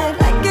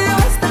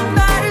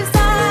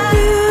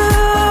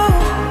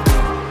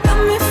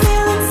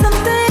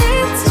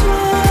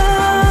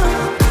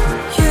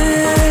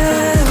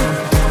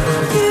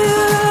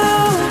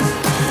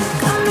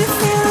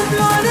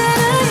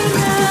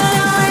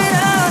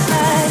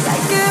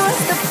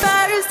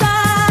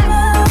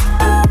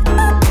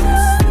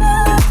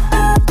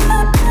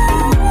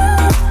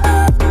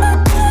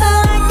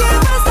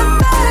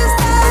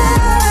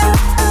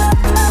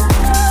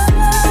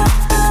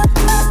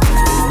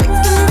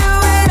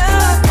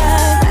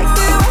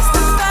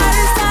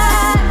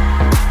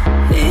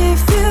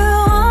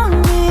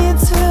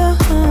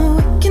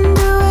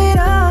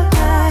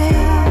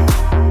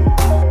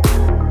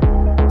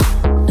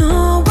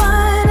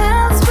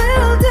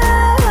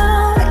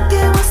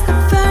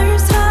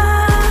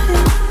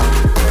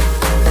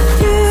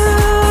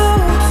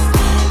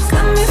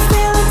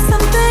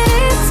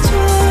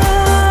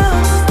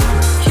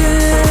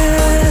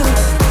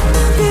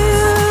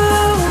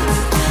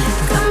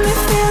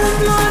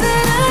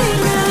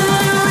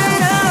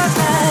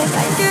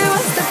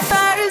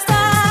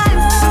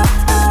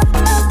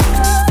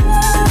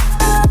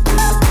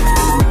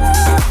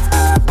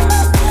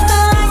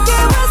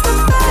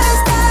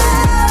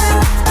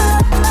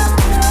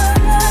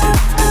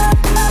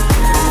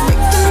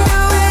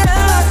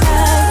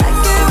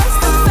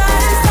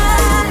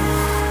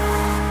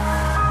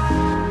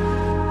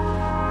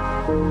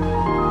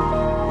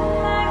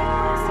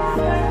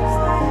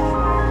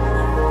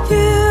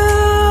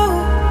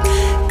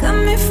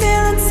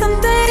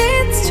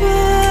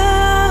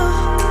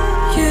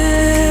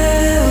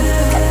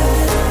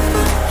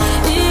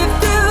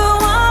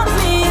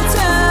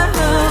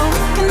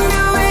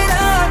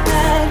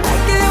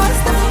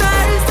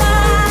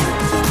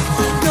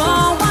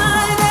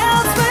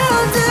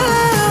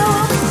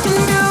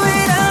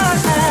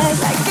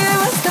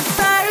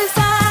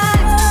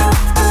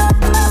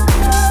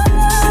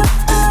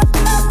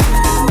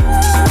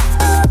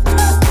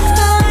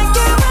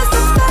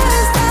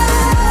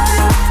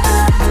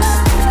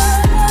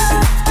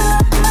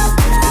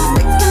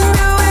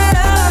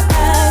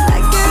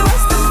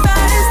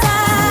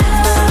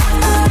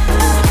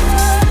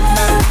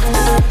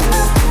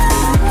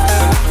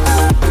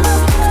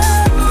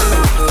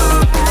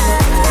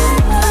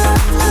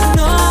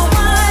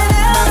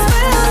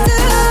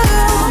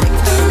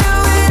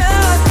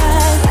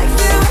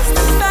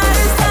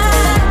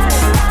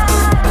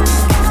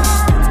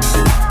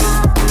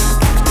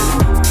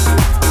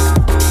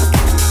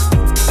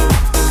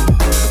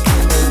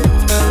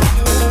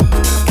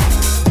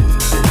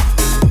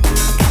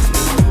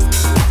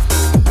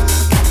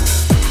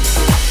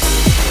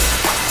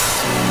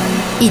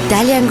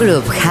Italian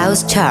Groove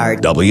House Chart.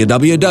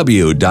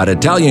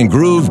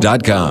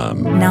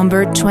 www.italiangroove.com.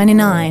 Number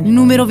 29.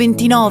 Numero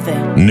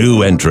 29.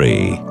 New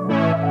entry.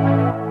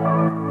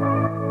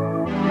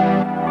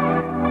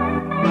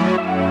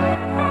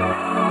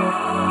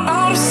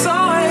 Out of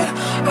sight,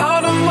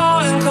 out of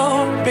mind,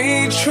 can't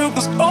be true,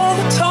 'cause all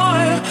the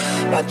time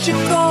that you're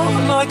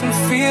gone, I can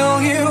feel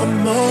you. A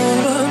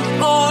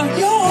moment on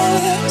your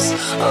lips,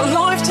 a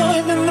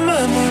lifetime in the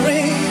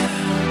memory.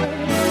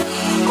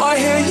 I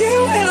hear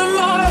you in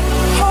my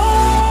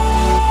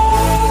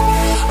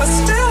heart, I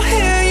still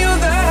hear you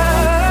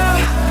there.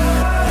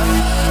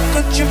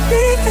 Could you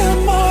be in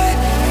my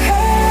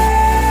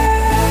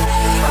head?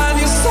 And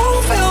your song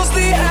fills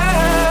the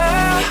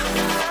air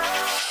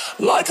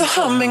like a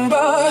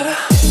hummingbird.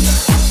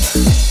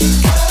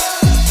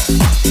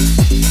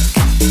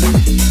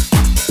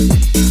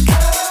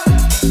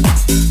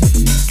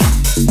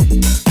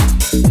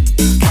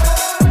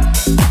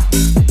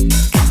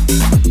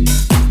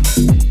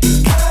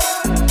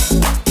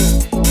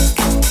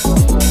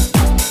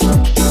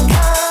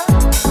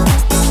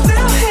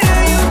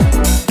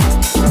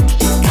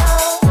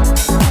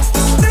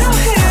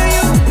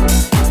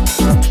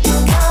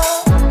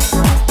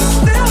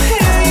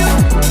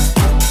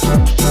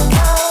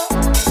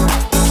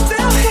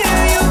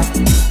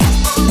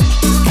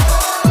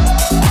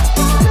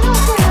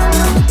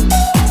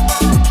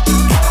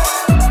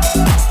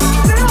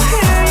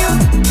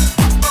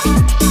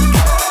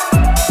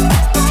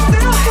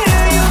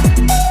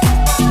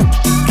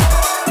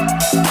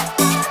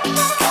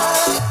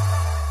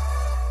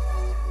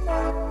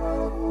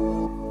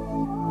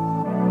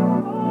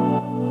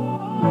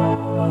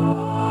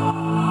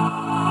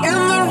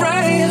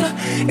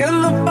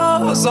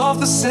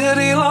 Of the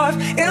city life,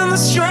 in the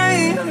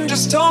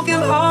strangers talking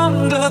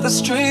under the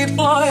street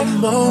light. A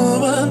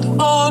moment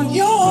on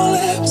your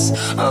lips,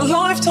 a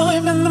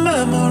lifetime in the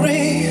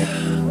memory.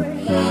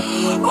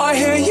 I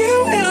hear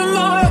you in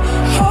my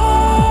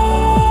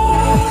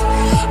heart,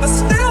 I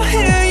still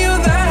hear you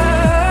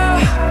there.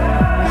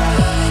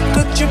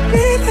 Could you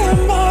be in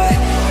my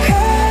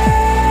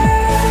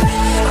head?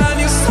 And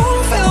your song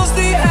fills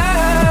the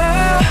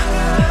air.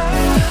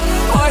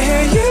 I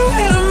hear you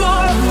in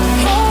my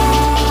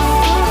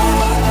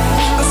heart,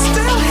 I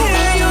still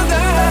hear you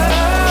there.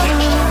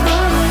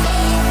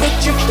 Could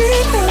you be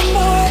in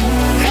my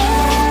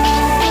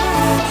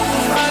head?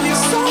 And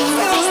your song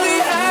fills the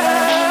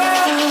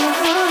air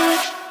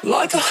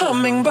like a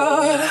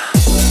hummingbird.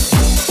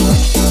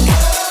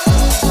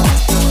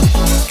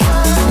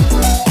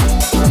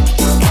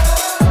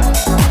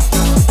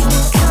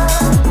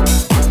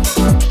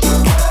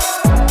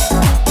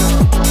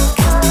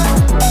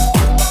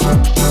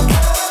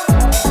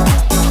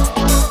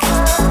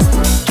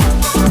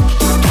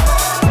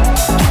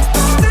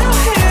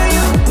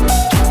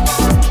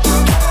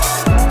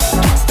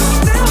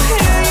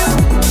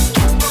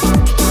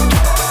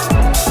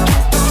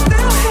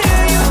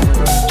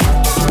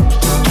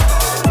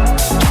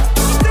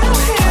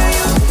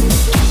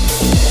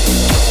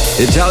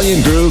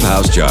 Italian Groove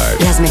House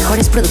Chart. Las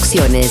mejores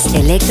producciones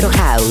Electro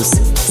House,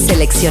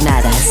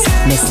 seleccionadas,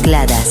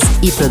 mezcladas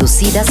y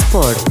producidas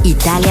por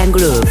Italian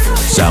Groove.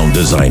 Sound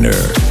designer,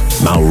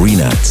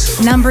 Maurinat.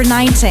 Number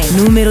 19.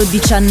 Numero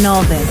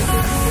 19.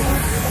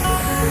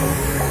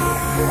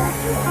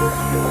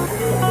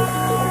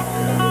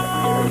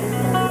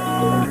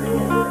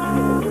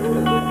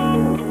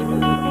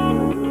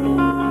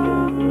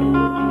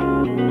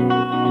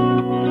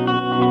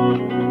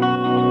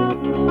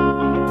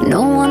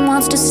 No one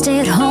wants to stay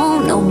at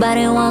home,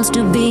 nobody wants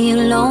to be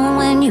alone.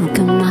 When you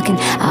come knocking,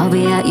 I'll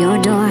be at your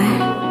door.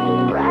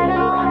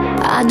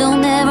 I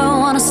don't ever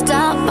wanna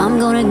stop, I'm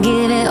gonna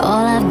give it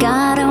all I've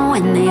got. And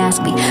when they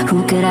ask me,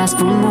 who could ask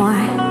for more?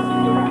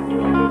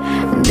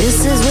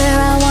 This is where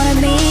I wanna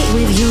be,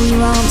 with you,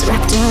 your arms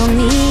wrapped around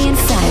me, and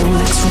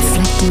fireworks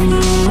reflecting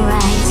in your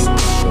eyes.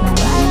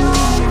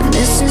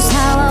 This is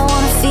how I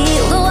wanna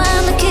feel, the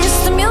wind, the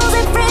kiss, the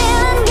music,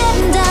 friend, and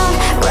getting down,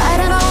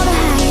 riding all the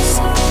highs.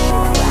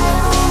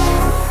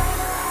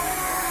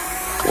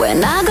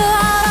 When I go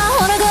out, I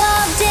wanna go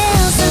out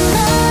dancing.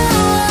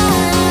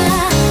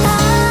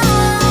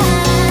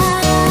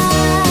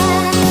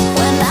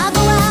 When I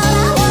go out, I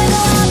wanna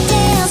go out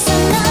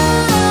dancing.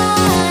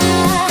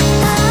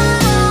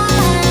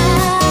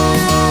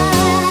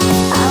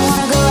 I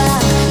wanna go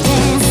out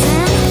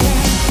dancing,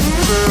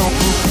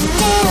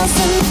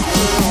 dancing,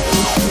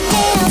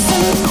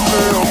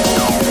 dancing.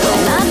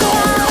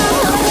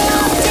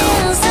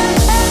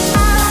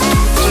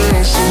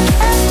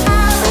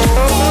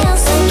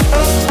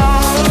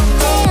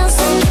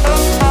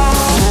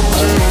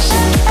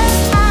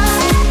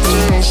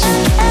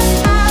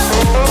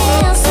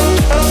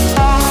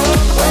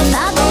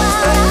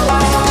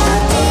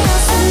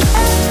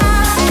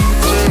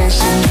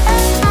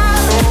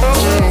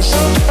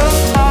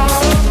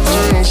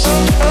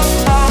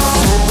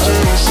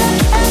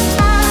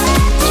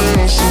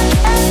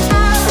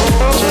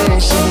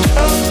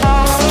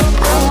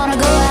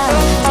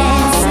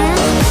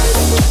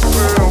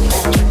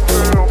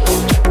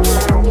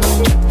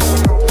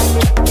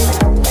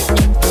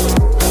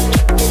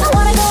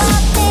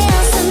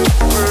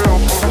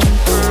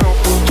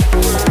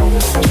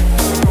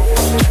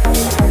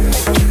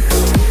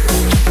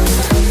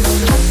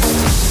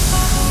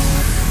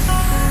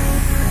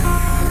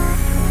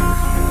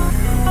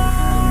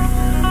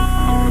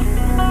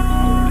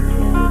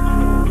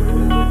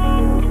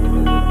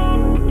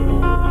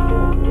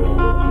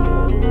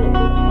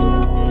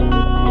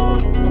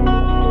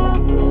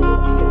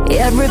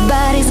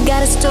 Everybody's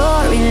got a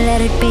story,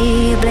 let it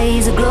be a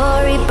blaze of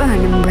glory,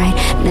 burning bright,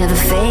 never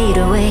fade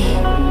away.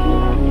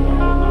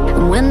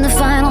 When the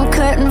final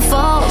curtain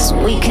falls,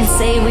 we can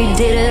say we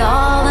did it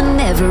all, the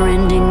never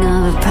ending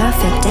of a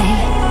perfect day.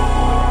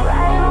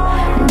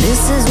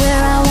 This is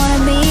where I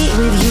wanna be,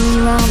 with you in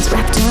your arms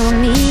wrapped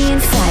around me,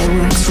 and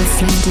fireworks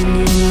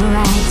reflecting in your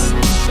eyes.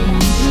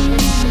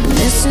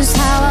 This is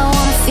how I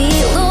wanna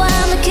feel, the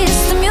wild, the kiss,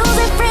 the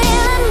music free,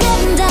 and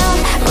getting down,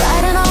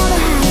 riding on the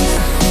highs.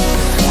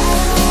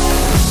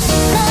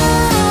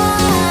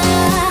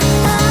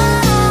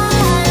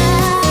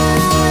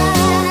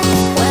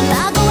 When I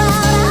go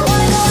out, I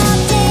wanna go out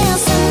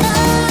dancing.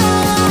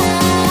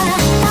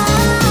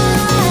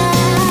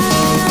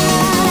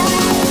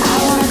 I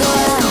wanna go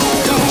out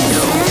dancing.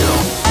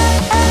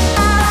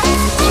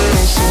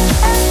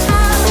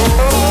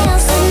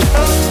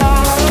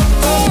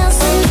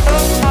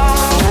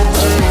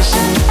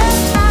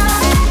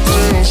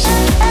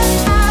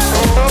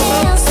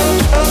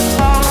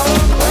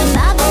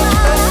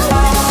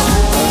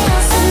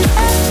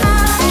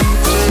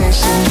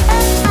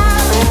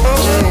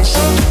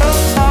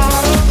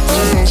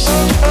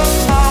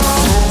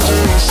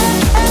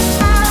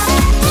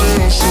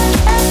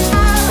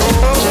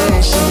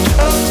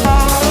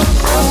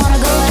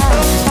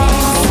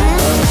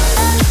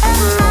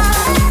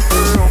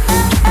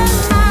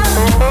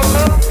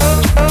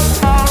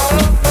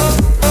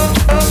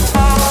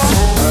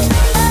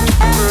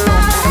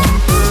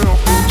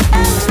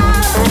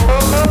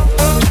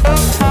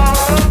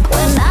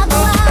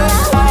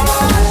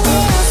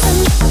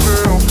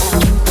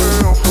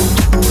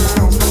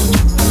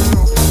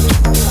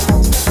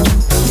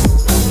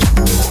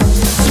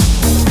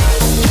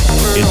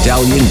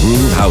 Italian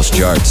Groove House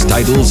Charts,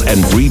 titles,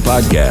 and free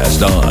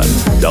podcast on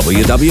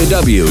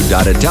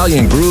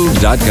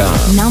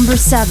www.italiangroove.com. Number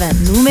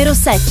 7, numero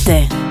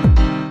 7.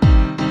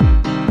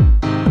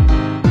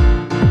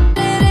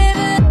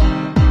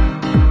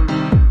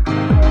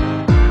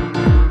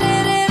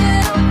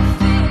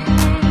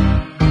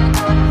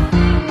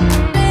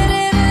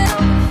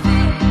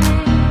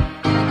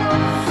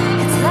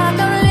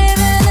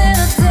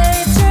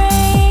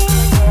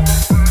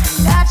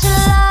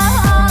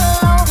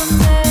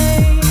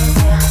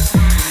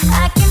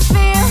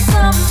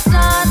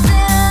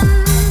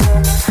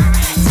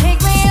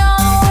 Take me all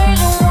the way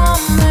you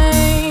want me.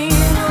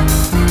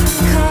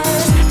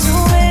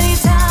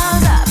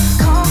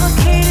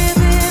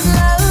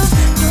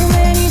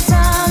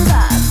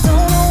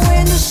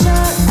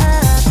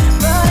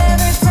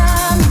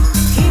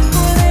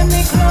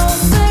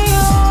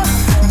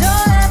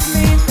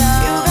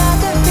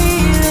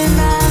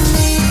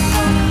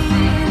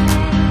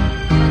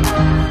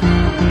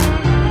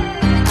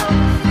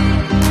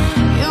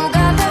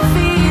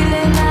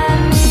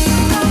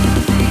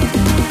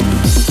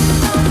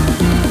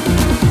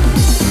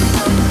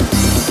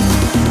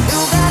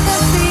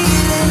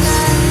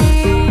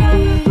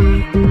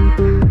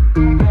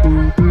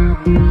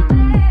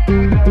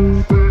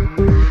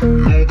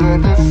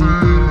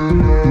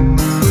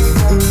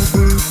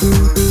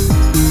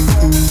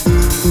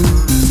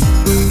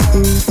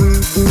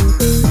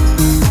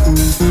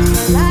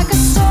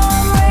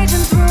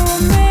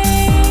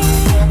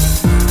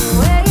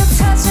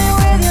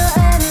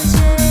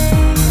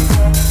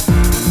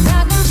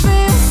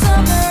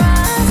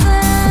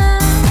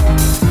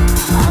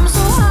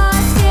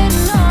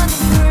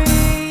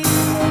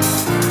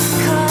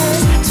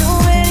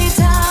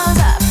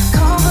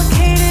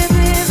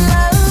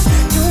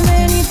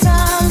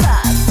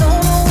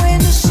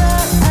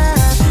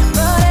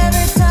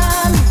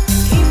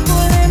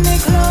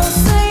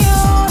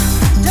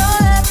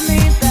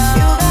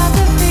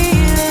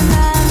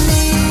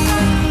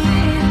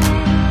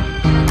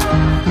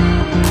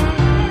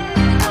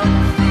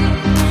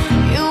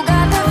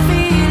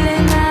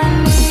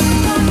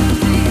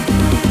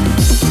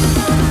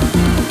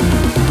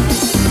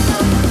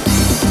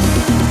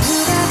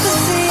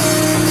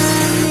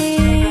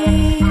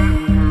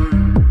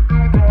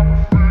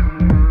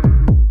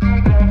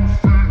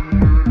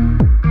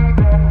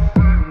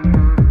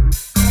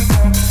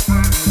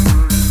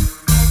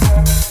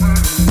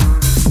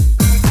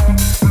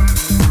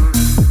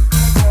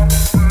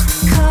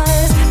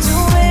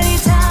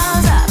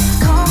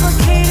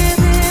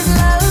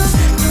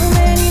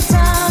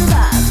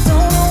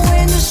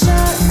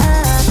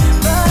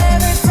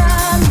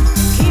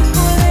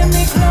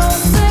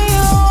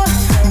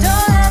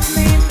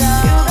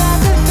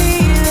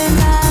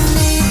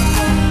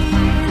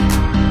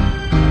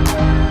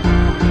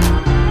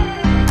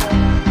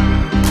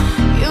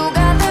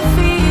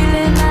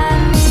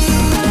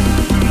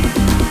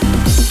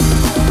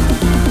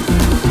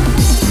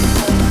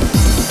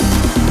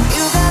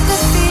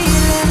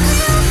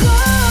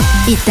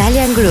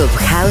 Italian Groove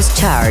House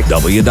Chart.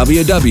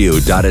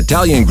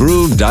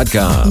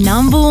 www.italiangroove.com.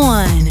 Number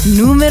 1,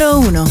 numero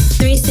 1.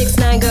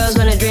 369 girls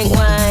wanna drink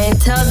wine.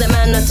 Tell the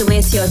man not to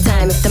waste your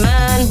time. If the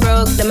man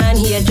broke, the man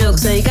he a joke.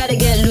 So you gotta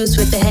get loose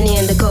with the Henny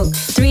and the Coke.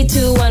 3,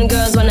 2, 1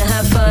 girls wanna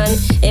have fun.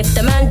 If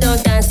the man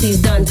don't dance,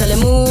 he's done. Tell him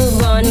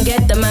move on,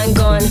 get the man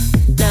gone.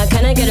 Now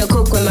can I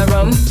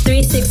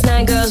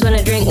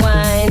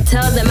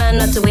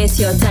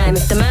your time.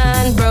 If the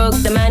man broke,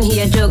 the man he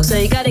a joke. So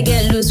you gotta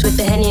get loose with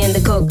the Henny and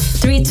the Coke.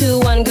 3, 2,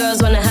 1,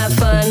 girls wanna have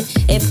fun.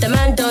 If the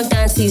man don't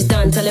dance, he's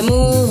done. Tell him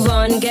move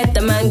on, get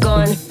the man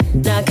gone.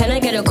 Now can I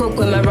get a Coke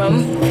with my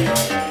rum?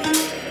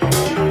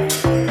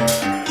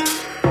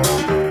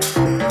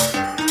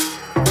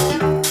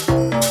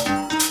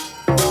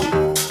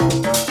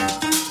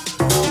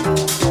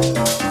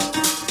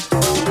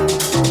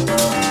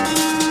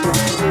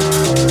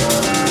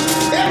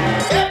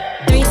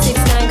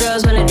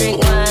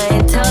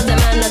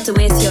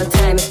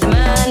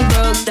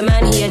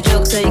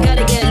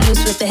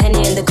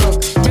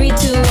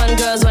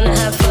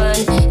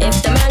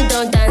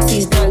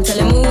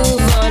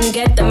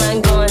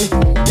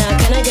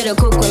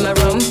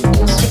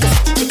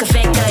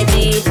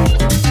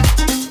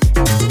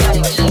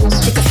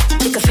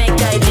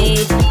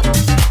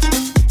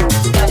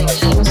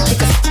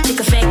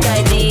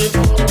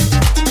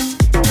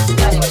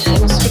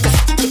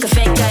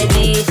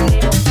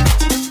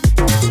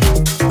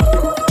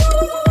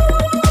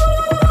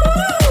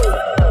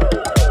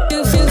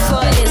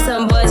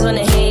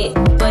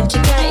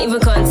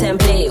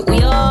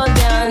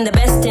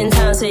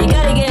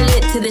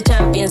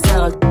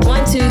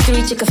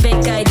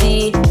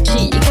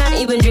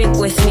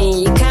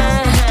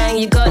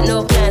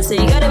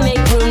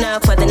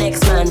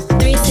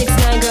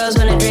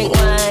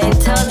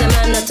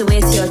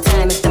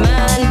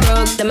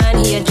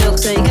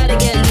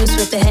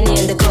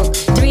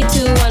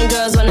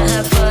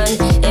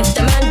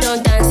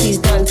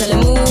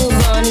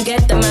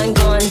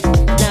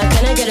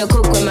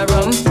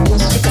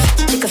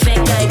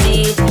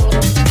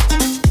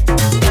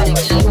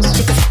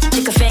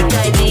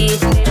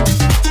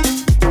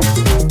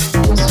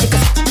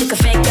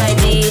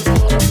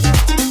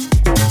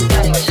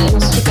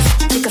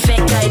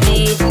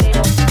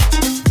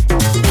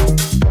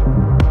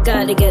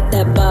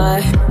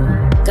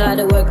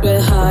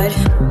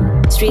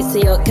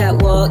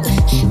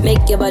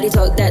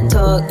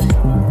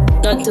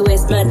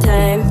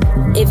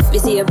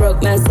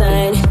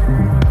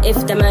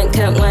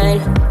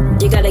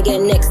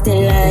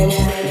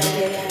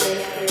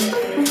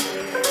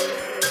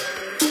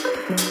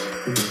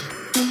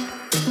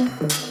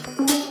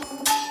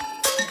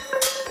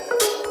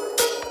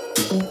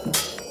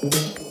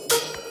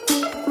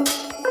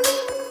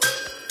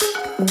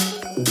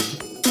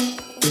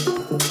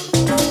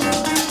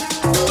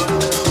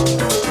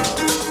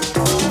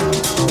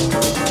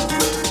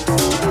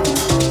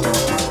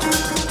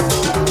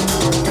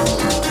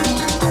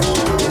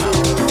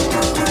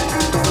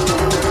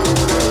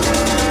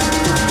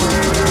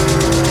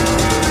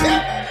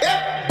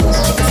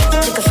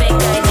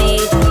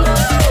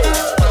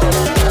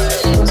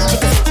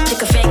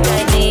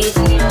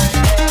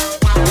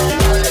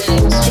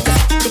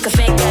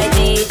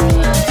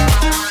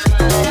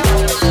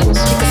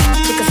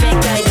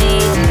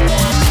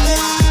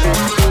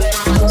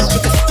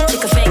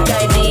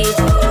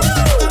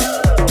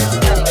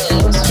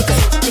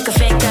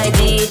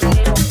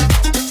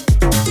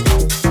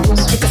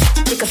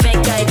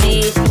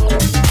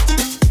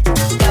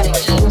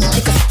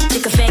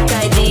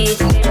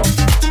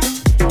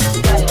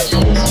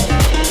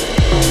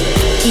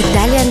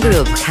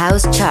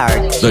 House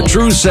Chart. The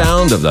true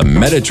sound of the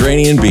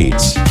Mediterranean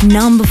beats.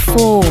 Number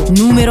 4,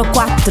 numero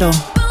 4.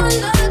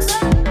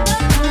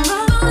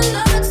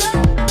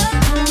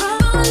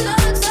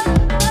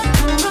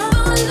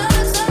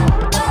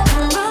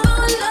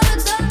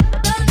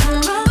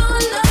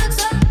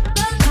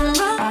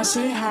 I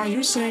say how,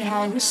 you say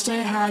how, we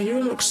stay how, you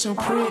look so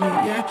pretty,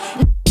 yeah.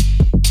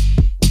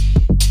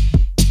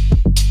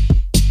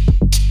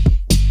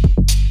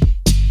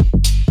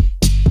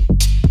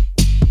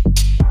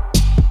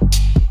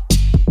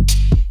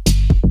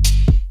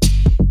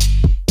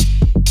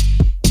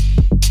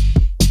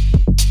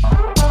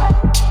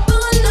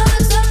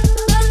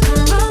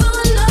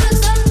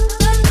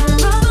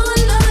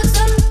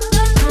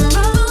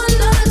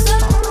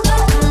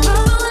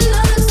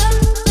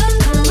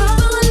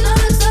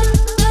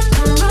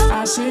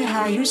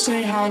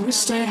 We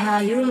stay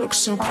high, you look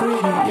so pretty,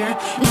 yeah.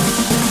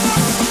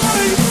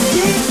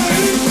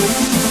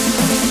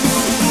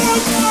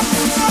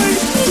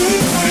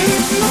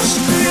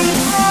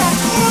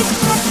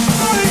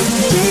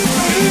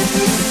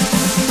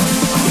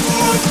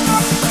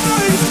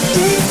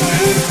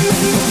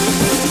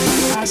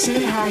 I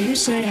say how, you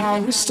say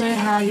how, we stay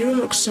high, you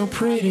look so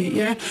pretty,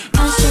 yeah.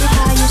 I say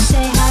how, you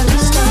say how, we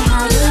stay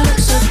high, you look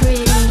so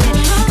pretty, yeah.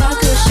 Got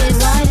good shit,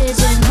 why is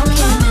it no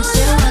chemist?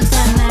 Still want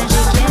that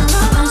magic, yeah.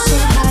 I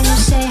say how, you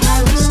say how,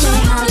 we stay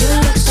high, you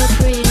look so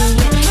pretty,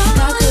 yeah.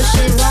 Got good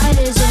shit, why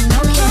is it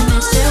no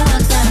chemist? Still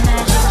want that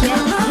magic, yeah.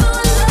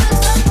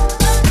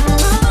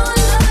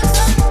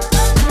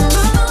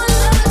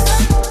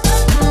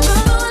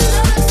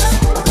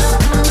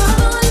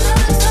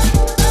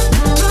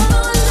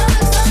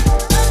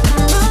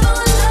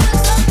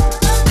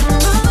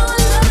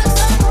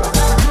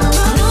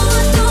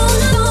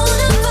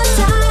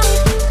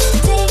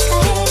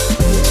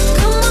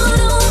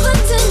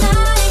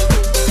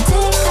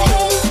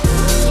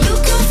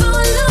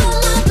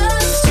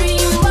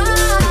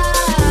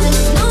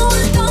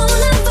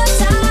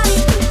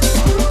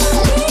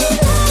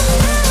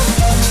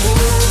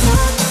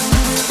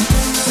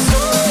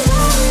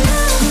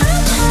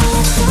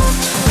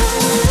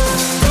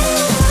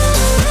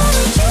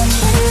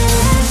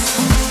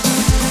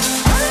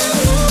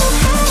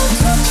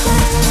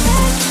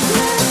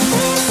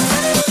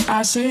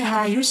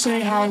 you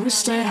say hi, we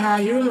stay high,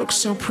 you look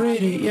so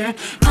pretty, yeah.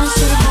 I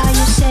say hi,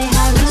 you say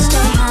hi, we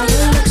stay high, you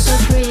look so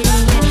pretty,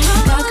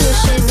 yeah. Got good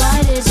shit,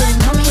 why is it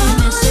no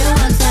chemist, still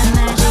want that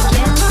magic,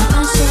 yeah.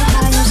 I say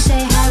hi, you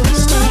say hi, we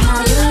stay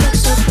high, you look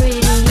so pretty,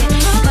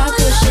 yeah. Got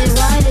good shit,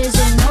 why is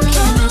it no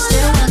chemist,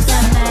 still want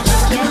that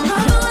magic, yeah.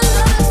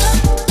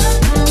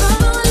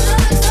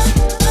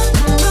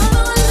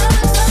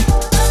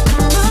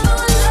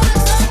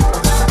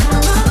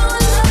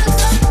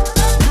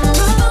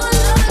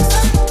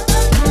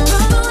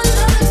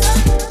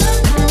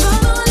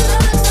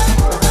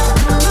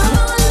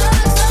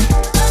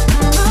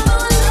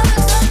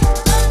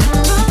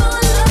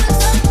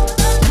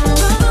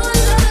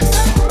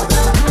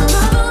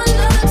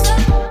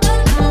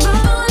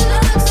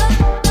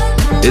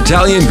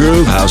 Italian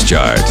Groove House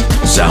Chart.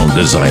 Sound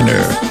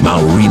designer,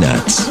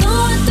 Maurinats.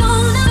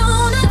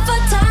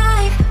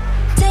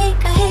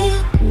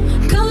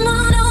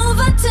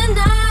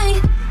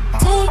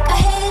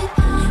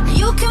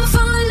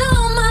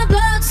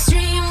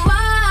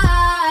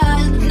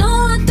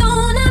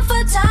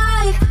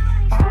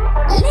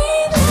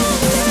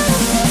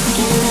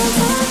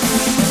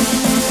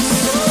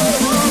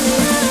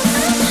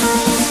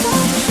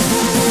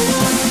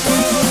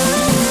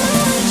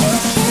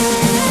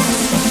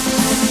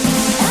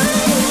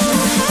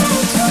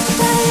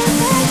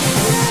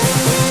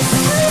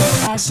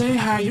 Say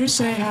hi, you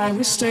say hi,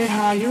 we stay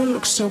high, you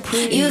look so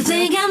pretty. You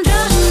think I'm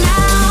drunk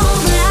now,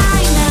 but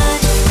I'm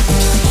not.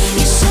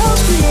 You're so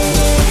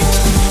pretty,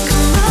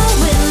 come on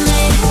with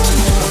me.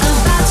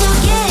 About to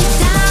get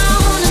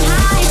down and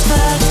high as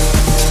fuck.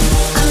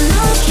 I'm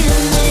no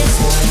chemist,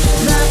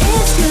 but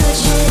it's good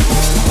shit.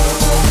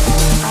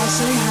 I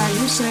say hi,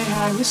 you say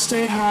hi, we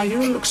stay high, you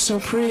look so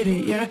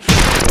pretty, yeah.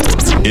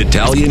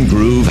 Italian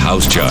Groove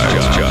House Chart.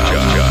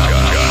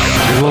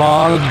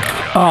 Log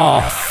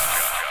off.